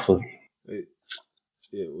you saying?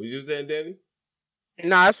 Yeah, what you saying, Danny?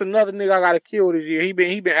 Nah, that's another nigga I gotta kill this year. He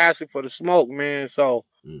been asking for the smoke, man. So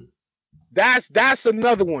that's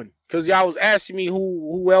another one. Cause y'all was asking me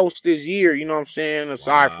who else this year, you know what I'm saying?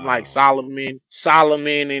 Aside from like Solomon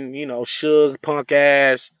and Suge punk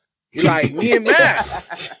ass. Like me and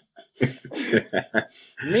Math.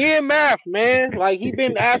 Me and Math, man. Like he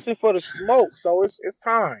been asking for the smoke, so it's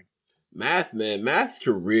time. Math, man. Math's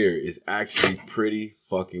career is actually pretty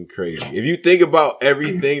fucking crazy. If you think about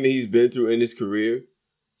everything that he's been through in his career,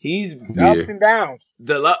 ups and downs.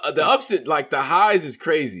 The ups and like the highs is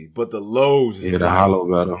crazy, but the lows is the hollow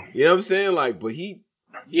battle. You know what I'm saying? Like, but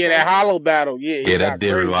that hollow battle, that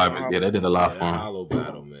did revive it. Yeah, that did a lot for him. Hollow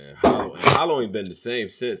battle, man. Hollow ain't been the same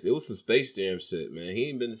since. It was some Space Jam shit, man. He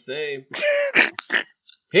ain't been the same.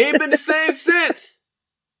 He ain't been the same since.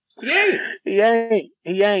 He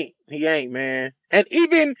ain't, man.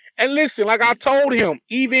 And listen, like I told him,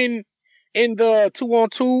 even in the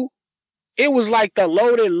 2-on-2, it was like the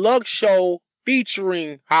Loaded Lux show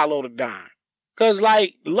featuring Hollow Da Don. Cause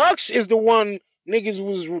like Lux is the one niggas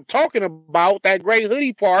was talking about, that great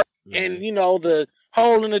hoodie part, and the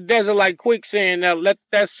hole in the desert like quicksand, now let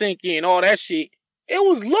that sink in, all that shit. It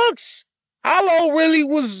was Lux. Hollow really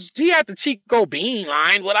was, he had the Chico Bean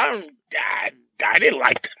line, but I didn't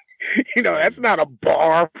like that. That's not a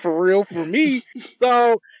bar for real for me.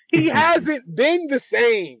 So he hasn't been the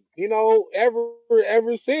same,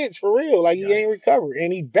 ever since, for real. Like, he ain't recovered.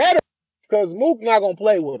 And he better, because Mook not going to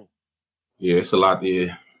play with him. Yeah, it's a lot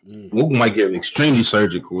there. Mook might get extremely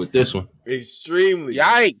surgical with this one. Extremely.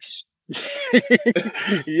 Yikes.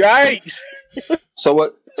 Yikes.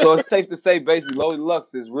 So it's safe to say, basically, Loaded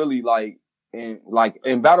Lux is really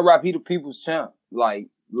in battle rap, he the people's champ. Like,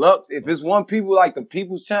 Lux, if it's one people like the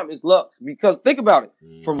people's champ, it's Lux. Because think about it,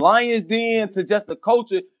 from Lions Den to just the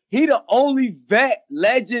culture, he the only vet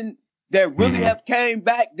legend that really have came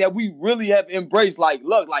back that we really have embraced. Like,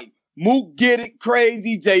 look, like Mook get it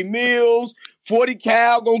crazy, Jay Mills, 40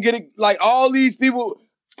 Cal gonna get it. Like all these people,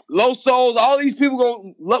 Low Souls, all these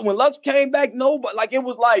people when Lux came back, but like it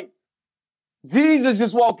was like Jesus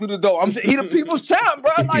just walked through the door. He the people's champ,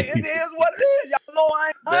 bro. Like, it is what it is. Y'all know I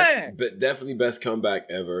ain't lying. But definitely best comeback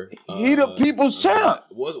ever. He the people's champ.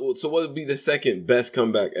 So what would be the second best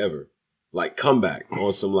comeback ever? Like, comeback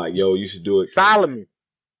on some like, yo, you should do it. Solomon.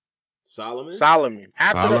 After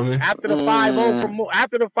the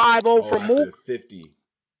 5-0 from Mook. 50.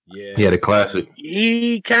 Yeah. He had a classic.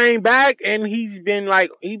 He came back and he's been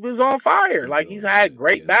like, he was on fire. Like, he's had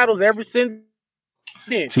great battles ever since.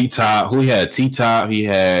 T-Top. Who he had? T-Top. He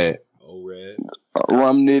had O-Red.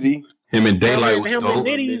 Rum Nitty. Him and Daylight. Him and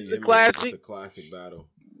Nitty's the classic. It's a classic battle.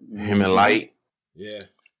 Him and Light. Yeah.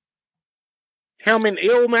 Him and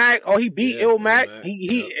Ilmac. Oh, he beat Ilmac.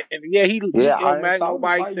 He beat Ilmac.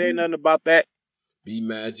 Nobody said nothing about that. B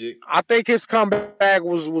Magic. I think his comeback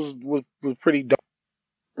was pretty dope.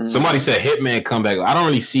 Somebody said Hitman comeback. I don't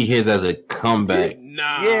really see his as a comeback.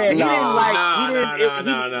 Nah. Yeah.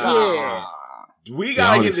 We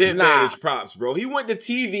gotta give Hitman his props, bro. He went to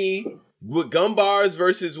TV with Gun Bars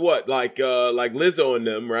versus what? Like Lizzo and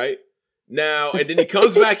them, right? Now, and then he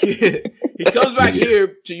comes back here. He comes back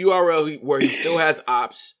here to URL where he still has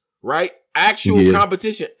ops, right? Actual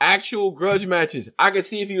competition, actual grudge matches. I could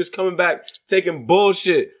see if he was coming back taking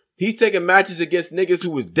bullshit. He's taking matches against niggas who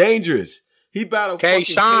was dangerous. He battled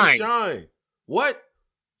K-Shine. What?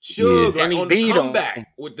 Suge, like on the comeback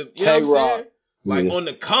with the, you know what I'm saying? Like on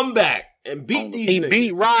the comeback. And beat these niggas. He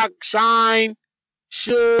beat Rock, Shine,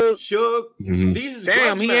 Suge. Mm-hmm. These is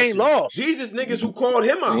damn, he ain't lost. These is niggas who called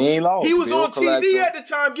him out. He ain't lost. He was on TV at the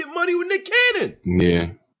time getting money with Nick Cannon.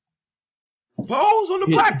 Yeah. Pose on the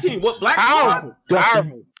black team. What black powerful?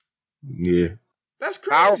 Powerful. Yeah. That's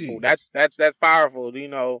crazy. Powerful. That's powerful. You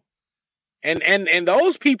know, and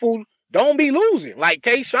those people don't be losing. Like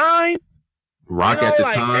K-Shine. Rock at the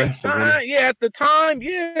time. K-Shine, yeah, at the time,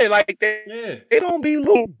 yeah, like they don't be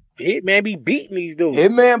losing. Hitman be beating these dudes.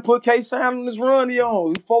 Hitman put K-Shine on this run he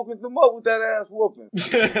on. He focused them up with that ass whooping.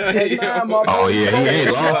 Oh yeah, he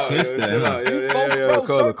ain't lost since then. I don't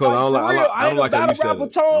like how you said it.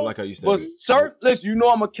 I don't like how you said it. But listen, you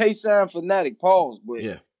know I'm a K-Shine fanatic. Pause, but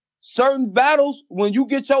yeah. Certain battles, when you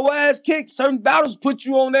get your ass kicked, certain battles put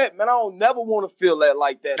you on that. Man, I don't never want to feel that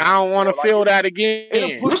like that. I don't want to feel that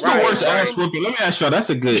again. What's the worst ass whooping? Let me ask y'all.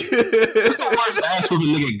 That's a good. What's the worst ass whooping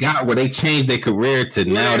nigga got where they changed their career to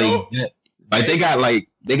now they got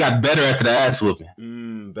better after the ass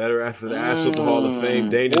whooping. Better after the ass whooping Hall of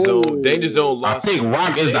Fame. Danger Zone lost. I think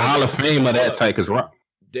Rock is the Hall of Fame of that type because Rock.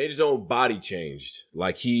 Danger Zone body changed.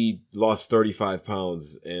 Like he lost 35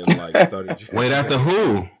 pounds and like started. Wait, after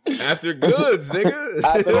who? After Goods,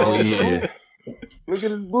 nigga. Yeah. Look at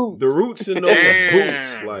his boots. The roots in those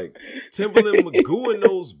boots, like Timberland Magoo in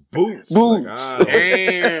those boots. Like,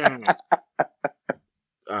 damn.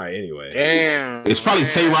 All right. Anyway, damn. It's probably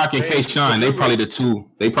Tay Rock and K-Shine. They probably the two.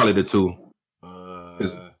 Tay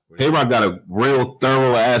Rock got a real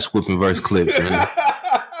thorough ass whipping verse clips, man.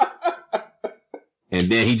 And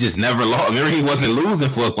then he just never lost. Remember, he wasn't losing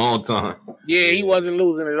for a long time. Yeah, he wasn't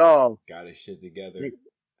losing at all. Got his shit together.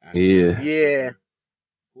 Yeah.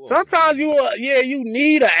 Sometimes you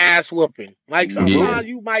need an ass whooping. Like sometimes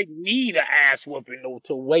you might need an ass whooping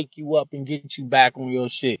to wake you up and get you back on your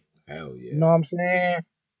shit. Hell yeah. You know what I'm saying?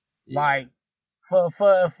 Yeah. Like for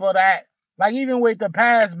that. Like even with the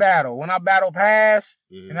Pass battle, when I battle Pass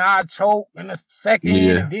and I choke in the second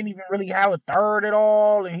and didn't even really have a third at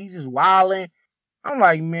all, and he's just wilding. I'm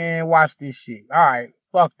like, man, watch this shit. All right,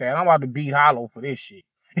 fuck that. I'm about to beat Hollow for this shit.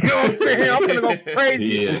 You know what I'm saying? I'm gonna go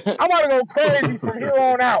crazy. Yeah. I'm about to go crazy from here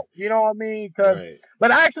on out. You know what I mean?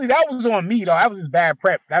 But actually, that was on me though. That was his bad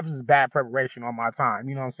prep. That was his bad preparation on my time.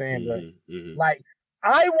 You know what I'm saying? But like,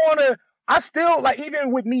 I still like,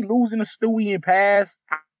 even with me losing to Stewie and Pass,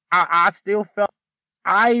 I still felt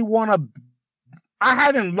I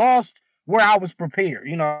haven't lost where I was prepared.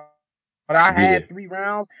 You know. But I had 3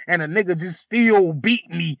 rounds, and a nigga just still beat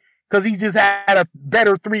me because he just had a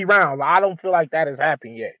better 3 rounds. I don't feel like that has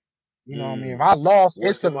happened yet. You know what I mean? If I lost,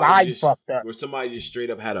 it's because I fucked up. Where somebody just straight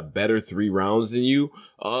up had a better 3 rounds than you?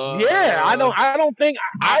 I don't think.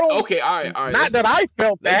 Okay, all right. Not that I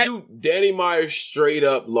felt that. Let's do Danny Myers straight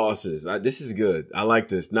up losses. This is good. I like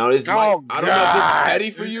this. Now this, I don't know if this is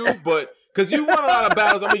petty for you, but because you won a lot of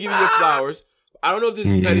battles, I'm gonna give you your flowers. I don't know if this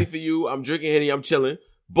is petty for you. I'm drinking Henny. I'm chilling.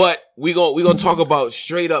 But we gonna talk about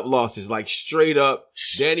straight up losses, like straight up.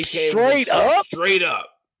 Danny came straight up.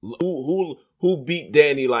 Who beat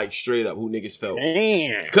Danny like straight up? Who niggas felt?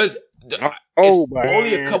 Damn. Because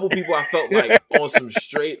only a couple people I felt like on some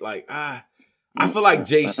straight like I feel like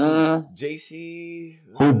JC.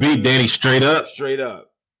 Who beat Danny straight up? Straight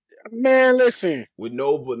up. Man, listen. With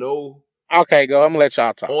no. Okay, go. I'm gonna let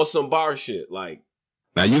y'all talk on some bar shit like.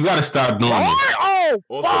 Now you gotta stop doing this. On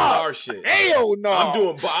some bar shit. Hell no. I'm doing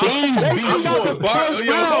bar. Steams beat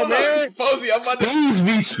you. Man. Posey, Steams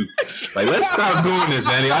beat you. Like, let's stop doing this,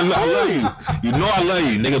 Danny. I love you. You know I love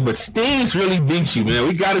you, nigga. But Steams really beat you, man.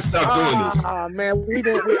 We gotta stop doing this. Man,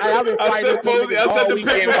 I've been fighting. I said the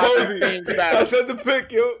pick for Posey. I said the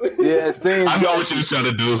pick, yo. Yeah, Steams. I know what you're trying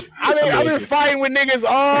to do. I've been fighting with niggas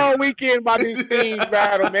all weekend about this Steams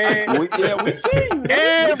battle, man. We see you.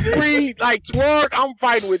 Every like Twerk, I'm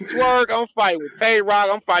fighting with Twerk. I'm fighting with Tay Rock.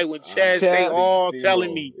 I'm fighting with Chaz. They all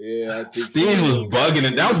telling me. Yeah, Steam was bugging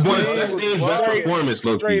it. That was one of Steam's best performance,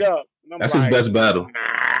 low straight up. That's his best battle.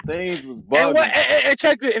 Steams was bugging. And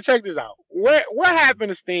check this out. What happened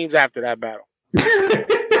to Steams after that battle?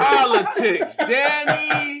 Politics,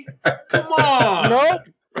 Danny. Come on. Nope.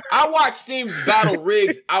 I watched Steam's battle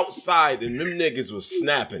Riggs outside, and them niggas was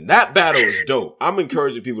snapping. That battle is dope. I'm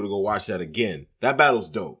encouraging people to go watch that again. That battle's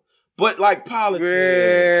dope. But like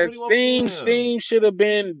politics, Steam should have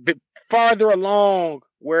been farther along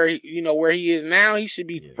where he is now. He should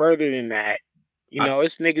be further than that.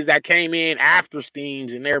 It's niggas that came in after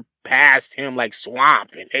Steams and they're past him like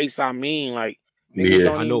Swamp and Ace Amin. Like niggas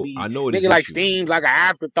don't I know it niggas like Steams like an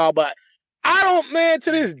afterthought, but I don't, man.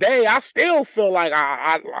 To this day, I still feel like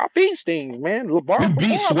I beat Steams, man. You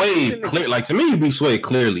beat Swade clear. Like to me, you beat Swade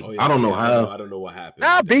clearly. I don't know how. I don't know what happened.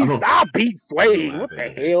 I beat Swade. What the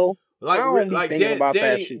hell? Like, I don't be thinking about that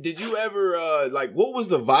Danny, shit. did you ever like what was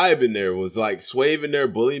the vibe in there? Was like Swave in there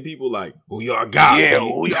bullying people like, who y'all got? Yeah, B?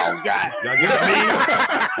 who y'all got? Y'all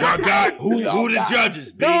got me? Y'all got who the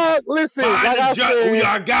judges, B? Dog, listen, Find like I said, who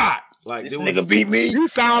y'all got? Like This nigga beat me. you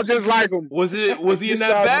sound just like him. Was he in that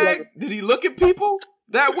sounds bag? like Did he look at people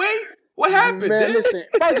that way? What happened? Man, listen.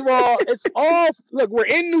 First of all, it's all look. We're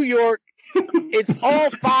in New York. It's all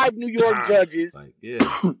 5 New York judges. Like,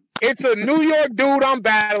 yeah. It's a New York dude I'm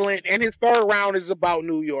battling, and his third round is about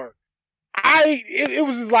New York. It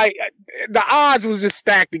was just like the odds was just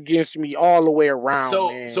stacked against me all the way around.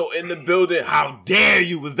 Man. So in the building, how dare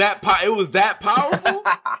you? Was that it was that powerful?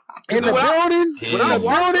 in the building, When I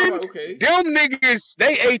watched it, I'm like, okay. them niggas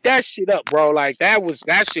they ate that shit up, bro. Like that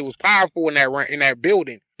shit was powerful in that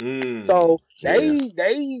building. So they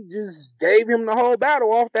just gave him the whole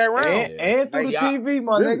battle off that round. And through the TV,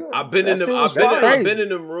 my nigga. I've been in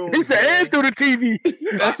them rooms. He said, and through the TV.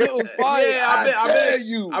 That shit was fire.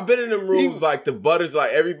 Yeah, I've been in them rooms like the butters,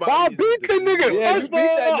 like everybody. I beat the nigga. Yeah, First of all,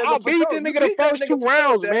 I beat the nigga the first 2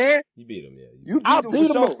 rounds, man. You beat him, You I beat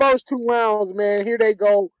him the first 2 rounds, man. Here they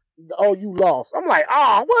go. Oh, you lost. I'm like,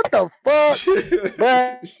 what the fuck?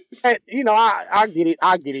 But you know, I get it.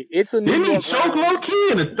 It's a New Didn't he York choke round. low key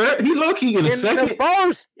in the third? He low key in the second.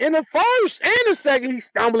 In the first and the second, he's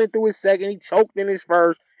stumbling through his second. He choked in his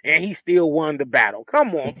first, and he still won the battle.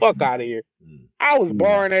 Come on, fuck out of here. I was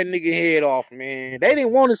barring that nigga head off, man. They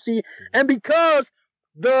didn't want to see, and because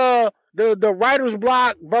the writer's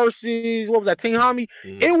block versus what was that, Team Homie?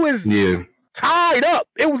 It was tied up.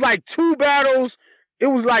 It was like 2 battles. It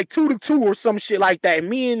was like 2-2 or some shit like that. And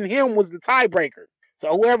me and him was the tiebreaker. So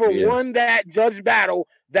whoever won that judge battle,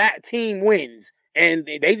 that team wins. And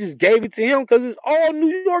they just gave it to him because it's all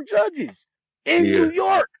New York judges in New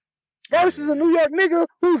York versus a New York nigga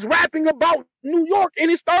who's rapping about New York in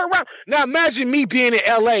his third round. Now imagine me being in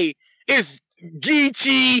LA. It's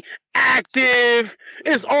Geechee, Active.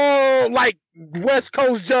 It's all like West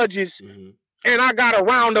Coast judges. And I got a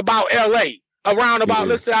round about LA. A round about,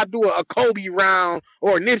 let's say I do a Kobe round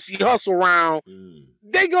or a Nipsey Hussle round.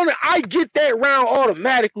 I get that round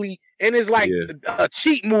automatically, and it's like a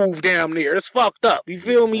cheat move damn near. It's fucked up. You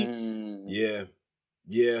feel me? Yeah.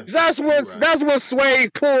 That's what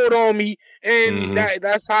Swave pulled on me, and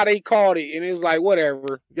that's how they called it. And it was like,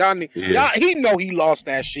 whatever. Y'all, he know he lost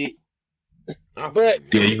that shit.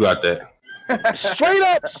 But you got that. straight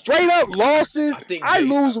up losses. I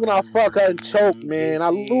lose when I fuck her and choke, man. I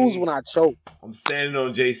lose when I choke. I'm standing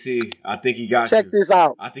on JC. I think he got Check you. this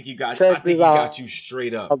out. I think he got you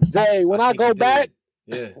straight up. Hey, when I go back,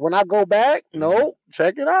 no,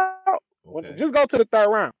 check it out. Okay. Just go to the third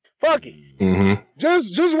round. Fuck it.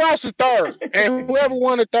 Just watch the third, and whoever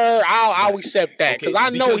won the third, I'll accept that because I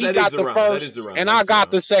know he got the first, and I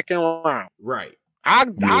got the second round. Right. I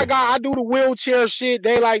do the wheelchair shit.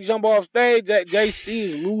 They like jump off stage. That JC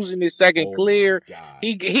is losing his second clear. God.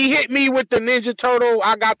 He hit me with the Ninja Turtle.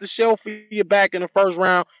 I got the shell for you back in the first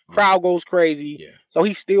round. Crowd goes crazy. Yeah. So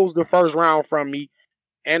he steals the first round from me.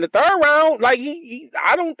 And the third round, like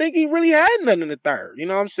I don't think he really had nothing in the third. You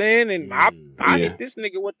know what I'm saying? And I hit this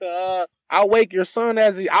nigga with the I'll wake your son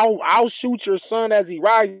I'll shoot your son as he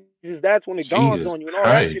rises. That's when it dawns on you and all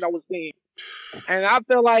that shit I was saying. And I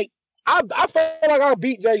feel like I felt like I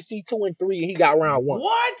beat JC 2 and 3 and he got round 1.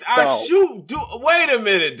 What? Wait a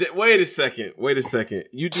minute. Wait a second.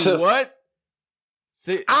 You do what?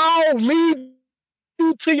 I'll leave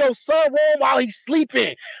you to your son room while he's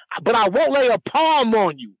sleeping, but I won't lay a palm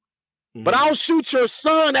on you. But I'll shoot your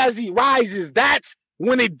son as he rises. That's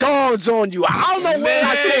when it dawns on you. I don't know what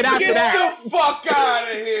I said after that. Get the fuck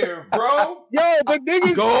out of here, bro. Yo, but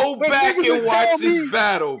niggas go back and watch this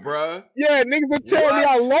battle, bro. Yeah, niggas are telling me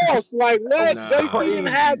I lost. Like what? JC didn't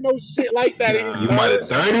have no shit like that in his You might have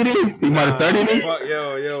 30'd him. You might have 30'd him.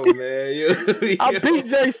 Yo, man. I beat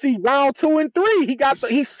JC round 2 and 3.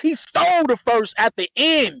 He stole the first at the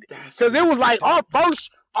end because it was like our first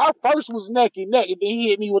was neck and neck, and then he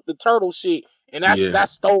hit me with the turtle shit, and that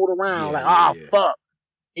stole the round. Fuck.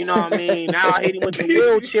 You know what I mean? Now I hit him with the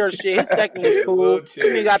wheelchair shit. His second was cool.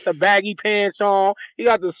 Then he got the baggy pants on. He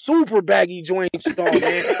got the super baggy joints on,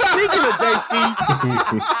 man. Speaking of JC,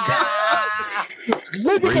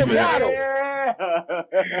 look at the battle.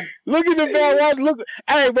 Look at the battle.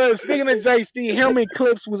 Hey, but speaking of JC, him and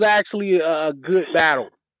Clips was actually a good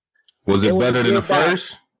battle. Was it better than the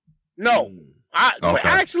first? No.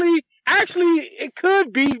 Actually, it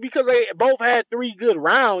could be because they both had 3 good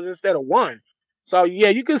rounds instead of 1. So, yeah,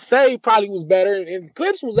 you could say probably was better. And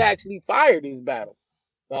Clips was actually fired this battle.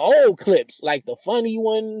 The old Clips, like the funny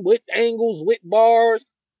one with angles, with bars.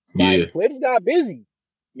 Like, Clips got busy.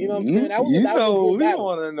 You know what I'm saying? That was a good battle.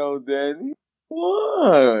 Want to know, Daddy.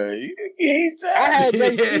 What? I had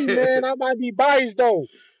JC, man. I might be biased though.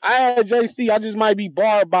 I had JC. I just might be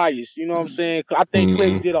bar biased. You know what I'm saying? I think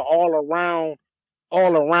Clips did an all around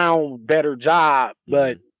better job.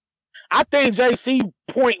 But I think JC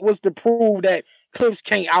point was to prove that Clips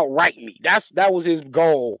can't outright me. That was his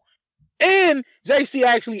goal. And JC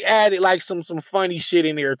actually added like some funny shit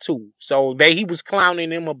in there too. So he was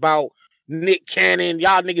clowning him about Nick Cannon.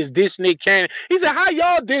 Y'all niggas diss Nick Cannon. He said, how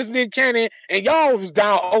y'all diss Nick Cannon and y'all was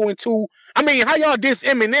down 0-2? I mean, how y'all diss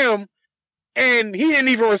Eminem and he didn't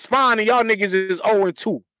even respond and y'all niggas is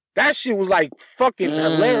 0-2? That shit was like fucking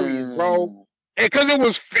hilarious, bro. And cause it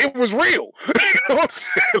was real. You know what I'm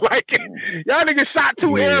saying? Like y'all niggas shot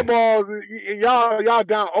 2 air balls and y'all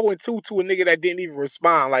down 0-2 to a nigga that didn't even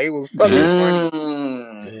respond. Like it was fucking funny.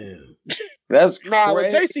 Damn. That's crazy. Nah,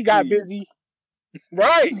 but JC got busy.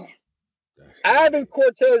 Right. Ivan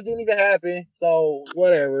Cortez didn't even happen, so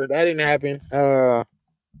whatever. That didn't happen.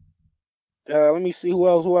 Let me see who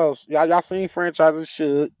else. Y'all seen Franchises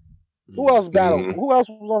Should. Who else battled? Who else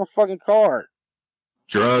was on the fucking card?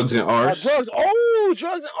 Drugs and Arse. Drugs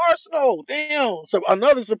and Arsenal. Damn. So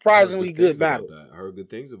another surprisingly good battle. I heard good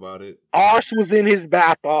things about it. Arse was in his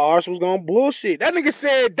battle. Arse was gonna bullshit. That nigga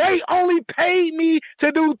said they only paid me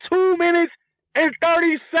to do 2 minutes and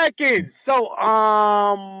 30 seconds. So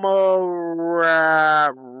I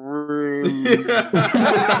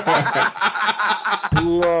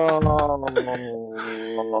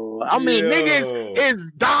mean, niggas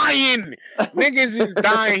is dying. Niggas is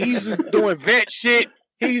dying. He's just doing vet shit.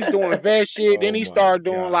 Then he started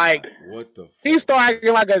doing what the fuck? He started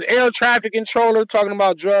acting like an air traffic controller, talking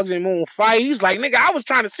about drugs and moon fight. He's like, nigga, I was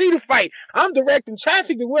trying to see the fight. I'm directing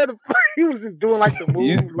traffic to where the fuck. He was just doing like the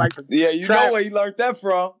moves, know where he learned that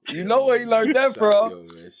from. You know where he learned that from.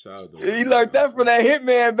 He learned that from that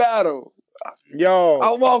Hitman battle. Yo,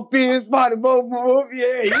 I walked in, spotted both of them.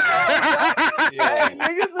 Yeah, hey,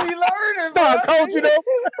 niggas be learning. Started coaching them.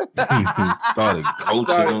 Started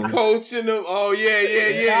coaching them. Oh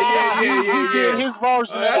yeah. He did his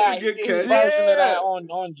version of that. His version of that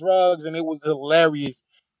on drugs, and it was hilarious.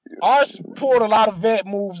 Arse pulled a lot of vet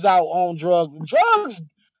moves out on drugs.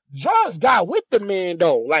 Drugs got with the man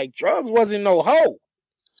though. Like drugs wasn't no hoe.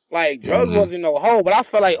 Wasn't no hoe, but I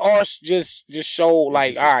feel like Arse just showed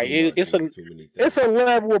like, all right, it's a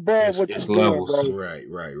level above what you're doing, bro. Right.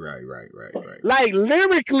 Like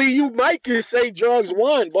lyrically, you might can say drugs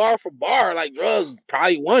won bar for bar. Like drugs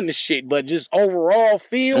probably won the shit, but just overall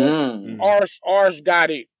feel, Arse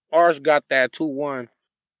got it. Arse got that 2-1.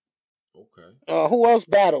 Okay. Who else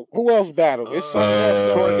battled? It's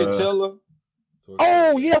Twork and Tiller.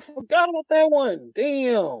 Oh yeah, I forgot about that one.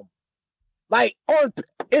 Damn. Like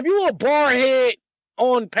if you a bar head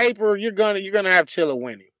on paper, you're gonna have Chilla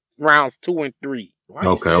winning rounds 2 and 3.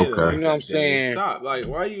 Okay. You know what I'm saying? Stop. Like,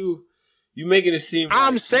 why you making it seem?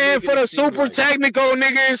 I'm saying for the super technical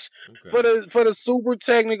niggas, for the super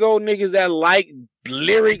technical niggas that like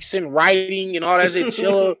lyrics and writing and all that shit.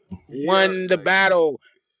 Chilla won the battle.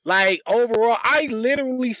 Like overall, I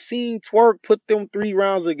literally seen Twork put them 3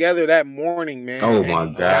 rounds together that morning, man. Oh my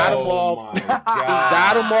god! Got him off. He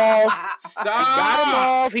got him off. Stop! Got him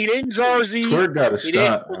off. He didn't jersey. Twork gotta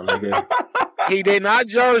stop. He did not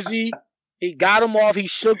jersey. He got him off. He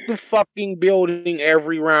shook the fucking building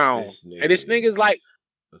every round. And this nigga's like,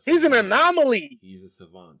 he's an anomaly. He's a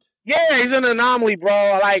savant. Yeah, he's an anomaly,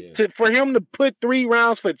 bro. Like for him to put 3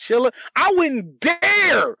 rounds for Chilla, I wouldn't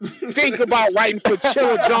dare think about writing for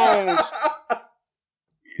Chilla Jones.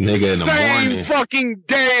 Nigga in the morning, same fucking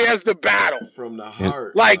day as the battle. From the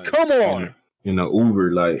heart. Like come on. In the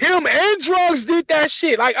Uber, like him and Drugs did that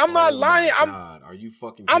shit. Like I'm not lying. Are you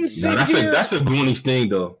fucking? I'm sitting here. That's a Goonies thing,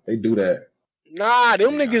 though. They do that. Nah,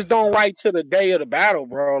 them niggas don't write to the day of the battle,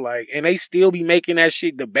 bro. Like, and they still be making that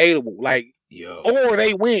shit debatable. Like, or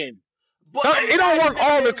they win. It don't work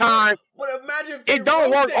all the time. But imagine if it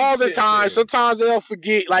don't work all the time. Sometimes they'll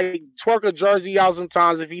forget, like Twork a jersey out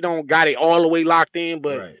sometimes if he don't got it all the way locked in.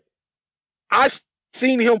 But I've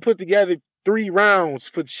seen him put together 3 rounds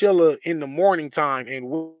for Chilla in the morning time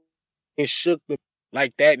and shook the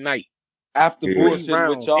like that night. After bullshit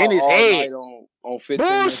with y'all in his head. On 15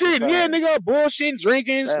 bullshit, yeah, nigga, bullshit,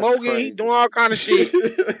 drinking, smoking, he doing all kind of shit.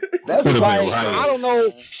 That's like, I don't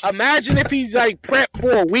know. Imagine if he's like prepped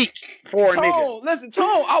for a week for a nigga. Listen, Tone,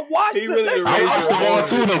 I watched it. I watched the one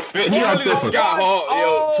through the fit. He out there Scott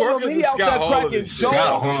Hall. Twerk is the Scott Hall of this shit.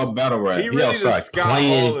 Scott Hall battle rap. He really the Scott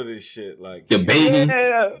Hall of this shit. Like debating,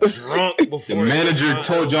 drunk before the manager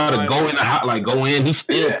told y'all to go in the hot, like go in. He's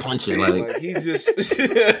still punching. Like he's just.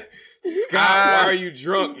 Scott, why are you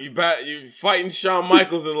drunk? You fighting Shawn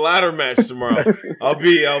Michaels in a ladder match tomorrow. I'll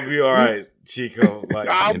be all right, Chico. Like,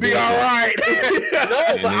 I'll be all right.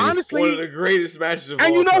 No, but honestly, one of the greatest matches of all time.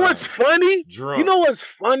 And you know what's funny? Drunk. You know what's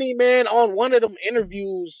funny, man? On one of them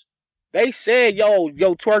interviews, they said, yo,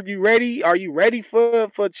 Twerk, you ready? Are you ready for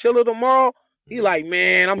Chilla tomorrow? He like,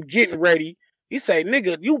 man, I'm getting ready. He say,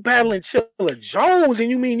 nigga, you battling Chilla Jones and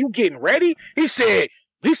you mean you getting ready? He said,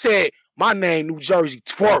 my name New Jersey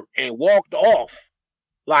Twerk, and walked off.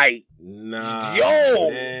 Like, nah, yo,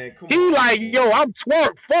 man, he on, like, yo, I'm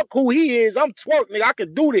Twerk. Fuck who he is. I'm Twerk, nigga. I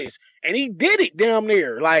can do this. And he did it damn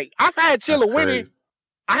near. Like, I've had Chilla winning.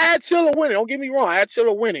 I had Chilla winning. Don't get me wrong. I had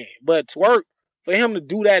Chilla winning. But Twerk, for him to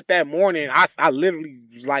do that morning, I literally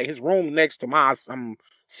was like, his room next to mine. I'm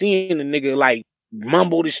seeing the nigga like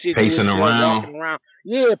mumble the shit. Pacing around. Walking around.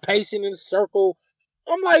 Yeah, pacing in a circle.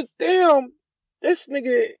 I'm like, damn, this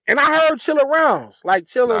nigga. And I heard Chilla rounds. Like,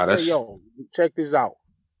 Chilla say, yo, check this out.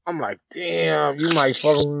 I'm like, damn, you might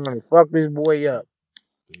fuck this boy up.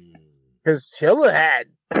 Because Chilla had,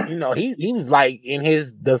 you know, he was like in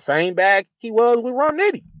the same bag he was with Ron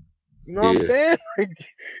Nitty. You know what I'm saying?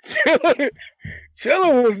 Like,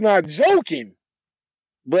 Chilla was not joking.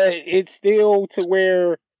 But it's still to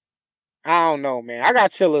where, I don't know, man. I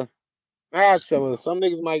got Chilla. Some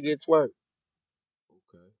niggas might get Twerk.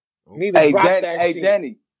 Okay. Hey,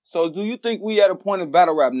 Danny. So do you think we at a point in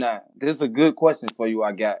battle rap now? This is a good question for you.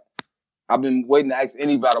 I've been waiting to ask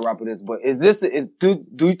any battle rapper this, but do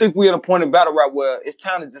you think we at a point in battle rap where it's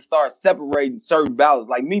time to just start separating certain battles?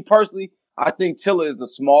 Like me personally, I think Chilla is a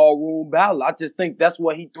small room battle. I just think that's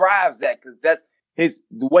what he thrives at, because that's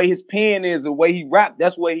the way his pen is, the way he rap,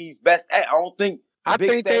 that's what he's best at. I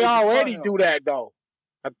think they already do that though.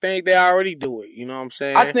 I think they already do it. You know what I'm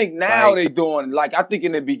saying? I think now they doing, like, I think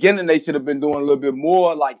in the beginning they should have been doing a little bit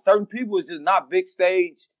more. Like, certain people is just not big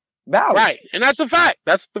stage battles. Right. And that's a fact.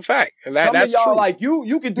 That's the fact. And some that's of y'all, true. like,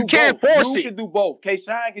 you can do both. Can't force it. You can do both.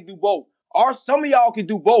 K-Shine can do both. Or some of y'all can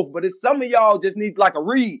do both, but some of y'all just need like a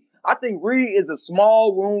Reed. I think Reed is a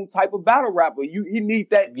small room type of battle rapper. He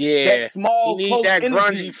need that small, he need close that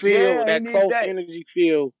energy. grungy feel, that close energy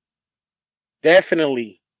feel.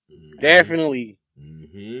 Definitely. Definitely.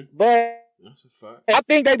 Mm-hmm. But that's a fact. I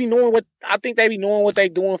think they be knowing what they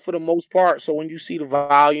doing for the most part. So when you see the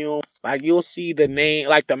volume, like, you'll see the name,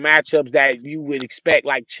 like the matchups that you would expect,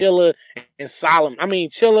 like Chilla and Solomon. I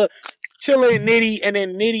mean, Chilla and Nitty, and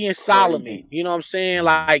then Nitty and Solomon. You know what I'm saying?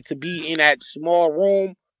 Like, to be in that small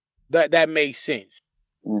room, that makes sense.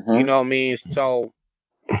 Mm-hmm. You know what I mean? So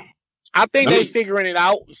I think they figuring it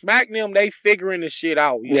out. Smack them, they figuring the shit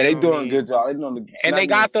out. Yeah, they doing a good job. They doing and they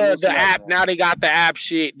got the app. Now they got the app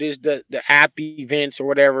shit. This the app events or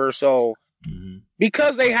whatever. So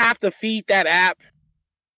because they have to feed that app,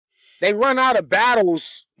 they run out of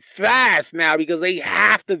battles fast now, because they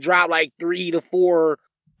have to drop like 3 to 4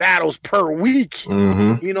 battles per week.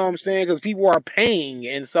 Mm-hmm. You know what I'm saying? Because people are paying,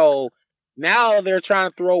 and so now they're trying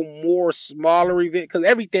to throw more smaller events, because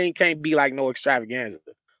everything can't be like no extravaganza.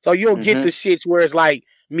 So you'll get the shits where it's like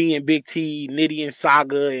me and Big T, Nitty and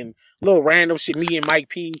Saga, and little random shit, me and Mike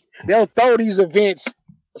P. They'll throw these events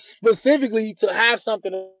specifically to have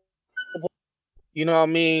something. You know what I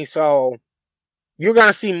mean? So you're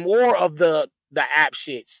gonna see more of the app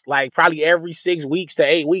shits. Like, probably every 6 weeks to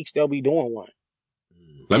 8 weeks they'll be doing one.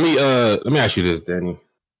 Let me ask you this, Danny.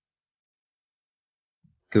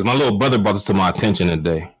 Because my little brother brought this to my attention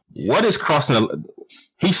today. What is crossing the...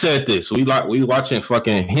 He said this. We watching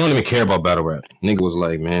fucking... He don't even care about battle rap. Nigga was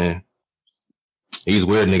like, man, these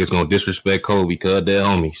weird niggas gonna disrespect Kobe because they're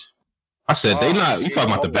homies. I said, they not... You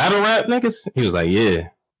talking about the battle rap niggas? He was like, yeah.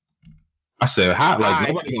 I said, how? Like,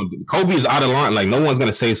 nobody gonna... Kobe is out of line. Like, no one's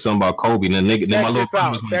gonna say something about Kobe. And then my little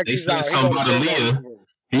brother was like, they said something about Aaliyah.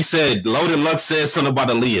 He said, Loaded Luck said something about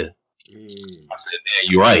Aaliyah. I said, man,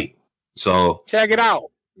 you're right. So... Check it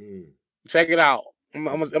out. Check it out. I'm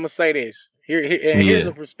gonna say this. Here's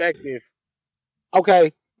a perspective.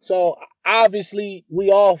 Okay, so obviously we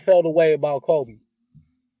all felt a way about Kobe.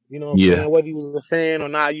 You know what I'm saying? Whether he was a fan or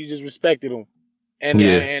not, you just respected him. And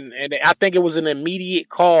I think it was an immediate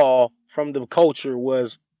call from the culture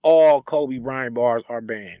was all Kobe Bryant bars are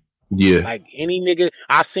banned. Yeah. Like, any nigga,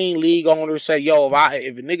 I seen league owners say, yo,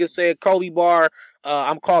 if a nigga said Kobe bar,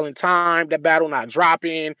 I'm calling time. That battle not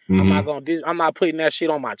dropping. Mm-hmm. I'm not putting that shit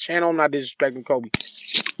on my channel. I'm not disrespecting Kobe.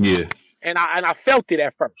 Yeah. And I felt it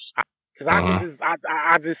at first, because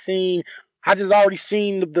I just already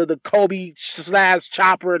seen the Kobe /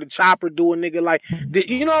 Chopper, the Chopper do a nigga like,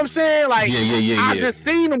 you know what I'm saying? Like, I just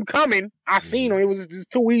seen him coming. I seen him. It was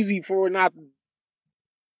just too easy for it not.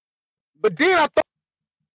 But then I thought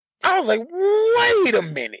I was like, wait a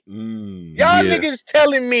minute. Y'all niggas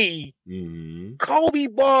telling me Kobe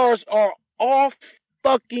bars are off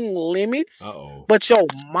fucking limits, but your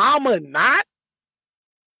mama not?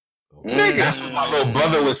 Nigga, that's what my little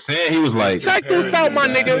brother was saying. He was like, check this out, my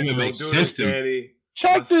nigga.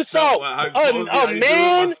 Check this out. A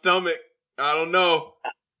man. My stomach. I don't know.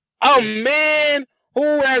 A man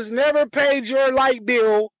who has never paid your light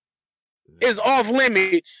bill is off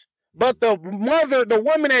limits, but the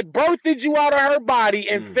woman that birthed you out of her body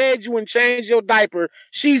and fed you and changed your diaper,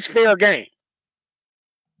 she's fair game.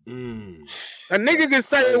 A nigga can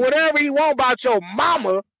say whatever he want about your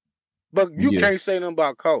mama, but you can't say nothing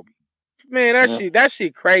about Kobe. Man, that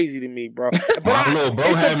shit crazy to me, bro. But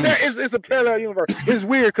it's a parallel universe. It's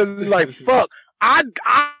weird because it's like, fuck.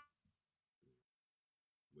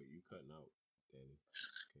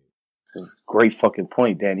 That's a great fucking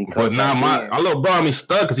point, Danny. But now my little bro, me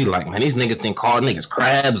stuck because he like, man, these niggas think call niggas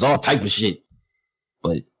crabs, all type of shit.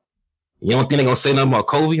 But you don't think they gonna say nothing about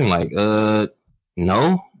Kobe? I'm like,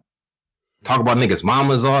 no. Talk about niggas'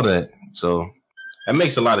 mamas, all that. So that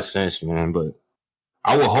makes a lot of sense, man. But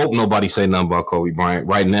I would hope nobody say nothing about Kobe Bryant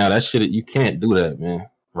right now. That shit, you can't do that, man.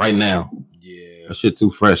 Right now. Yeah. That shit too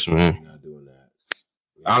fresh, man. You're not doing that.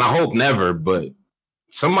 Yeah. And I hope never, but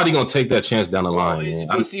somebody gonna take that chance down the line, man.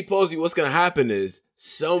 You see, Posey, what's gonna happen is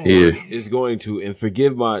someone is going to, and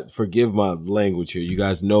forgive my language here. You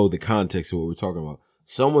guys know the context of what we're talking about.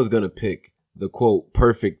 Someone's gonna pick the quote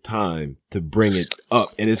perfect time to bring it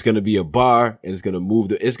up, and it's gonna be a bar, and it's gonna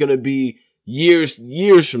move. It's gonna be years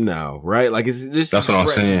from now, right? Like that's what I'm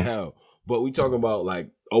saying. As hell. But we talking about like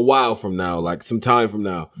a while from now, like some time from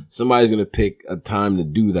now, somebody's gonna pick a time to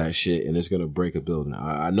do that shit, and it's gonna break a building.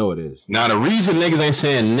 I know it is. Now the reason niggas ain't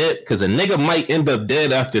saying nip because a nigga might end up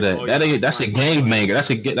dead after that. That's a gang banger.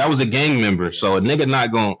 That was a gang member. So a nigga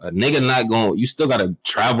not going. You still gotta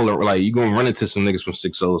travel or like you gonna run into some niggas from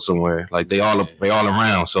 6-0 somewhere. Like they all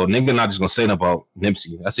around. So a nigga not just gonna say nothing about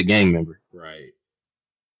Nipsey. That's a gang member. Right.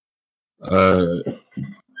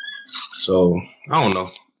 So I don't know.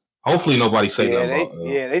 Hopefully nobody say nothing about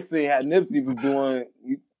they say how Nipsey was doing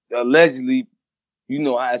allegedly,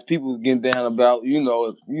 as people was getting down about,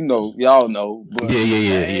 y'all know. But,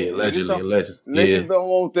 allegedly. Niggas don't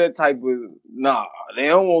want that type of they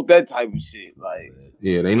don't want that type of shit. Like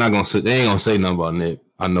they ain't gonna say nothing about Nip.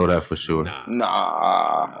 I know that for sure.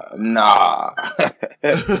 Nah.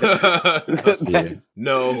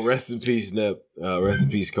 No, rest in peace, Nip. Rest in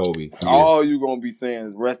peace, Kobe. All you gonna be saying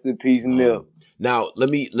is rest in peace, Nip. Now let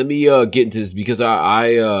me get into this because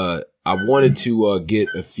I wanted to get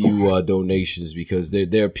a few donations because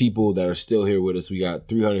there are people that are still here with us. We got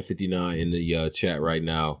 359 in the chat right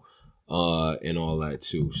now, and all that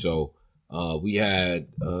too. So we had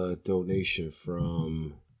a donation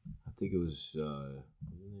from I think it was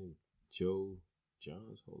Joe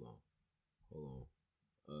Johns. Hold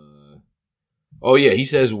on. Oh yeah, he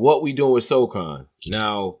says what we doing with SoCon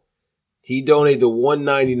now. He donated the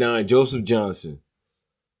 $199. Joseph Johnson.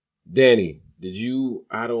 Danny, did you?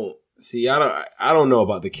 I don't know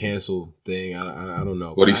about the cancel thing. I don't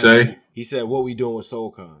know. What'd he say? He said, "What we doing with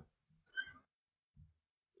SoulCon?"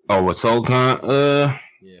 Oh, with SoulCon?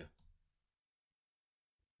 Yeah.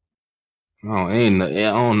 Oh, I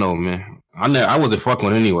don't know, man. I wasn't fucking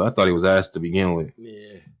with anyway. I thought he was ass to begin with.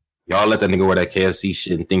 Yeah. Y'all let that nigga wear that KFC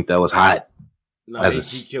shit and think that was hot. No, he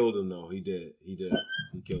killed him though. He did. He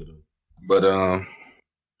killed him. But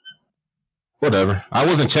whatever. I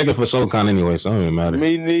wasn't checking for SoulCon anyway, so it don't even matter.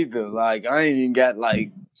 Me neither. Like I ain't even got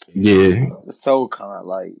SoulCon.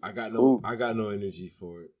 Like I got no energy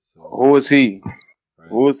for it. So. Who is he? Right.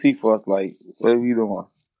 Who is he for us? Like what are you doing?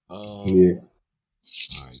 Yeah.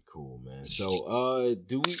 All right, cool, man.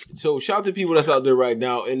 So shout out to people that's out there right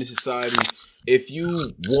now in the society. If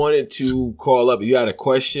you wanted to call up, if you had a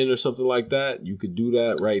question or something like that, you could do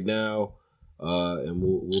that right now. And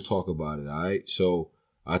we'll talk about it. All right. So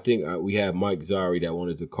I think we have Mike Zari that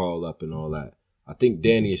wanted to call up and all that. I think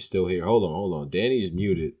Danny is still here. Hold on. Danny is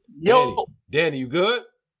muted. Yo, Danny, you good?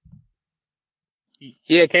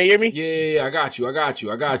 Yeah, can you hear me? Yeah. I got you.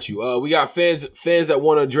 We got fans that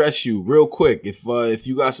want to address you real quick. If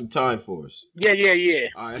you got some time for us. Yeah.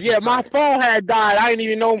 Right, my phone had died. I didn't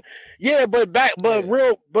even know. Yeah, but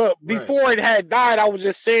before it had died, I was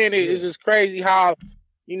just saying it's just crazy how.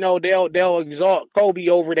 They'll exalt Kobe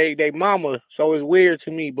over they mama, so it's weird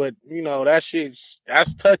to me. But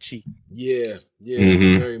that's touchy. Yeah,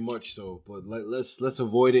 very much so. But let's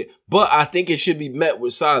avoid it. But I think it should be met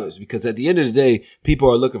with silence because at the end of the day, people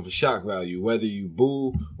are looking for shock value. Whether you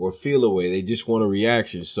boo or feel away, they just want a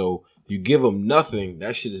reaction. So if you give them nothing,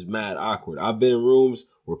 that shit is mad awkward. I've been in rooms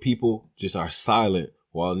where people just are silent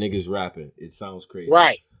while niggas rapping. It sounds crazy.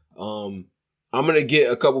 Right. I'm gonna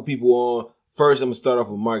get a couple people on. First, I'm gonna start off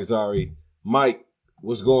with Mike Zari. Mike,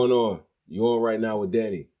 what's going on? You on right now with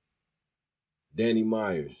Danny? Danny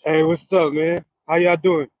Myers. Hey, what's up, man? How y'all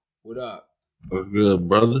doing? What up? What's good,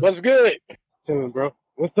 brother? What's good? Chilling, bro.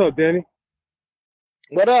 What's up, Danny?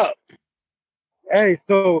 What up? Hey,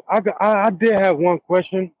 so I did have one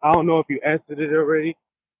question. I don't know if you answered it already,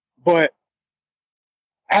 but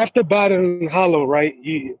after battling Hollow, right?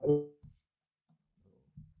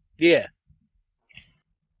 Yeah.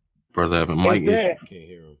 Brother having mic issue. Can't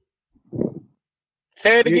hear him.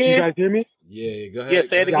 Say it You again. guys hear me? Yeah, go ahead. Yeah,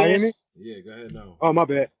 say it Y'all hear again. me? Yeah, go ahead now. Oh, my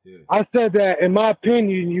bad. Yeah. I said that in my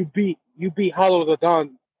opinion, you beat Hollow the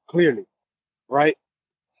Dawn clearly, right?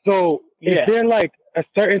 So is Yeah. there like a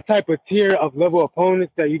certain type of tier of level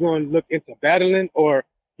opponents that you're going to look into battling, or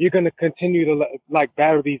you're going to continue to like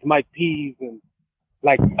battle these Mike P's and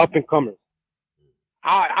like up and comers?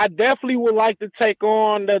 I definitely would like to take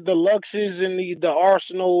on the Luxes and the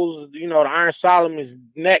Arsenals, you know, the Iron Solomons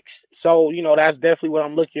next. So, you know, that's definitely what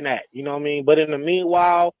I'm looking at. You know what I mean? But in the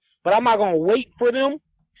meanwhile, but I'm not gonna wait for them.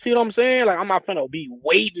 See what I'm saying? Like I'm not gonna be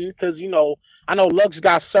waiting because, you know, I know Lux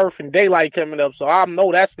got Surf and Daylight coming up, so I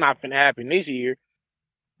know that's not gonna happen this year.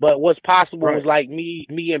 But what's possible is like me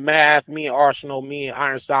and Math, me and Arsenal, me and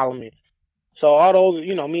Iron Solomon. So all those,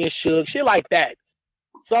 you know, me and Suge, shit like that.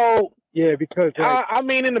 So yeah, because like, I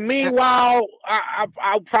mean, in the meanwhile,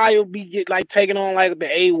 I'll probably be taking on like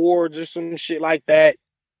the A-Wards or some shit like that,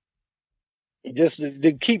 just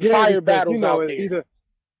to keep fire battles, you know, out there.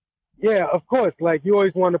 Yeah, of course. Like you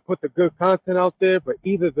always want to put the good content out there, but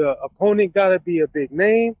either the opponent gotta be a big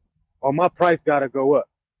name, or my price gotta go up.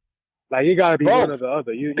 Like you gotta be both. one or the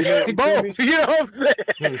other. You know both. You know what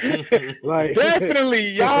I'm saying? Like definitely,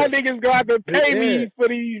 y'all niggas gonna have to pay me for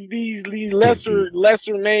these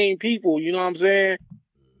lesser name people. You know what I'm saying?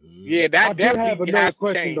 Yeah, that definitely has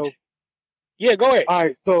to change. Though. Yeah, go ahead. All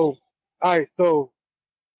right, so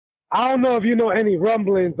I don't know if you know any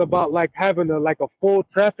rumblings about like having a full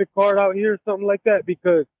traffic card out here or something like that,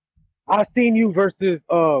 because I seen you versus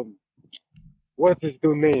what's his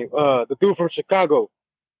dude name? The dude from Chicago.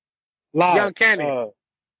 Live. Young Cannon.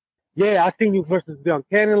 Yeah, I seen you versus Young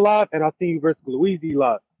Cannon live, and I seen you versus Louisi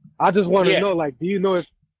live. I just want to know, like, do you know if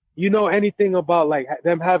you know anything about like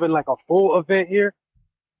them having like a full event here?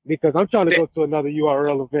 Because I'm trying to go to another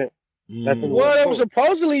URL event. Well, they were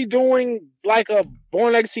supposedly doing like a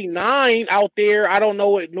Born Legacy 9 out there. I don't know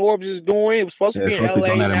what Norbs is doing. It was supposed to be in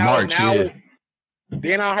LA now.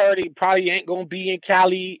 Then I heard it probably ain't gonna be in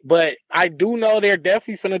Cali, but I do know they're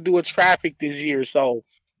definitely gonna do a Traffic this year. So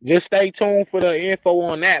just stay tuned for the info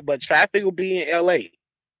on that. But Traffic will be in LA.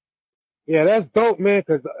 Yeah, that's dope, man.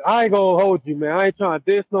 Cause I ain't gonna hold you, man. I ain't trying to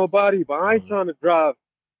diss nobody, but I ain't trying to drive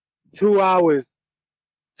 2 hours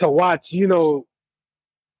to watch, you know,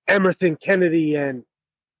 Emerson Kennedy and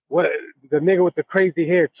what the nigga with the crazy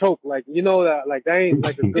hair choke, like, you know, that like that ain't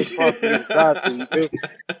like a good part for the drive to, you feel?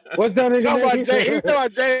 What's that nigga? He's talking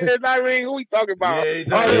about Jay the Nightwing. Who he talking about? I'm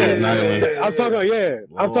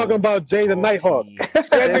talking about Jay the Nighthawk.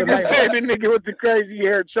 That nigga said the nigga with the crazy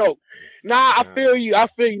hair choke. Nah, I feel you.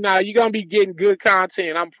 Nah, you're gonna be getting good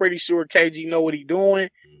content. I'm pretty sure KG know what he doing.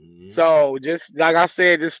 So just like I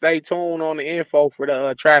said, just stay tuned on the info for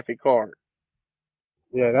the traffic card.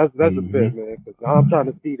 Yeah, that's a bit, man. Cause I'm trying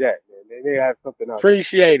to see that, man. They have something else.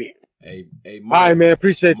 Appreciate it. Hey, Mike. All right, man.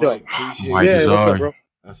 Appreciate y'all. What's up, bro?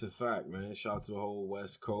 That's a fact, man. Shout out to the whole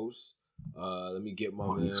West Coast. Let me get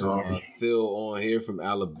my man Phil on here from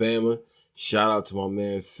Alabama. Shout out to my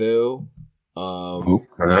man Phil. Now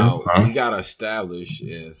we gotta establish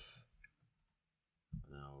if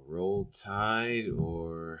Roll Tide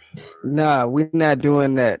or we're not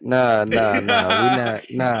doing that. Nah. I'm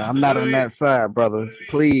not on that side, brother.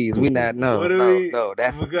 Please, we not. No.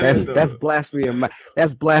 That's blasphemy.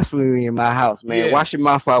 That's blasphemy in my house, man. Yeah. Wash your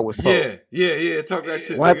mouth out with soap. Yeah. Talk that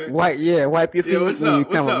shit. Wipe your feet when you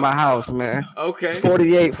come to my house, man. Okay.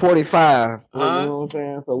 48, 45. You know what I'm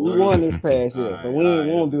saying? So we won this past year, so we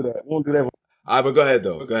won't do that. We won't do that. All right, but go ahead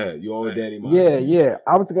though. Go ahead. You on with Danny? Yeah.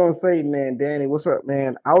 I was gonna say, man, Danny, what's up,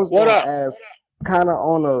 man? I was gonna ask, kind of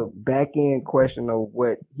on a back end question of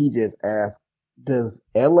what he just asked. Does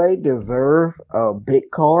LA deserve a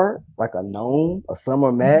big card like a Gnome, a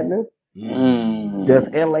Summer Madness? Does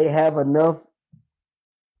LA have enough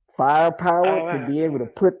firepower to be able to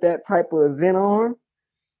put that type of event on,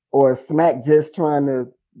 or is Smack just trying to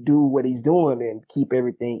do what he's doing and keep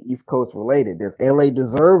everything East Coast related? Does LA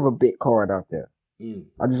deserve a big card out there?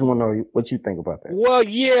 I just want to know what you think about that. Well,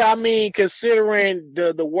 yeah, I mean, considering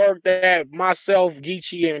the work that myself,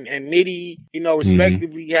 Geechee, and Nitty,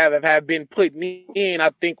 respectively have been putting in,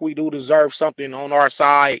 I think we do deserve something on our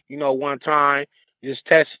side. One time, just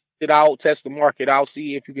test it out, test the market out,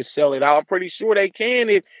 see if you can sell it out. I'm pretty sure they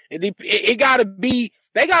can. It gotta be.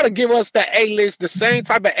 They gotta give us the A-list, the same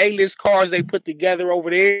type of A-list cars they put together over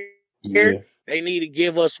there. Yeah. They need to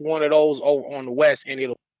give us one of those over on the West, and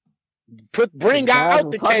it'll bring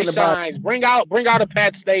out the K-Shines, bring out a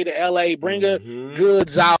Pat Stay to LA, bring a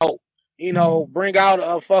Goods out, bring out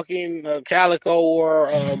a fucking Calico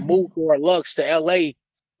or Mook or Lux to LA,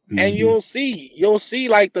 and you'll see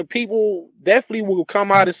like the people definitely will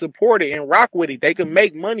come out and support it and rock with it. They can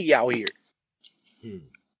make money out here.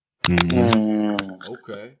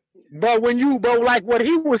 Okay. But like what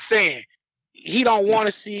he was saying, he don't want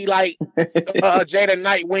to see like Jada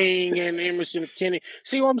Nightwing and Emerson Kennedy.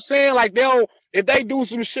 See what I'm saying? Like if they do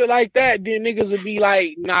some shit like that, then niggas would be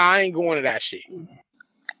like, nah, I ain't going to that shit.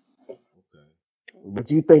 Okay.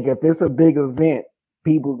 But you think if it's a big event,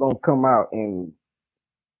 people gonna come out and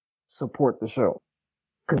support the show?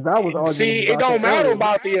 Because I was arguing. See, it don't matter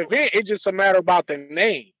about the event. It's just a matter about the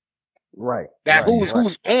name. Right. Who's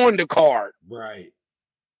on the card. Right.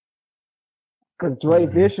 Because Dre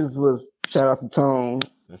Vicious was, shout out to Tone.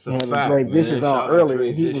 That's a fact, Dre Vicious on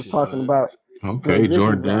earlier. He was talking about. Okay,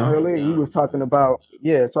 Jordan Downs. Earlier, he was talking about.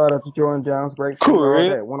 Yeah, shout out to Jordan Downs. Great. Cool,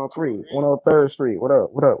 right? 103, 103rd Street. What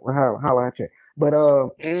up? Holla at you. But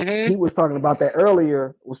he was talking about that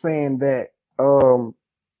earlier. Was saying that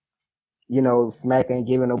Smack ain't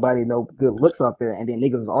giving nobody no good looks up there, and then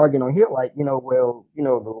niggas was arguing on here like,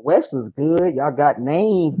 the West is good, y'all got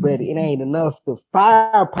names, but it ain't enough the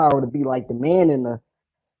firepower to be like the man in the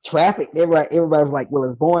Traffic. Everybody was like, well,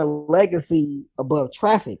 it's Born Legacy above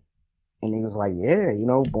Traffic, and he was like, yeah,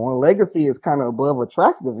 Born Legacy is kind of above a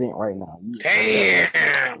Traffic event right now.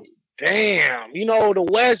 Damn. The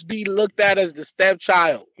West be looked at as the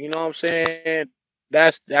stepchild. You know what I'm saying?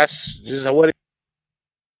 That's just what it.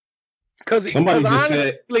 Because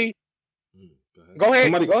honestly, go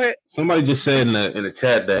ahead. Somebody just said in the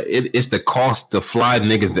chat that it's the cost to fly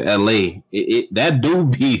niggas to LA. That do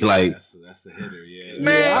be like that's a hitter, yeah.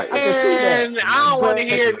 Man, I don't want to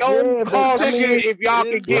hear no cost shit if y'all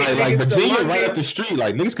can get like Virginia right up the street.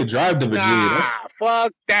 Like niggas could drive to Virginia. Nah,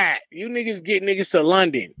 fuck that. You niggas get niggas to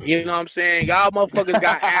London. You know what I'm saying? Y'all motherfuckers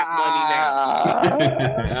got app money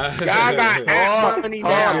now. Y'all got app money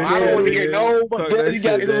now. I don't want to hear no.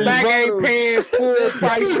 Smack ain't paying full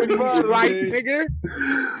price for these flights, nigga.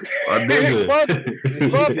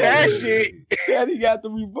 Fuck that shit. Daddy got the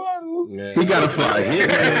rebuttals. Yeah. He got to fly.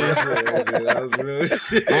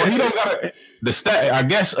 Well, he don't got the stat. I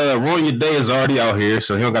guess Ruin Your Day is already out here,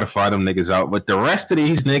 so he don't got to fly them niggas out. But the rest of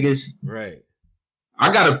these niggas, right?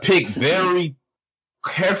 I got to pick very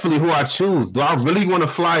carefully who I choose. Do I really want to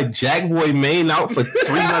fly Jackboy Maine out for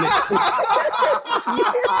 $300,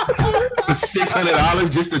 for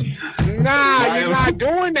 $600 just to? Nah, you're not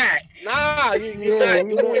doing that. Nah, you're not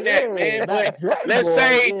doing that, man. But let's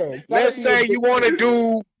say you want to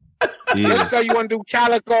do. Yeah. Let's say you want to do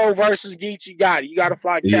Calico versus Geechee Gotti. You got to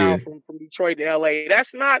fly Cal from Detroit to LA.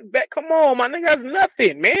 That's not that. Come on, my nigga, that's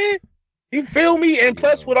nothing, man. You feel me? And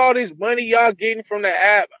plus, with all this money y'all getting from the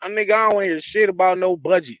app, I don't want to hear shit about no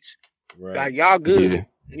budgets. Right. Like y'all good. Yeah.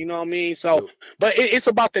 You know what I mean? So, but it's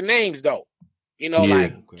about the names though.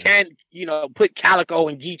 Put Calico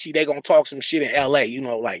and Geechee, they gonna talk some shit in LA.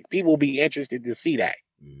 Like people be interested to see that.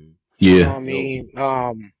 Yeah. You know what I mean?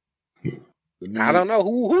 I don't know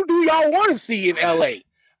who do y'all want to see in LA.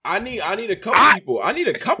 I need a couple people. I need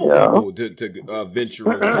a couple people to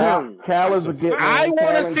venture in. Cal is a good. I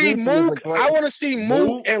want to see Mook. I want to see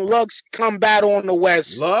Mook and Lux come battle on the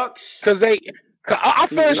West. Lux, because I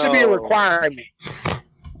feel it should be a requirement.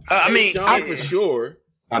 Shine for sure.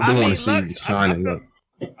 I do want to see Shine.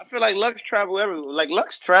 I feel like Lux travel everywhere. Like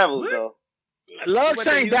Lux travels though. Lux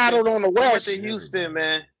ain't battled on the West. In Houston,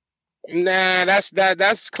 man. Nah,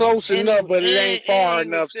 that's close enough, but it ain't far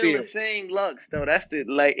enough. Still the same Lux though. That's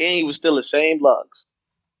and he was still the same Lux.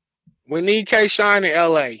 We need K-Shine in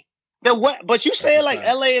LA. But you saying like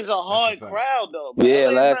LA is a hard crowd though. Yeah,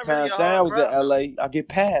 last time Sam was at LA, I get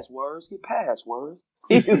passwords.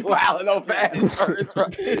 He was wilding on passwords,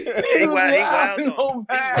 right? He wilding on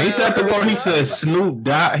passwords. Ain't that the one he said Snoop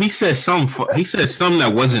died? He said something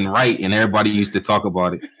that wasn't right, and everybody used to talk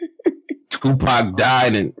about it. Tupac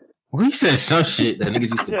died, and he said some shit that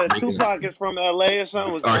niggas used to. Tupac is from LA or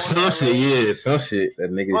something. Or some shit, some shit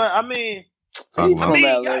that niggas. Well, I mean,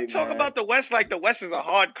 Y'all talk about the West like the West is a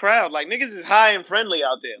hard crowd. Like niggas is high and friendly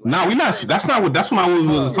out there. Like, no, we not. That's not what we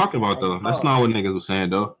was talking about though. That's not what niggas was saying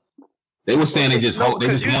though. They were saying they just want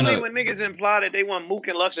to. Usually when niggas imply that they want Mook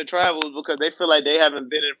and Luxor travels because they feel like they haven't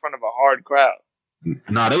been in front of a hard crowd.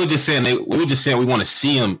 No, they were just saying we want to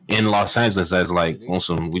see him in Los Angeles as like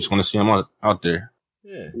awesome. We just want to see him out there.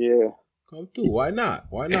 Yeah. Come through. Why not?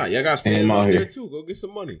 Y'all got fans out there too. Go get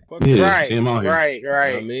some money. See him out here. Right. You know what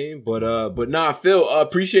I mean, but nah, Phil.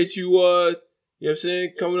 Appreciate you. You know what I'm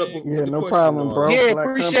saying? Coming up with the no question, problem, bro. Yeah,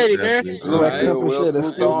 appreciate it, man.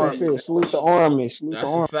 Salute the army.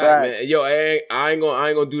 That's a fact, man. Yo, I ain't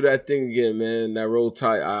gonna do that thing again, man. That roll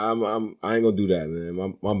tight. I ain't gonna do that,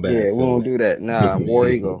 man. My bad. Yeah, we won't do that. Nah, War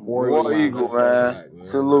Eagle, man.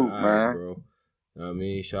 Salute, man. Bro. I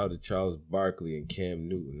mean, shout out to Charles Barkley and Cam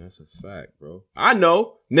Newton. That's a fact, bro. I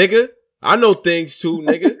know, nigga. I know things too,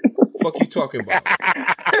 nigga. Fuck you talking about?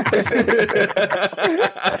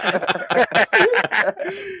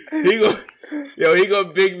 he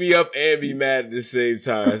gonna big me up and be mad at the same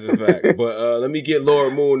time. That's a fact. But let me get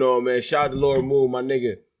Lord Moon on, man. Shout out to Lord Moon, my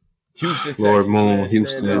nigga. Houston, Texas. Lord Moon, man.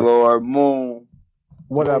 Houston. Lord Moon.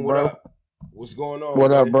 What up, bro? What's going on?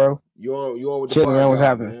 What up, bro? You on with the chilling, man? What's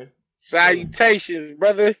happening? Man? Salutations,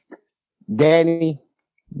 brother. Danny,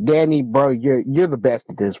 bro, you're the best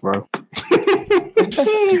at this, bro.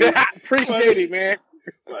 Appreciate it, man.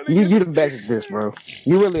 You the best at this, bro.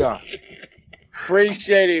 You really are.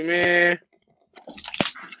 Appreciate it, man.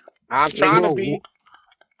 I'm trying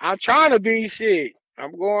to be shit.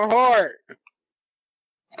 I'm going hard.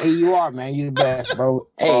 Hey, you are, man. You the best, bro.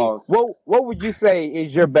 Hey, what would you say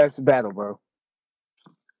is your best battle, bro?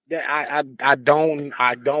 I don't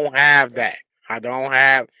have that. I don't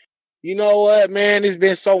have. You know what, man? There's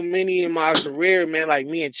been so many in my career, man. Like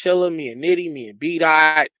me and Chilla, me and Nitty, me and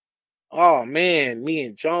B-Dot. Oh man, me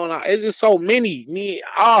and John. It's just so many.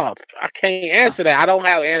 I can't answer that. I don't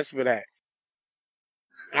have an answer for that.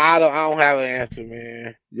 I don't have an answer,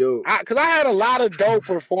 man. Because I had a lot of dope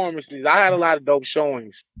performances. I had a lot of dope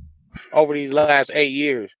showings over these last 8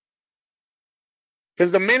 years.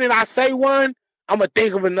 Because the minute I say one, I'm gonna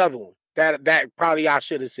think of another one that probably I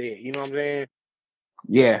should have said. You know what I'm saying?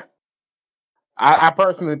 Yeah. I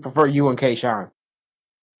personally prefer you and K-Shine.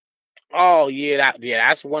 Oh yeah,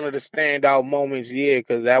 that's one of the standout moments. Yeah,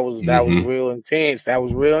 because that was real intense. That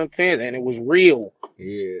was real intense, and it was real.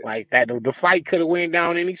 Yeah, like that. The fight could have went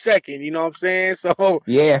down any second. You know what I'm saying? So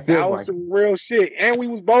yeah, that was some real shit. And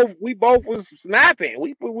we both was snapping.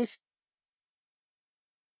 We was.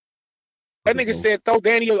 That nigga said throw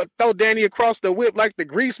Danny across the whip like the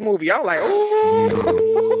Grease movie. I was like,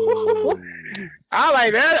 ooh. I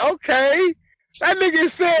like that. Okay. That nigga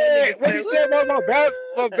said what he said about my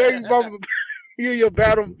baby mama. Your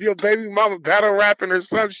baby mama battle rapping or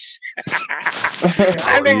some shit.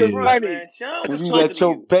 That nigga funny. You let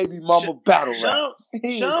your baby mama battle rap. Sean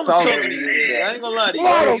was talking to you. I ain't gonna lie to you.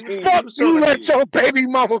 Why the fuck you let your baby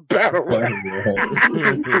mama battle rap?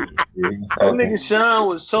 That nigga Sean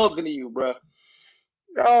was talking to you, bro.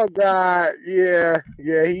 Oh God, yeah.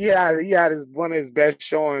 He had one of his best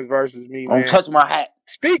showings versus me. Man. Don't touch my hat.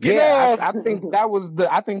 Speaking of, I think that was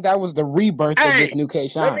the rebirth of this new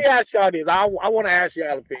K-Shine. Let me ask y'all this. I want to ask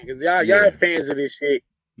y'all opinion because y'all are fans of this shit.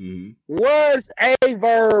 Mm-hmm. Was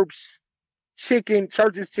Averb's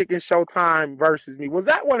Church's Chicken Showtime versus me? Was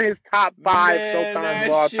that one of his top 5 Showtimes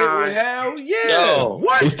of all time? Hell yeah! Yo,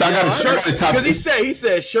 what? He's talking about shirt because he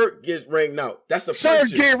said shirt gets rang out. That's a shirt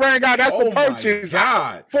purchase. get rang out. That's a purchase.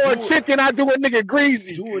 God. For a chicken, I do a nigga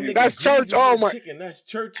greasy. That's church. Oh my! Chicken, that's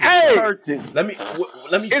church. Hey, purchase. Let me.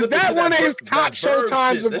 Is that one of his top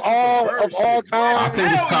Showtimes of all time? I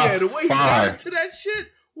think it's top 5. The way he got into that shit.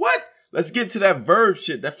 What? Let's get to that verb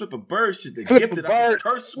shit, that flip a bird shit, that gifted out the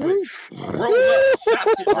curse switch. Roll up,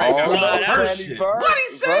 shots get rang out the curse shit. What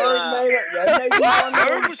he said? What?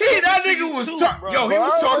 That nigga was talking. Yo, he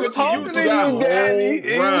was talking to you, Danny.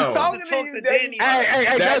 He was talking to you, Danny.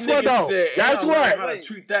 Hey, guess what though? Guess what? How to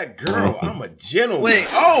treat that girl? I'm a gentleman. Wait.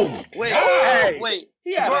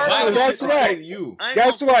 Guess what?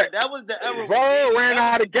 Guess what? That was the era. Verb ran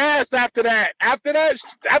out of gas after that. After that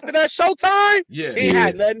Showtime, he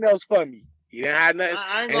had nothing else for me. He didn't have nothing.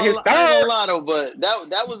 I ain't gonna lie though, but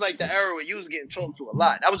that was like the era where you was getting talked to a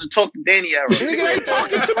lot. That was the talk to Danny era. Nigga ain't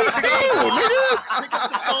talking to me still, nigga.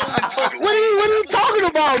 What are you talking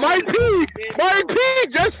about, Mike P? Mike P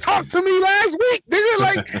nigga just talked to me last week. Nigga,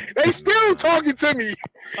 like, they still talking to me.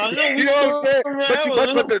 You know what I'm saying?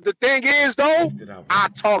 But the thing is, though, I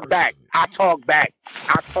talk back. I talk back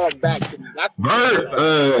to me.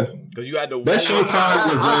 Because you had to. That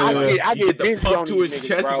showtime was. I get the busy pump on to these his niggas,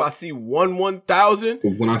 chest. bro. If I see 1,000,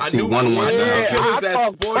 When I see 1,000, I that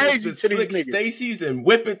talk sports crazy the to these slick niggas. Stacy's and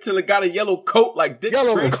whip it till it got a yellow coat like Dick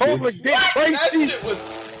Yellow Tracy. coat like Dick That Tracy. shit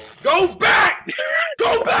was. Go back and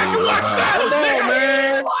watch battles, Come nigga. on,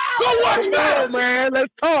 man. Go watch battles, man.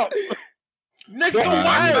 Let's talk. Nigga, go watch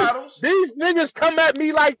battles. These niggas come at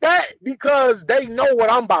me like that because they know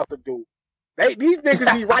what I'm about to do. These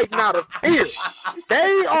niggas be writing out of fear.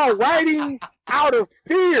 They are writing out of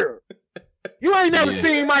fear. You ain't never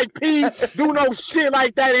seen Mike P do no shit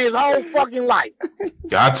like that in his whole fucking life.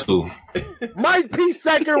 Got to. Mike P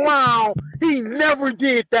second round, he never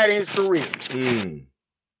did that in his career.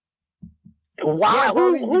 Why?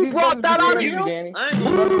 Who brought that out of him?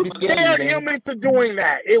 Who scared him into doing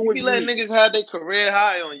that? It was you let niggas have their career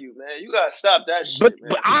high on you, man. You gotta stop that shit,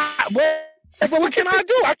 man. But what can I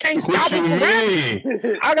do? I can't stop him from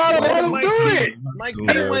that. I gotta let him do it. Mike P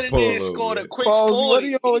went in there and scored a quick 40. What are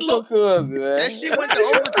you on with your cousin, man? That shit went to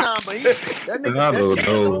overtime, but that nigga went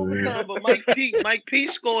to overtime. But Mike P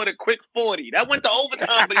scored a quick 40. That went to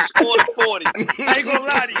overtime, but he scored a 40. I ain't gonna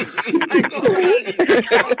lie to you.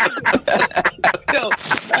 Yo,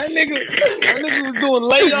 that nigga was doing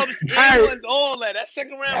layups, all that. That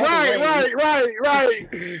second round. Right.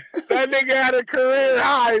 That nigga had a career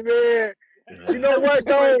high, man. You know what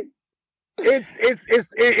though?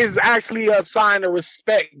 It's actually a sign of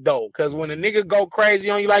respect though, because when a nigga go crazy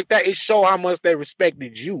on you like that, it show how much they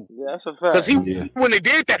respected you. Yeah, that's a fact. Because he wouldn't have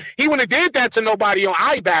did that. He wouldn't have did that to nobody on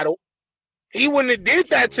iBattle. He wouldn't have did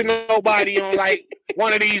that to nobody on like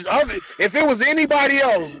one of these other. If it was anybody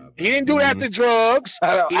else, he didn't do that to drugs.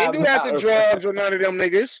 He didn't do that to drugs or none of them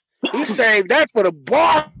niggas. He saved that for the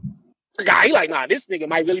bar guy. He like, nah, this nigga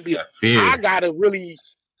might really be. I gotta really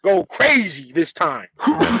go crazy this time.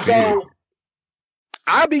 So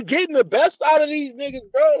I be getting the best out of these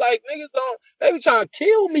niggas, bro. Like niggas they be trying to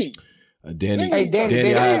kill me. Danny,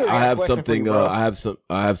 I have something. I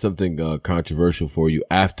have something controversial for you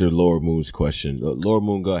after Lord Moon's question. Lord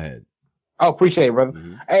Moon, go ahead. Oh, appreciate it, brother.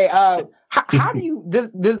 Mm-hmm. Hey, how do you do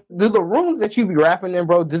the rooms that you be rapping in,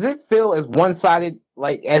 bro? Does it feel as one sided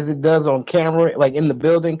like as it does on camera, like in the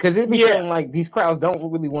building? Because it be feeling like these crowds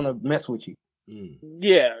don't really want to mess with you.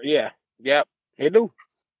 Yeah, they do.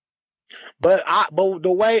 But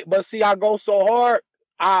see, I go so hard.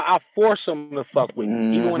 I force them to fuck with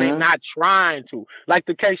me, even when they not trying to. Like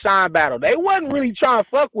the K-Shine battle, they wasn't really trying to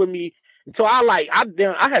fuck with me until I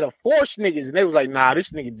had to force niggas, and they was like, nah,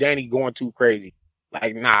 this nigga Danny going too crazy.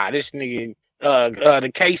 Like, nah, this nigga,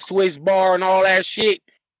 the K-Swiss bar and all that shit.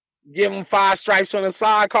 Give him 5 stripes on the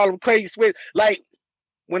side, call him K-Swiss. Like,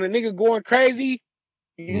 when a nigga going crazy,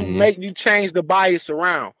 you change the bias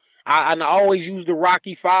around. I always use the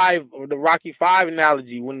Rocky 5 or the Rocky 5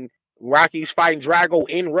 analogy. When Rocky's fighting Drago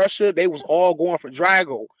in Russia, they was all going for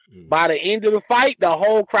Drago. By the end of the fight, the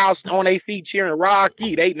whole crowd's on their feet cheering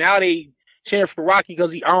Rocky. They cheering for Rocky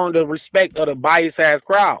because he earned the respect of the biased ass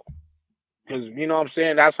crowd. Because you know what I'm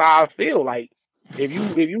saying, that's how I feel. Like if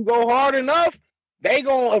you go hard enough, they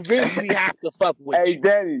gonna eventually have to fuck with you. Hey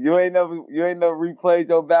Danny, you ain't never replayed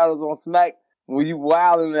your battles on Smack when you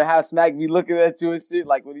wilding and how Smack be looking at you and shit,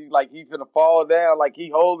 like when he finna fall down, like he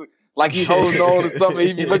holding on to something,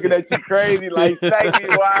 he be looking at you crazy, like Smack be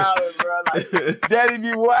wilding, bro. Like Daddy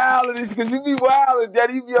be wilding, because you be wilding,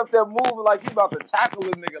 Daddy be up there moving like he about to tackle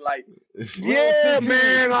a nigga, like yeah,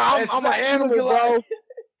 man, I'm an animal, bro.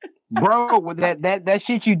 Bro, with that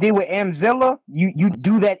shit you did with Amzilla, you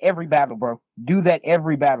do that every battle, bro. Do that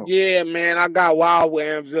every battle. Yeah, man, I got wild with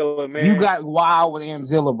Amzilla, man. You got wild with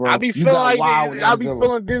Amzilla, bro. I be feeling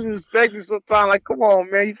feeling disrespected sometimes. Like, come on,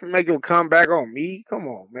 man, you can make a comeback on me. Come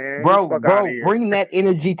on, man, bro. Bring that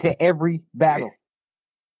energy to every battle.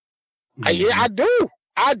 I do.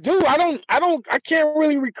 I can't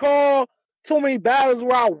really recall too many battles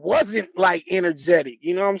where I wasn't like energetic.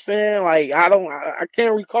 You know what I'm saying? Like I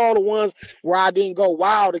can't recall the ones where I didn't go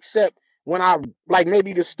wild, except when I like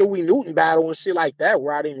maybe the Stewie Newton battle and shit like that,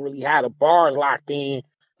 where I didn't really have the bars locked in,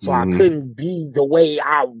 so I couldn't be the way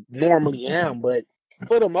I normally am. But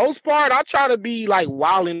for the most part, I try to be like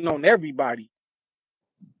wilding on everybody.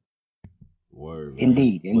 Word.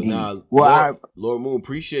 Indeed. Nah, Lord Moon,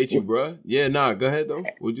 appreciate you, bro. Yeah, go ahead though.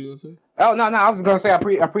 What you gonna say? Oh no, I was gonna say I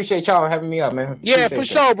appreciate y'all having me up, man. Yeah, for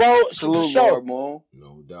sure, bro. For sure, Moon.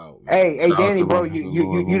 No doubt. Man. Hey, Danny, bro,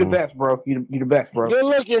 you the best, bro. You the best, bro. Good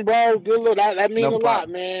looking, bro. Good look. That means a lot,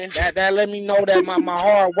 man. That let me know that my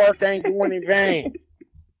hard work ain't going in vain.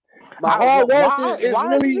 hard work is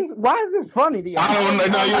really. Why is this funny to you? I don't know.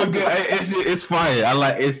 No, you're good. It's fire. I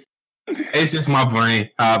like it's just my brain.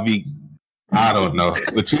 I don't know,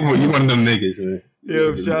 but you one of them niggas, man.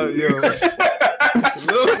 Yo, shout yo.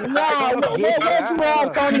 What you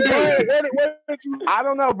have, Tony? I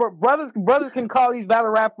don't know, but brothers can call these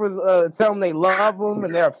battle rappers, tell them they love them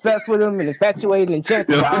and they're obsessed with them and infatuated and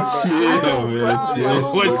chanting. Chill, man.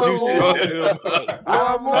 What you talking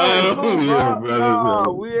about?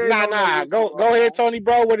 Nah. Go ahead, Tony,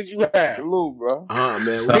 bro. What did you have? Salute, bro.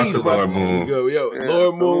 Man. Shout out to Lord Moon. Yo,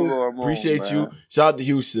 Lord Moon. Appreciate you. Shout out to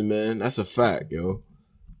Houston, man. That's a fact, yo.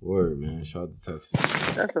 Word, man. Shout out to Texas.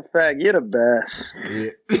 That's a fact. You're the best. Yeah.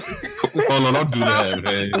 Hold on, don't do that,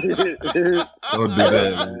 man. Don't do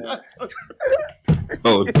that, man.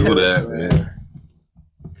 Don't do that, man.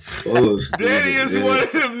 Oh, Danny is one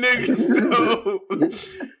of them niggas, though.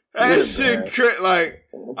 That shit, like,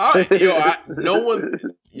 listen,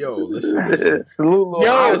 man. Salute,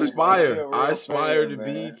 I aspire to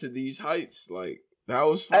be to these heights, like. That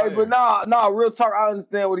was fire. Hey, but nah, real talk. I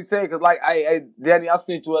understand what he's saying because, like, hey, Danny, I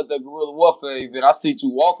seen you at the Guerrilla Warfare event. I seen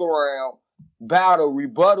you walk around, battle,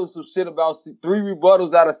 rebuttal some shit about 3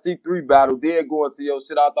 rebuttals out of C3 battle. Then go into your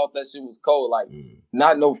shit. I thought that shit was cold. Like,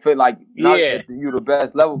 not no fit, like, not at you the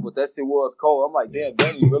best level, but that shit was cold. I'm like, damn,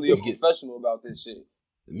 Danny really a professional about this shit.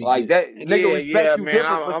 Like that nigga respect you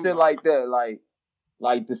different for shit like that.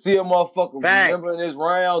 Like to see a motherfucker remembering this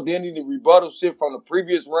round, then he rebuttal shit from the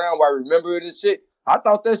previous round while remembering this shit. I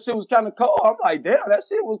thought that shit was kind of cold. I'm like, damn, that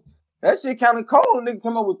shit kind of cold. Nigga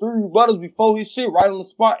come up with 3 rebuttals before his shit, right on the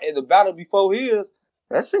spot, and the battle before his.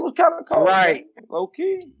 That shit was kind of cold. Right. Low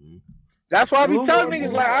key. That's why I be telling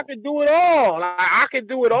niggas, like, I can do it all. Like, I can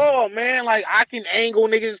do it all, man. Like, I can angle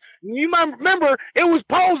niggas. You might remember, it was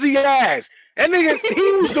Posey ass. That nigga,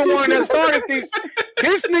 he was the one that started this.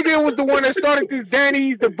 This nigga was the one that started this.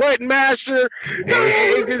 Danny's the button masher.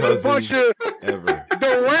 It's a bunch of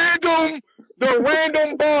the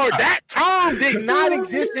random bar. That term did not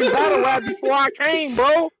exist in battle rap before I came,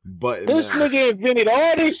 bro. But this nigga invented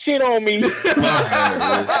all this shit on me.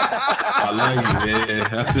 I love you, man.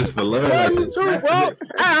 That's just for love. I love you too, bro.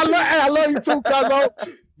 I love you too, cuzzo.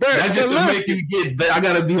 That's just to make you get. I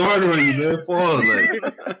gotta be harder on you, man. Pause, like.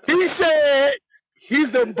 He said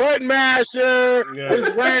he's the button masher, this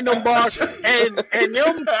random bar, and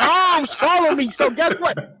them terms follow me. So guess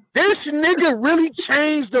what? This nigga really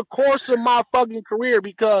changed the course of my fucking career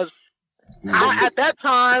because at that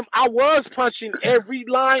time I was punching every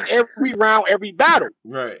line, every round, every battle.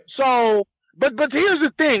 Right. So, but here's the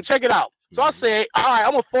thing. Check it out. So I say, all right,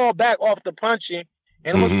 I'm gonna fall back off the punching.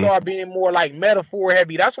 And I'm gonna start being more like metaphor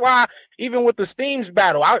heavy. That's why even with the Steams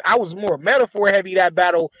battle, I was more metaphor heavy that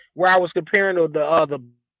battle where I was comparing the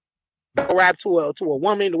rap to a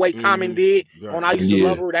woman the way Common did on I Used to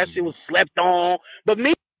Love Her. That shit was slept on. But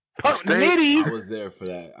me, Nitty, I was there for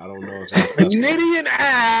that. I don't know if Nitty and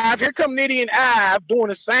Av, here come Nitty and Av doing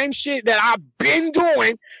the same shit that I've been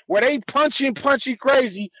doing where they punchy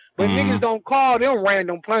crazy, but niggas don't call them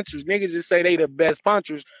random punchers. Niggas just say they the best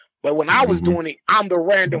punchers. But when I was doing it, I'm the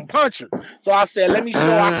random puncher. So I said, let me show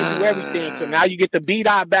I can do everything. So now you get the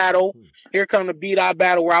B-Dot battle. Here come the B-Dot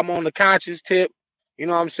battle where I'm on the conscious tip. You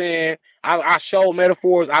know what I'm saying? I showed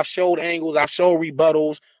metaphors. I've showed angles. I've showed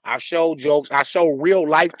rebuttals. I've showed jokes. I show real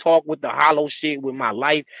life talk with the hollow shit with my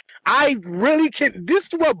life. I really can.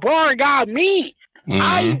 This is what bar got me.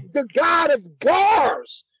 I'm the god of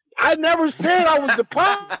bars. I never said I was the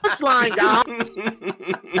punchline guy.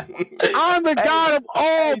 I'm the god of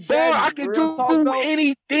all bars. I can do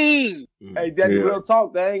anything. Hey, Danny, real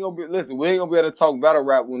talk. They ain't gonna be. Listen, we ain't gonna be able to talk battle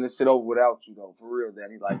rap when this shit over without you, though. For real,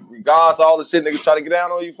 Danny. Like, regardless of all the shit niggas try to get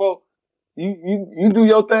down on you for, you do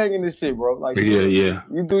your thing in this shit, bro. Like, you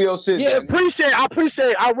do your shit. Yeah, Danny. I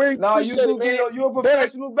appreciate. I really appreciate it, man. You're a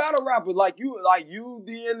professional battle rapper. Like you,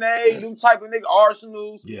 DNA, them type of nigga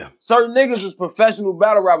arsenals. Yeah. Certain niggas is professional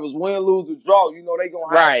battle rappers. Win, lose, or draw. You know they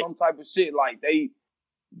gonna have some type of shit. Like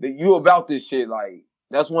you about this shit. Like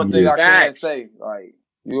that's one thing I can't say. Like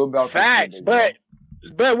you about facts. This shit,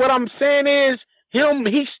 but what I'm saying is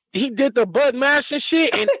he did the butt mashing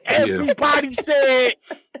shit, and everybody said,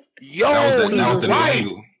 "Yo, that was right."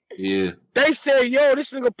 Angle. Yeah. They said, "Yo,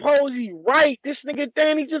 this nigga Posey right. This nigga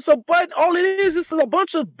Danny just a butt. All it is a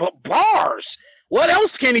bunch of bars. What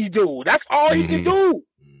else can he do? That's all he can do."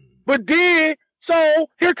 But then, so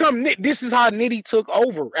here come this is how Nitty took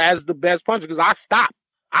over as the best puncher because I stopped.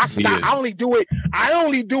 Yeah. I only do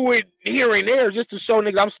it here and there just to show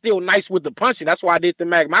niggas I'm still nice with the punching. That's why I did the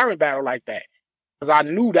Mac Myron battle like that. Because I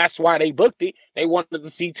knew that's why they booked it. They wanted to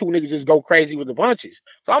see 2 niggas just go crazy with the punches.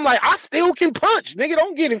 So I'm like, I still can punch. Nigga,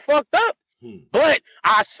 don't get it fucked up. But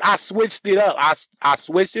I switched it up. I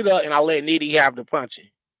switched it up and I let Nitty have the punching.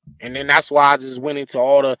 And then that's why I just went into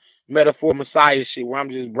all the metaphor messiah shit where I'm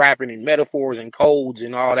just rapping in metaphors and codes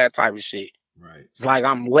and all that type of shit. Right. It's like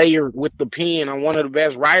I'm layered with the pen. I'm one of the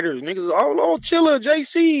best writers. Niggas, oh, Chilla,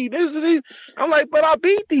 JC, this. I'm like, but I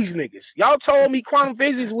beat these niggas. Y'all told me Quantum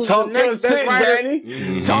Physics was the next best writer.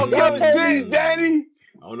 Danny. Talk your shit, Danny.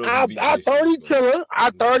 I 30 Chilla.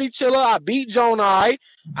 I beat Jonai.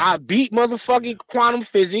 I beat motherfucking Quantum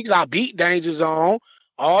Physics. I beat Danger Zone.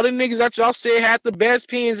 All the niggas that y'all said had the best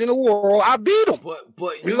pens in the world, I beat them.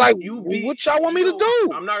 But it's like, what y'all want me to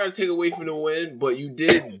do? I'm not gonna take away from the win, but you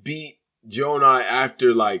did beat Jonai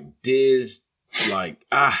after like Diz, like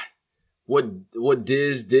what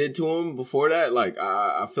Diz did to him before that. Like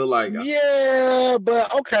I feel like yeah,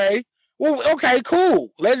 but okay. Well, okay,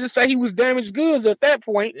 cool. Let's just say he was damaged goods at that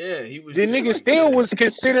point. Yeah, he was. The nigga still was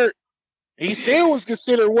considered. He still was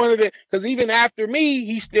considered one of the, because even after me,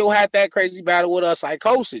 he still had that crazy battle with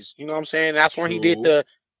Psychosis. You know what I'm saying? That's when he did the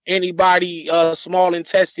anybody small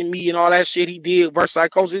intestine me and all that shit he did versus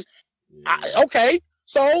Psychosis. Okay,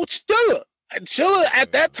 so Chilla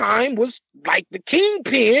at that time was like the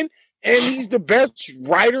kingpin, and he's the best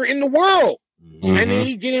writer in the world. Mm-hmm. And then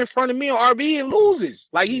he get in front of me on RB and loses.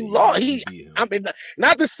 Like he lost. I mean,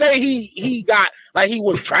 not to say he got like he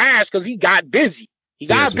was trash because he got busy. He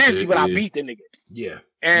got busy, but I beat the nigga. Yeah.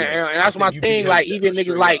 And that's my thing. Like even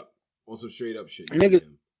niggas like on some straight up shit. Niggas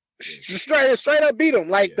straight up beat him.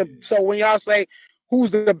 Like so when y'all say who's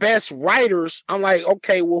the best writers, I'm like,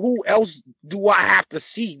 okay, well, who else do I have to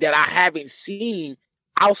see that I haven't seen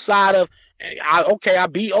outside of I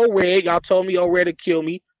beat O-Red. Y'all told me O-Red to kill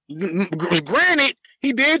me. Granted,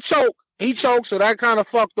 he did choke. He choked, so that kind of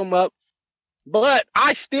fucked him up. But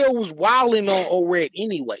I still was wilding on O-Red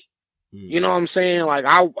anyway. You know what I'm saying? Like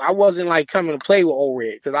I wasn't like coming to play with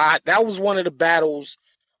O-Red because that was one of the battles.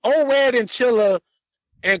 O-Red and Chilla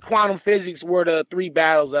and Quantum Physics were the three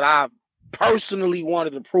battles that I personally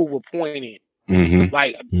wanted to prove a point in. Mm-hmm.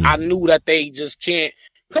 Like I knew that they just can't.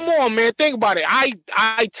 Come on, man, think about it.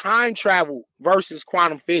 I time travel versus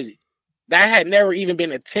Quantum Physics. That had never even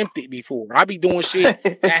been attempted before. I be doing shit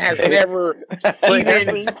that has never That's when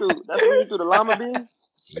you threw the llama bean?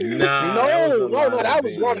 No, that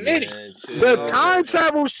was 1 minute. The time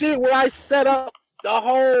travel shit where I set up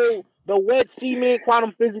the wet cement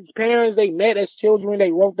Quantum Physics parents, they met as children,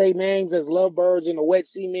 they wrote their names as lovebirds in the wet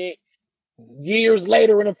cement. Years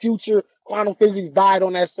later in the future, Quantum Physics died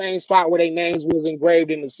on that same spot where their names was engraved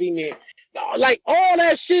in the cement. Like all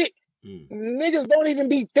that shit. Niggas don't even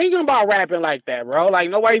be thinking about rapping like that, bro. Like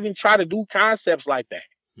nobody even try to do concepts like that.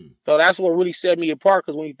 So that's what really set me apart.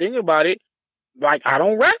 Because when you think about it, like I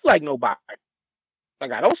don't rap like nobody.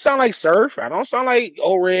 Like I don't sound like Surf. I don't sound like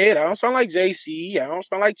O-Red. I don't sound like JC. I don't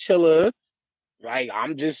sound like Chilla. Like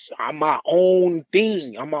I'm my own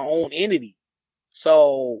thing. I'm my own entity.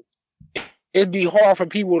 So it'd be hard for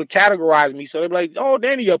people to categorize me. So they'd be like, "Oh,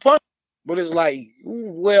 Danny, you're punch," but it's like,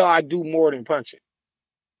 well, I do more than punching.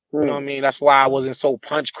 You know what I mean? That's why I wasn't so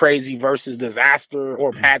punch crazy versus Disaster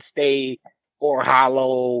or Pat Stay or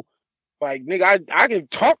Hollow. Like, nigga, I can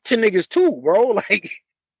talk to niggas too, bro. Like,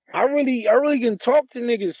 I really can talk to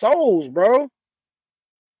niggas' souls, bro.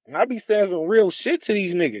 And I be saying some real shit to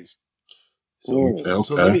these niggas. So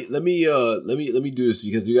let me do this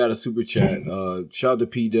because we got a super chat. Shout out to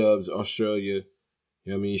P-Dubs, Australia. You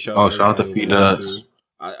know what I mean? Shout out to P-Dubs.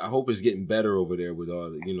 I hope it's getting better over there with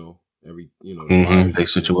all the, the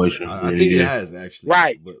situation. I think it has actually,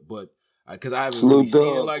 right? But because I haven't really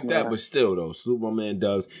seen it like that, but still though, salute my man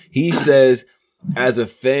Dubs. He says, as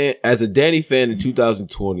a Danny fan in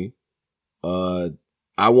 2020,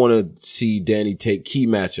 I want to see Danny take key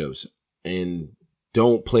matchups and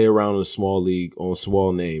don't play around in a small league on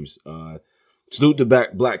small names. Salute the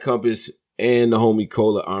Black Compass and the homie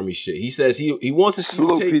Cola Army shit. He says he wants to see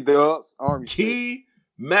you take key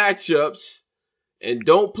matchups. And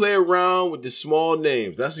don't play around with the small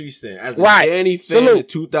names. That's what he's saying. As a Danny fan in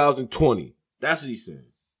 2020. That's what he's saying.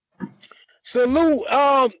 Salute.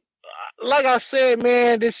 Like I said,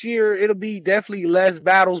 man, this year it'll be definitely less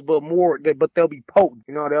battles, but they'll be potent.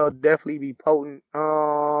 You know, they'll definitely be potent.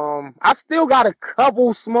 I still got a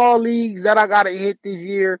couple small leagues that I gotta hit this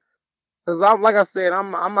year. Cause I'm not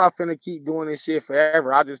finna keep doing this shit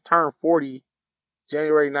forever. I just turned 40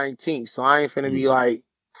 January 19th. So I ain't finna be like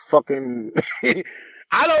fucking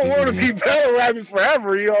I don't want to be battle rapping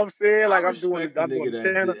forever, you know what I'm saying? Like I'm doing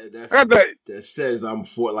that says I'm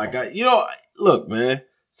for look, man.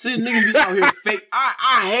 See niggas be out here fake.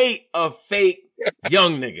 I hate a fake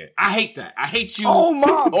Young nigga. I hate that. I hate you. Oh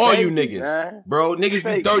my all baby, you niggas. Man. Bro, niggas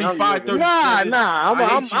be 35, 37. Nah.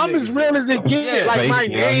 I'm as real as it gets. Like my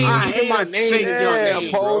name. I hate my name. Fake young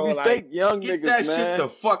niggas, Posey, bro. fake young get niggas, that man. shit the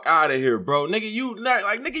fuck out of here, bro. Nigga,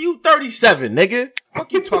 you 37, nigga.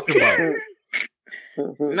 Fuck you talking about?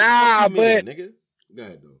 Nah, but nigga. Go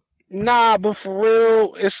ahead, though. Nah, but for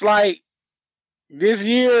real, it's like this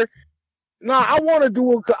year. Nah, I want to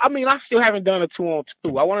do I still haven't done a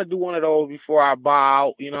 2-on-2. I want to do one of those before I buy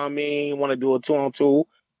out. You know what I mean? Want to do a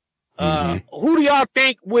 2-on-2. Who do y'all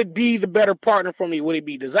think would be the better partner for me? Would it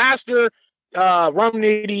be Disaster, Rum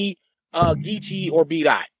Nitty, Geechee, or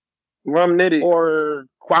B-Dot? Rum Nitty. Or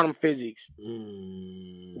Quantum Physics?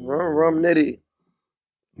 Rum Nitty.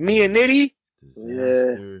 Me and Nitty?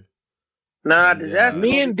 Yeah. Nah, Disaster.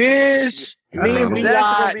 Me and Diz. Me and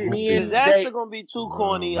B-Dot. Me and Disaster gonna be too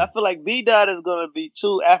corny. I feel like B-Dot is gonna be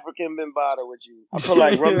too African Bambaataa with you. I feel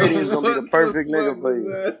like Rum Nitty is gonna be the perfect nigga for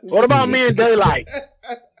you. What about me and Daylight?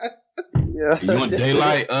 Yeah. You want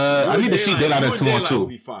Daylight? I need to see Daylight at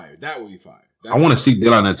 2-on-2. That would be fire. I want to see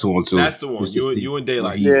Daylight at 2-on-2. That's the one. You and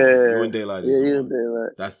Daylight. Yeah. You and Daylight. Yeah, you and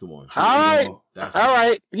Daylight. That's the one. All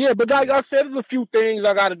right. Yeah, but like I said, there's a few things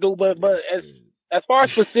I got to do. But as far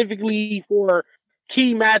as specifically for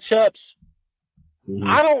key matchups,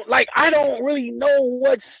 I don't really know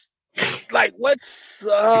what's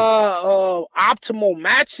optimal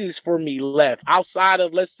matches for me left outside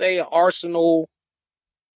of, let's say, Arsenal.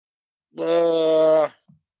 I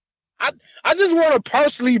just want to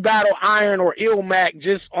personally battle Iron or Ilmac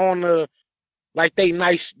just on the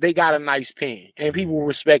they got a nice pen and people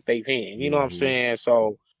respect their pen. You know what I'm saying?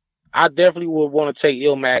 So I definitely would want to take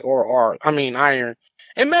Ilmac or Iron.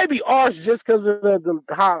 And maybe Ars just because of the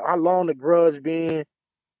how long the grudge been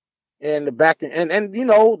and the back and you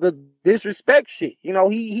know the disrespect shit. You know,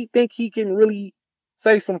 he think he can really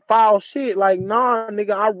say some foul shit. Like, nah,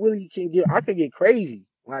 nigga, I could get crazy.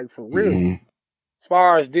 Like, for real. As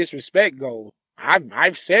far as disrespect goes.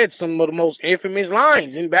 I've said some of the most infamous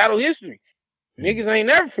lines in battle history. Niggas ain't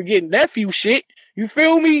never forgetting nephew shit. You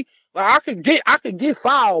feel me? Like, I could get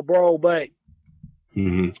foul, bro, but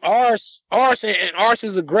Ars's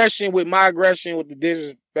aggression with my aggression with the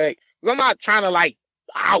disrespect. Because I'm not trying to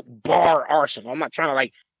outbar Arsenal. I'm not trying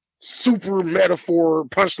to super metaphor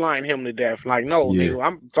punchline him to death. Like, no, nigga,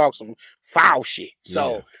 I'm talking some foul shit.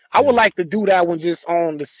 So I would like to do that one just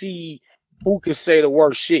on to see who can say the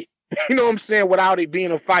worst shit. You know what I'm saying? Without it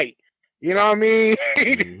being a fight. You know what I mean?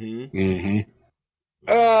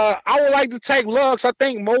 I would like to take Lux. I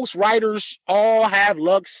think most writers all have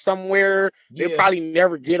Lux somewhere. They'll probably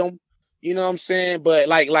never get them. You know what I'm saying? But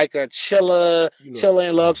like a Chilla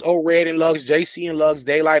and Lux, O-Red and Lux, JC and Lux,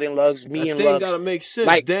 Daylight and Lux, me and Lux. That thing gotta make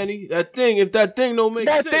sense, Danny. If that thing don't make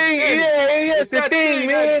sense. It's the thing,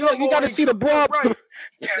 man. Look, you gotta see the broth. Right.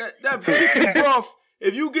 that chicken broth.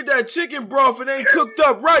 If you get that chicken broth and ain't cooked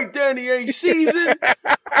up right, Danny, ain't seasoned,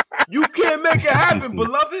 you can't make it happen,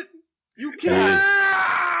 beloved. You can't.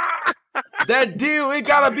 That deal, it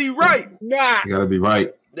gotta be right. Nah. It gotta be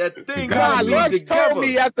right. That thing gotta be Lux told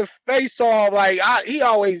me at the face-off, he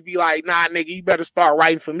always be like, nah, nigga, you better start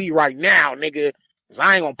writing for me right now, nigga. Cause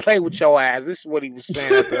I ain't gonna play with your ass. This is what he was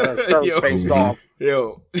saying at the face-off.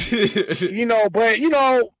 Yo. But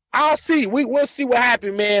I'll see. We'll see what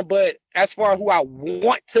happens, man. But as far as who I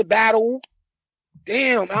want to battle,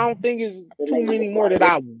 damn, I don't think it's too many more that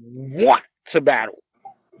I want to battle.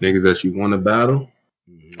 Niggas that you want to battle?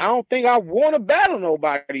 I don't think I want to battle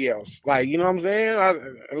nobody else. Like, you know what I'm saying?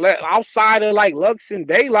 Outside of Lux and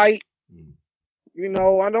Daylight, I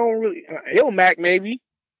don't really. Ilmac maybe.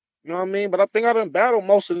 You know what I mean? But I think I done battled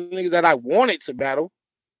most of the niggas that I wanted to battle.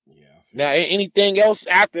 Yeah. Now, anything else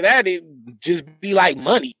after that, it just be like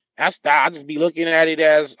money. I just be looking at it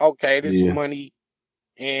as, okay, this is money.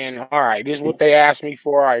 And, all right, this is what they asked me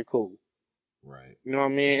for. All right, cool. Right. You know what I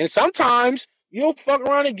mean? And sometimes you'll fuck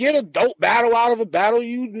around and get a dope battle out of a battle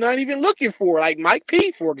you're not even looking for. Like Mike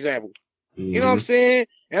P, for example. You know what I'm saying?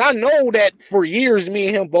 And I know that for years, me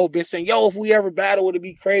and him both been saying, yo, if we ever battle, it'd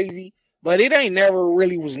be crazy. But it ain't never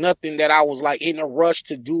really was nothing that I was in a rush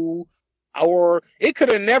to do. Or it could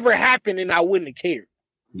have never happened and I wouldn't have cared.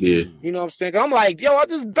 Yeah. You know what I'm saying? I'm like, yo, I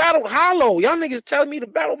just battled Hollow. Y'all niggas telling me to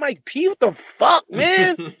battle Mike P. What the fuck,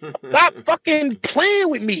 man? Stop fucking playing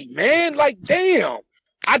with me, man. Like, damn.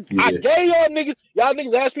 I gave y'all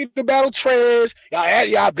niggas asked me to battle Trez.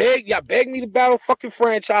 Y'all beg me to battle fucking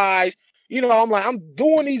Franchise. I'm like, I'm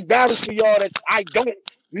doing these battles for y'all that I don't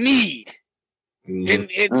need. And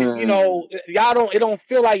y'all it don't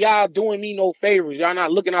feel like y'all doing me no favors. Y'all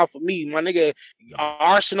not looking out for me. My nigga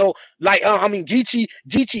Arsenal, Geechee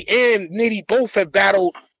and Nitty both have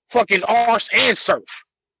battled fucking Arse and Surf.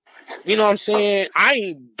 You know what I'm saying? I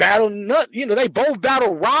ain't battle nut. You know, they both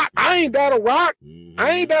battle Rock. I ain't battle Rock.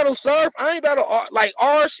 I ain't battle Surf. I ain't battle like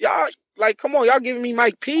Arse. Y'all, like, come on, y'all giving me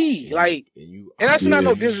Mike P. Like, and that's not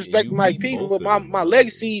no disrespect to Mike P, but my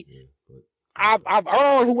legacy, I've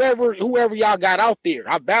earned whoever y'all got out there.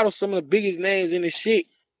 I battled some of the biggest names in this shit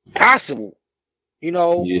possible. You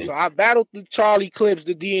know, so I battled the Charlie Clips,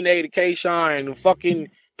 the DNA, the K-Shine, the fucking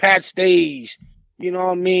Pat Stage. You know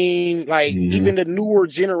what I mean? Like, even the newer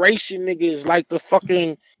generation niggas, like the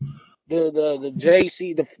fucking the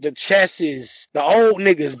JC, the Chesses, the old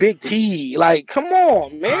niggas, Big T. Like, come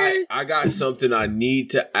on, man. I got something I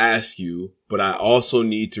need to ask you, but I also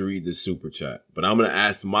need to read the super chat. But I'm gonna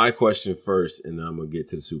ask my question first, and then I'm gonna get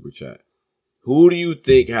to the super chat. Who do you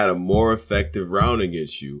think had a more effective round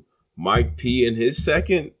against you? Mike P in his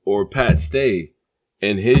second, or Pat Stay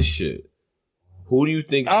in his shit? Who do you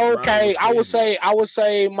think? Okay, I would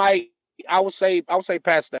say Mike. I would say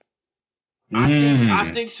Pat Stay.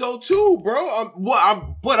 I think so too, bro.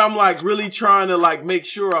 But I'm like really trying to like make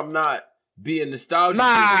sure I'm not being nostalgic.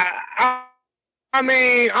 Nah, I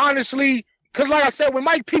mean honestly, because like I said, when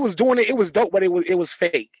Mike P was doing it, it was dope, but it was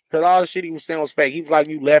fake. Because all the shit he was saying was fake. He was like,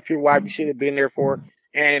 "You left your wife, you should have been there for her."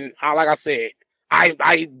 And like I said,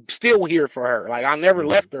 I still here for her. Like, I never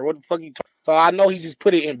left her. What the fuck you talking? So I know he just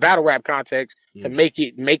put it in battle rap context to make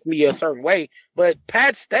me a certain way. But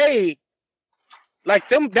Pat Stay, like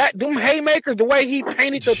them haymakers, the way he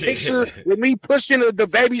painted the picture with me pushing the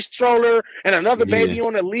baby stroller and another baby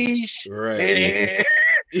on a leash. Right. And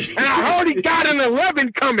I heard he got an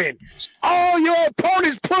 11 coming. All your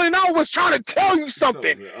opponents pulling out was trying to tell you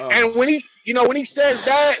something. And when he says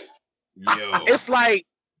that, it's like,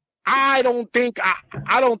 I don't think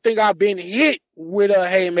I've been hit with a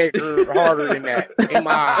haymaker harder than that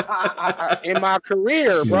in my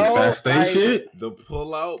career, bro. That like, shit. The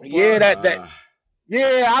pull out. Yeah,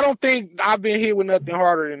 yeah, I don't think I've been hit with nothing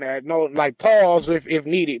harder than that. No, like pause if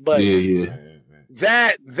needed. But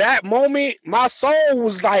that moment, my soul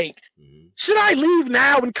was like, should I leave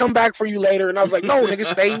now and come back for you later? And I was like, no, nigga,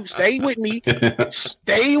 stay with me.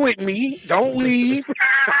 Stay with me. Don't leave. Hey,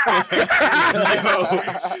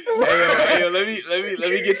 let me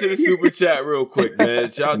get to the super chat real quick, man.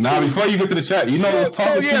 Before you get to the chat, you know who's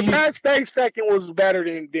talking to you? Pat Stay second was better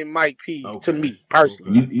than Mike P to me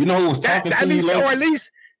personally. You know who was talking to you? Or at least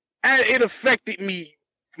it affected me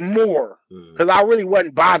more because I really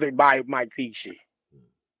wasn't bothered by Mike P shit.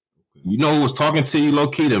 You know who was talking to you, low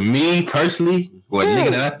key, to me personally, or a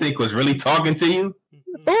nigga that I think was really talking to you?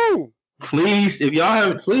 Who? Please, if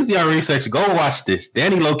y'all research, go watch this.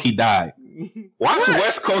 Danny low key died. Watch the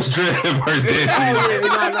West Coast Dread versus Danny.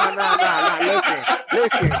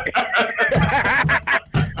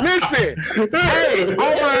 Listen. Hey,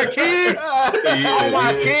 on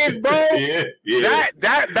my kids, bro.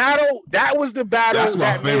 That battle, that was the battle. That's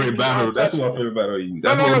my favorite battle. That's my favorite battle.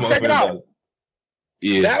 No, check it out.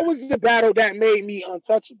 Yeah. That was the battle that made me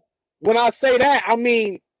untouchable. When I say that, I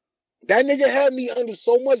mean that nigga had me under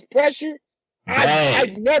so much pressure.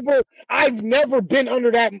 I've never been under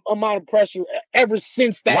that amount of pressure ever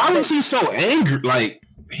since that. Why was he so angry? Like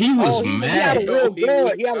he was mad.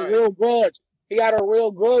 He had a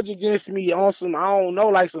real grudge against me on some, I don't know,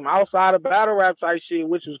 like some outside of battle rap type shit,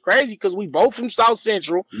 which was crazy because we both from South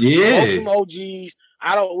Central. Yeah. Both from OGs.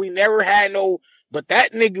 We never had no. But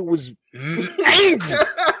that nigga was angry.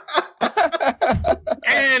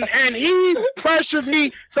 and he pressured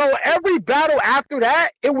me. So every battle after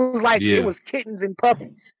that, it was like it was kittens and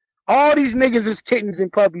puppies. All these niggas is kittens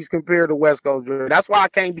and puppies compared to West Coast Dread. That's why I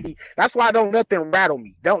can't be. That's why don't nothing rattle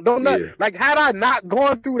me. Don't nothing. Like, had I not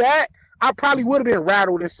gone through that, I probably would have been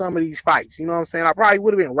rattled in some of these fights. You know what I'm saying? I probably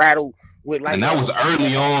would have been rattled with like. And that was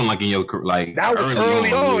early on, like in your like. That was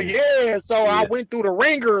early on, yeah. So I went through the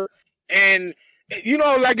ringer, and you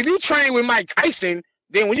know, like if you train with Mike Tyson,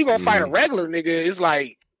 then when you gonna fight a regular nigga, it's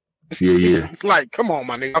like. Like, come on,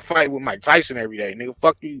 my nigga. I fight with Mike Tyson every day, nigga.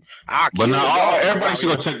 Fuck you. But now everybody should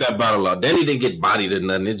go check that battle out. Danny didn't get bodied or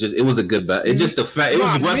nothing. It was a good battle. It just the fact it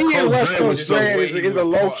was West Coast Dread is a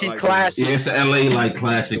low key classic. Yeah, it's an LA like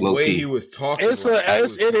classic. The way he was talking,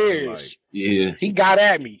 it is. Yeah, he got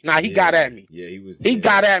at me. He got at me. Yeah, he was. He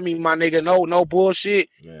got at me, my nigga. No bullshit.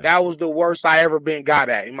 Yeah. That was the worst I ever been got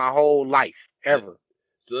at in my whole life ever.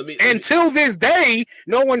 So until this day,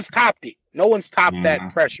 no one's topped it. No one's topped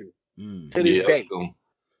that pressure. To this day.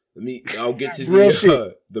 I'll get to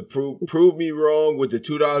the prove me wrong with the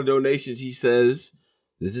 $2 donations. He says,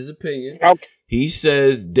 this is opinion. Okay. He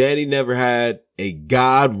says Danny never had a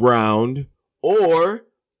God round or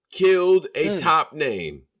killed a top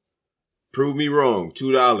name. Prove me wrong.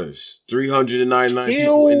 $2. 399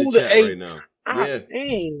 people in the chat right now. Yeah.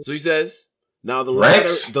 Dang. So he says, now the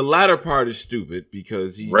latter part is stupid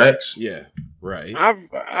because he Rex. Yeah, right.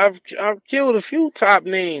 I've killed a few top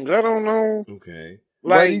names. I don't know. Okay.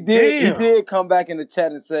 Like he did come back in the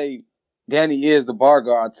chat and say Danny is the bar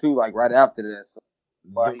guard too, like right after that. So,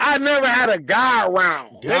 I never had a God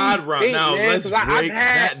round. God round. Now let's break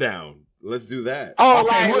that down. Let's do that. Oh,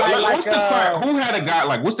 okay, what's the who had a god?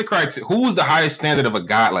 Like, what's the criteria? Who's the highest standard of a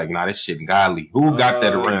god? Like, nah, this shit godly. Who got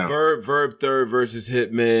that around? Verb third versus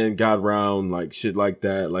Hitman, God round, like shit like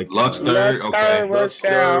that. Like Lux third, okay. Lux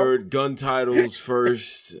third, gun titles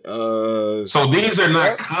first. So these are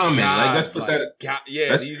not common. Like, let's put that.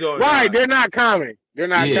 These are right. They're not common. They're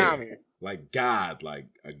not common. Like God, like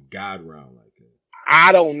a God round, like that.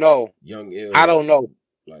 I don't know. Young Ill. I don't know.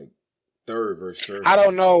 Like. Third versus third. I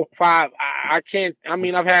don't know if I can't. I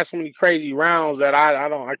mean, I've had so many crazy rounds that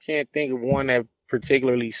I can't think of one that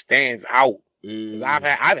particularly stands out. I've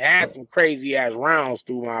had some crazy ass rounds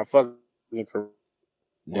through my fucking career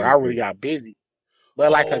where I really got busy.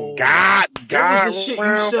 But like a God was the shit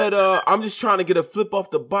round? You said, I'm just trying to get a flip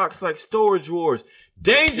off the box like Storage Wars.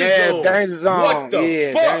 Danger Zone. Danger Zone. What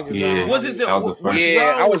the fuck? Yeah. Was it the first?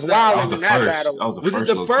 Yeah, I was wild in that battle. Was it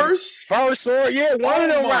the first? First or one of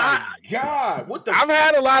them. God, what the? I've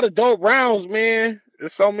had a lot of dope rounds, man.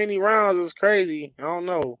 There's so many rounds. It's crazy. I don't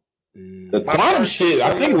know. The quantum shit.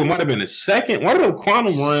 I think it might have been the second. One of them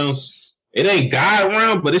quantum rounds. It ain't God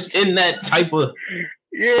round, but it's in that type of.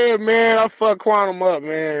 Yeah, man, I fucked Quantum up,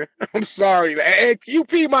 man. I'm sorry. And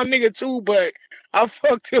UP my nigga too, but I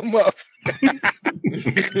fucked him up.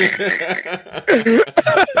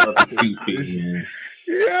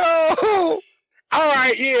 Yo. All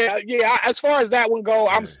right, yeah. As far as that one go,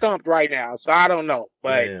 I'm stumped right now, so I don't know.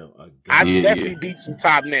 But I definitely beat some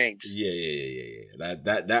top names. Yeah.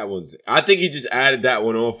 That one's. I think he just added that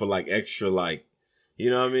one on for like extra, like. You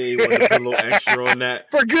know what I mean? He wanted to put a little extra on that.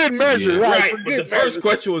 For good measure, right. But the first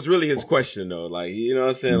question was really his question, though. Like, you know what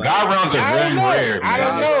I'm saying? Like, God rounds are very rare. I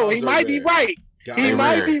don't know. He might be right. He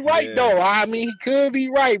might be right, though. I mean, he could be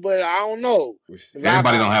right, but I don't know.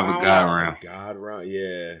 Everybody don't have a God round. God round,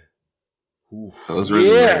 yeah. Oof. So it's really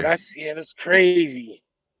rare. That's crazy.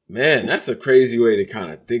 Man, that's a crazy way to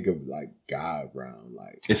kind of think of like God round.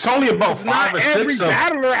 Like it's only about 5 or 6 every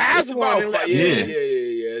battler has one.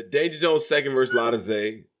 Yeah. Danger Zone second versus Lotta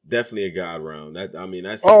Zay. Definitely a God round. That's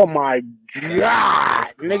oh my God,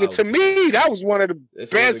 nigga! To me, that was one of the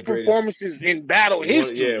best performances in battle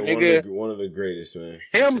history. Nigga, one of the greatest, man.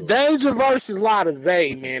 Him, Danger versus Lotta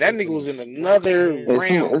Zay, man. That nigga was in another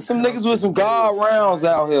round. Some niggas with some God rounds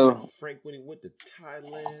out here. Frank when he went to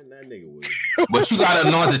Thailand, that nigga was. But you gotta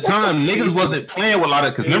know at the time, niggas wasn't playing with Lotta,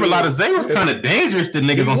 because remember Lotta Zay was kind of dangerous to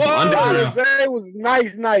niggas on some underground. Lotta Zay was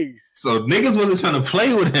nice. So niggas wasn't trying to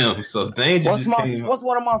play with him. So Danger. What's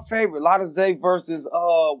one of my favorite? Lotta Zay versus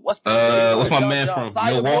what's my man from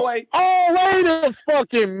Milwaukee? Oh, wait a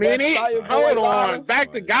fucking minute. Hold on.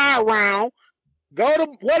 Back to God round. Go to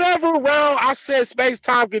whatever round I said Space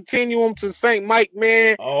Time Continuum to St. Mike,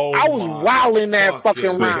 man. I was wilding that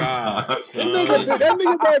fucking round. That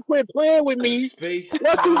nigga better quit playing with me.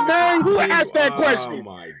 What's his name? Who asked that question? Oh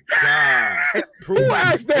my God. Who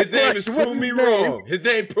asked that question? His name is Prove Me Wrong. His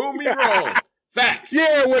name Prove Me Wrong. Facts.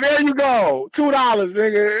 Yeah, well there you go. $2,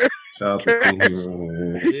 nigga. Shout out to Prove Me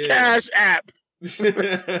Wrong. Cash app.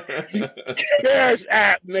 Cash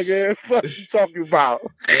app, nigga. What the fuck you talking about?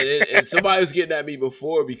 and somebody was getting at me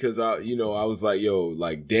before because I was like, yo,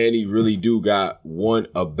 like Danny really do got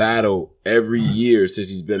a battle every year since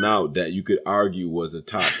he's been out that you could argue was a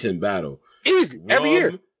top 10 battle. Easy, every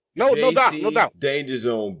year. No doubt. Danger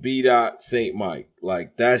Zone, B-Dot, St. Mike.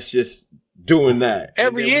 Like that's just doing that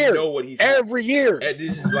every year. You know what he's every year. And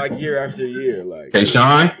this is like year after year. Like Hey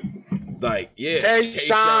Shine. Like, yeah.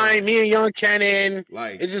 K-Shine, me and Young Cannon.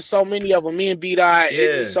 Like, it's just so many of them. Me and B-Dot.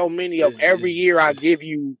 It's just so many of them. Every year I give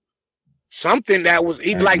you something that was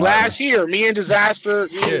even like last year. Me and Disaster,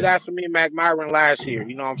 me and Mac Myron last year.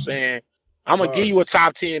 You know what I'm saying? I'm going to give you a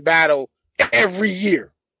top 10 battle every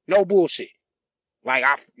year. No bullshit. Like,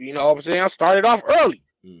 you know what I'm saying? I started off early.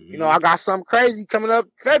 Mm-hmm. You know, I got something crazy coming up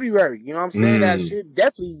February. You know what I'm saying? That should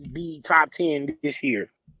definitely be top 10 this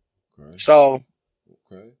year. Okay. So,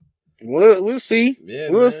 We'll see. Yeah,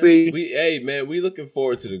 we'll see. We looking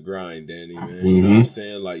forward to the grind, Danny, man. Mm-hmm. You know what I'm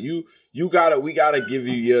saying? Like we gotta give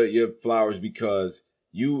you your flowers because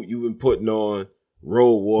you've been putting on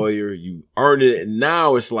Road Warrior, you earned it, and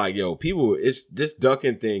now it's like, yo, people, it's this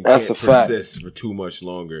ducking thing can't persist for too much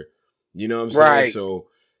longer. You know what I'm saying? Right. So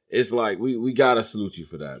it's like we gotta salute you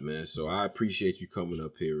for that, man. So I appreciate you coming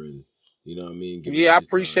up here and You know what I mean? I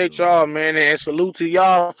appreciate y'all, man, and salute to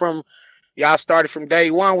y'all from. Y'all started from day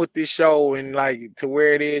one with this show and like to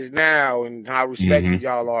where it is now and how respected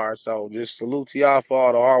y'all are. So just salute to y'all for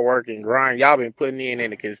all the hard work and grind y'all been putting in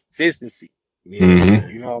the consistency. Yeah.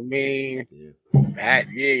 You know what I mean?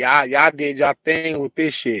 Y'all did y'all thing with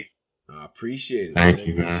this shit. I appreciate it. Thank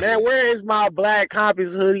you, man. Man, where is my Black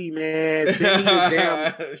Compass hoodie, man? Send me a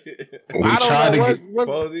damn. I don't know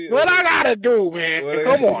what I gotta do, man.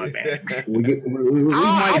 Come on, man.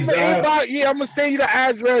 I'm gonna send you the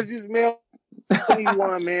address. Just mail me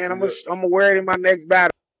one, man. I'm gonna wear it in my next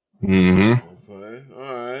battle. Okay. All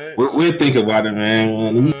right. We'll think about it,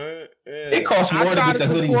 man. It costs more to get the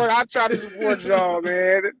hoodie. I try to support y'all,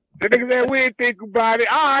 man. The niggas said we didn't think about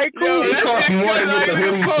it. All right, cool. It costs more to get the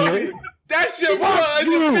hoodie. That's your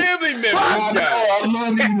family member. I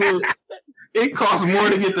love you, but it costs more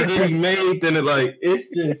to get the hoodie made than it's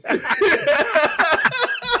just.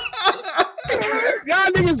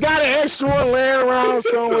 Y'all niggas got an extra one laying around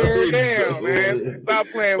somewhere. Damn, man. Stop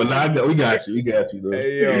playing with me. We got you, bro.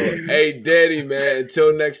 Hey, yo. Hey, Daddy, man.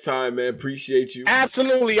 Until next time, man. Appreciate you.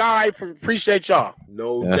 Absolutely. All right. Appreciate y'all.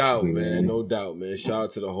 No doubt, man. No doubt, man. Shout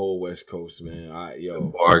out to the whole West Coast, man. All right, yo. The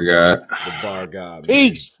bar guy. The bar guy, man.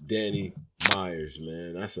 Peace. Danny Myers,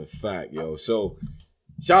 man. That's a fact, yo. So,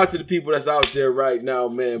 shout out to the people that's out there right now,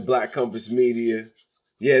 man. Black Compass Media.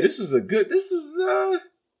 Yeah, this was good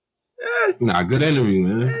interview,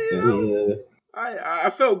 man. Hey, I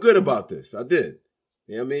felt good about this. I did.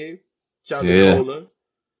 You know what I mean? Shout out to Cola.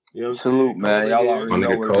 You know what I'm Salute, man. Y'all already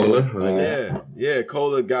know what Cola. it is, man. Yeah.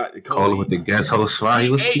 Cola got Cola with the guest host slide.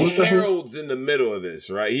 He ate Harold's in the middle of this,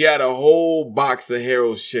 right? He had a whole box of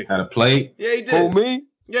Harold's chicken. Had a plate? Yeah, he did. Who, me?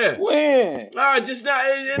 Yeah. When? Just not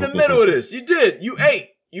in the middle of this. You did. You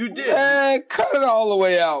ate. You did. Man, cut it all the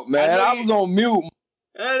way out, man. I was on mute.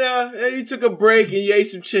 And you took a break and you ate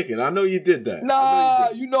some chicken. I know you did that. Nah,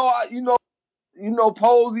 you know,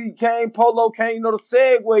 Posey came, Polo came, you know the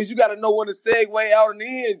segues. You got to know when to segue out and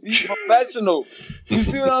in. He's professional. You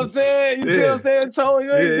see what I'm saying? You see what I'm saying, Tony?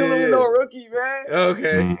 You ain't dealing with no rookie, man.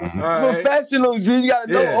 Okay. All right. Professional, G. You got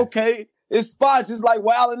to know, okay, it's spots. It's like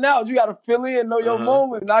wilding out. You got to fill in, know your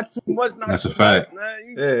moment. Not too much, not That's too a fact. much, man.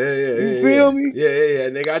 You feel me? Yeah.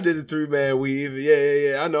 Nigga, I did the 3-man weave.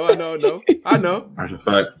 Yeah. I know. That's a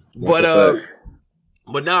fact.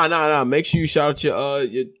 But nah. Make sure you shout out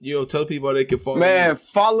your tell people how they can follow. Man,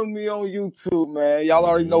 follow me on YouTube, man. Y'all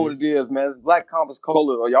already know what it is, man. It's Black Compass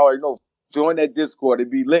Cola. Y'all already know. Join that Discord. It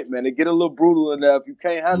be lit, man. It get a little brutal in there. If you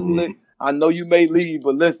can't handle it, I know you may leave,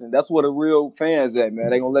 but listen, that's where the real fans at,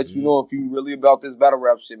 man. They gonna let you know if you really about this battle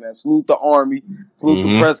rap shit, man. Salute the Army. Salute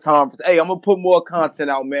the press conference. Hey, I'm gonna put more content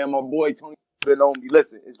out, man. My boy Tony been on me.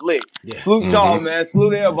 Listen, it's lit. Yeah. Salute y'all, man.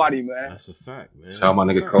 Salute everybody, man. That's a fact, man. Shout out my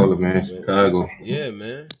nigga Cola, man. Chicago. Yeah,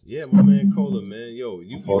 man. Yeah, my man Cola, man. Yo,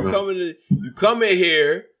 you come in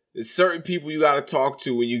here. There's certain people you gotta talk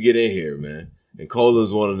to when you get in here, man. And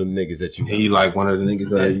Cola's one of them niggas that you. He like one of the niggas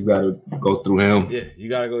that you gotta go through him. Yeah, you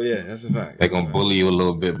gotta go. Yeah, that's a fact. They gonna bully you a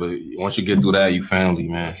little bit, but once you get through that, you family,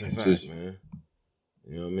 man. That's a fact, man.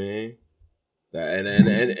 You know what I mean?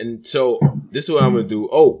 And so this is what I'm gonna do.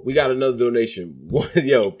 Oh, we got another donation.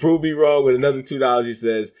 Yo, prove me wrong with another $2. He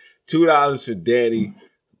says $2 for Danny.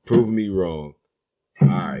 Prove me wrong. All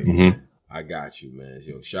right, I got you, man.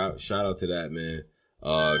 Yo, shout out to that, man.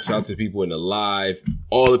 Shout out to the people in the live,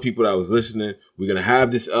 all the people that was listening. We're gonna have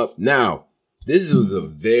this up now. This was a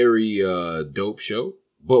very dope show.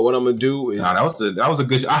 But what I'm gonna do is that was a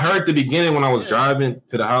good. I heard the beginning when I was driving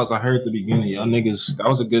to the house. I heard the beginning. Y'all niggas, that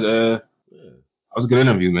was a good. That was a good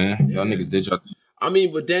interview, man. Y'all niggas did y'all. I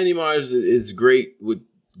mean, but Danny Myers is great with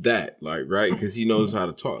that, like, right? Because he knows how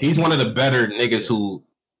to talk. He's one of the better niggas who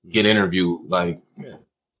get interviewed. Like,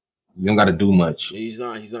 you don't got to do much. He's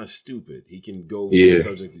not stupid. He can go with the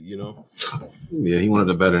subject, you know. Yeah, he one of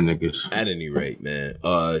the better niggas. At any rate, man.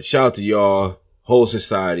 Shout out to y'all, whole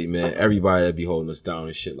society, man. Everybody that be holding us down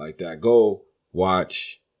and shit like that. Go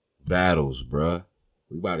watch battles, bruh.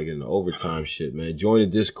 We about to get into overtime shit, man. Join the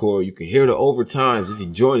Discord. You can hear the overtimes if you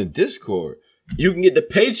join the Discord. You can get the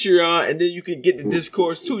Patreon, and then you can get the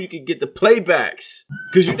Discords too. You can get the playbacks,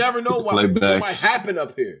 because you never know what might happen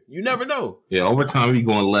up here. You never know. Yeah, overtime we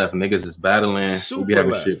going left. Niggas is battling. Super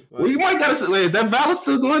left. Shit. Well, you might gotta say, is that battle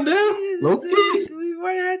still going down? Low key. We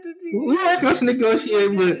might have to do. We might have to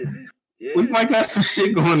negotiate, but we might got some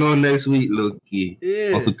shit going on next week, low key.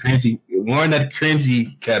 Yeah. On some cringy, more in that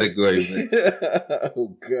cringy category, man.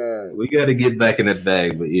 Oh God, we got to get back in that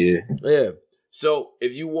bag, but yeah. So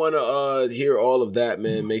if you want to hear all of that,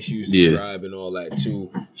 man, make sure you subscribe and all that too.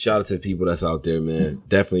 Shout out to the people that's out there, man.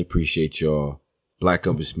 Definitely appreciate y'all. Black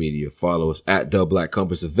Compass Media. Follow us at The Black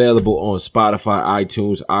Compass. Available on Spotify,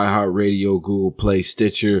 iTunes, iHeartRadio, Google Play,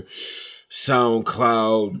 Stitcher,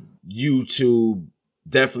 SoundCloud, YouTube.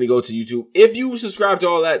 Definitely go to YouTube. If you subscribe to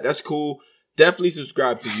all that, that's cool. Definitely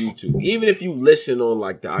subscribe to YouTube. Even if you listen on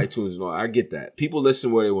like the iTunes and all, I get that. People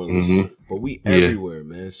listen where they want to listen. But we everywhere,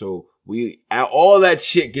 man. So all that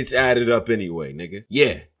shit gets added up anyway, nigga.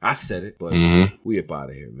 Yeah, I said it, but we up out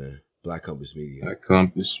of here, man. Black Compass Media. Black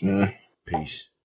Compass, man. Peace.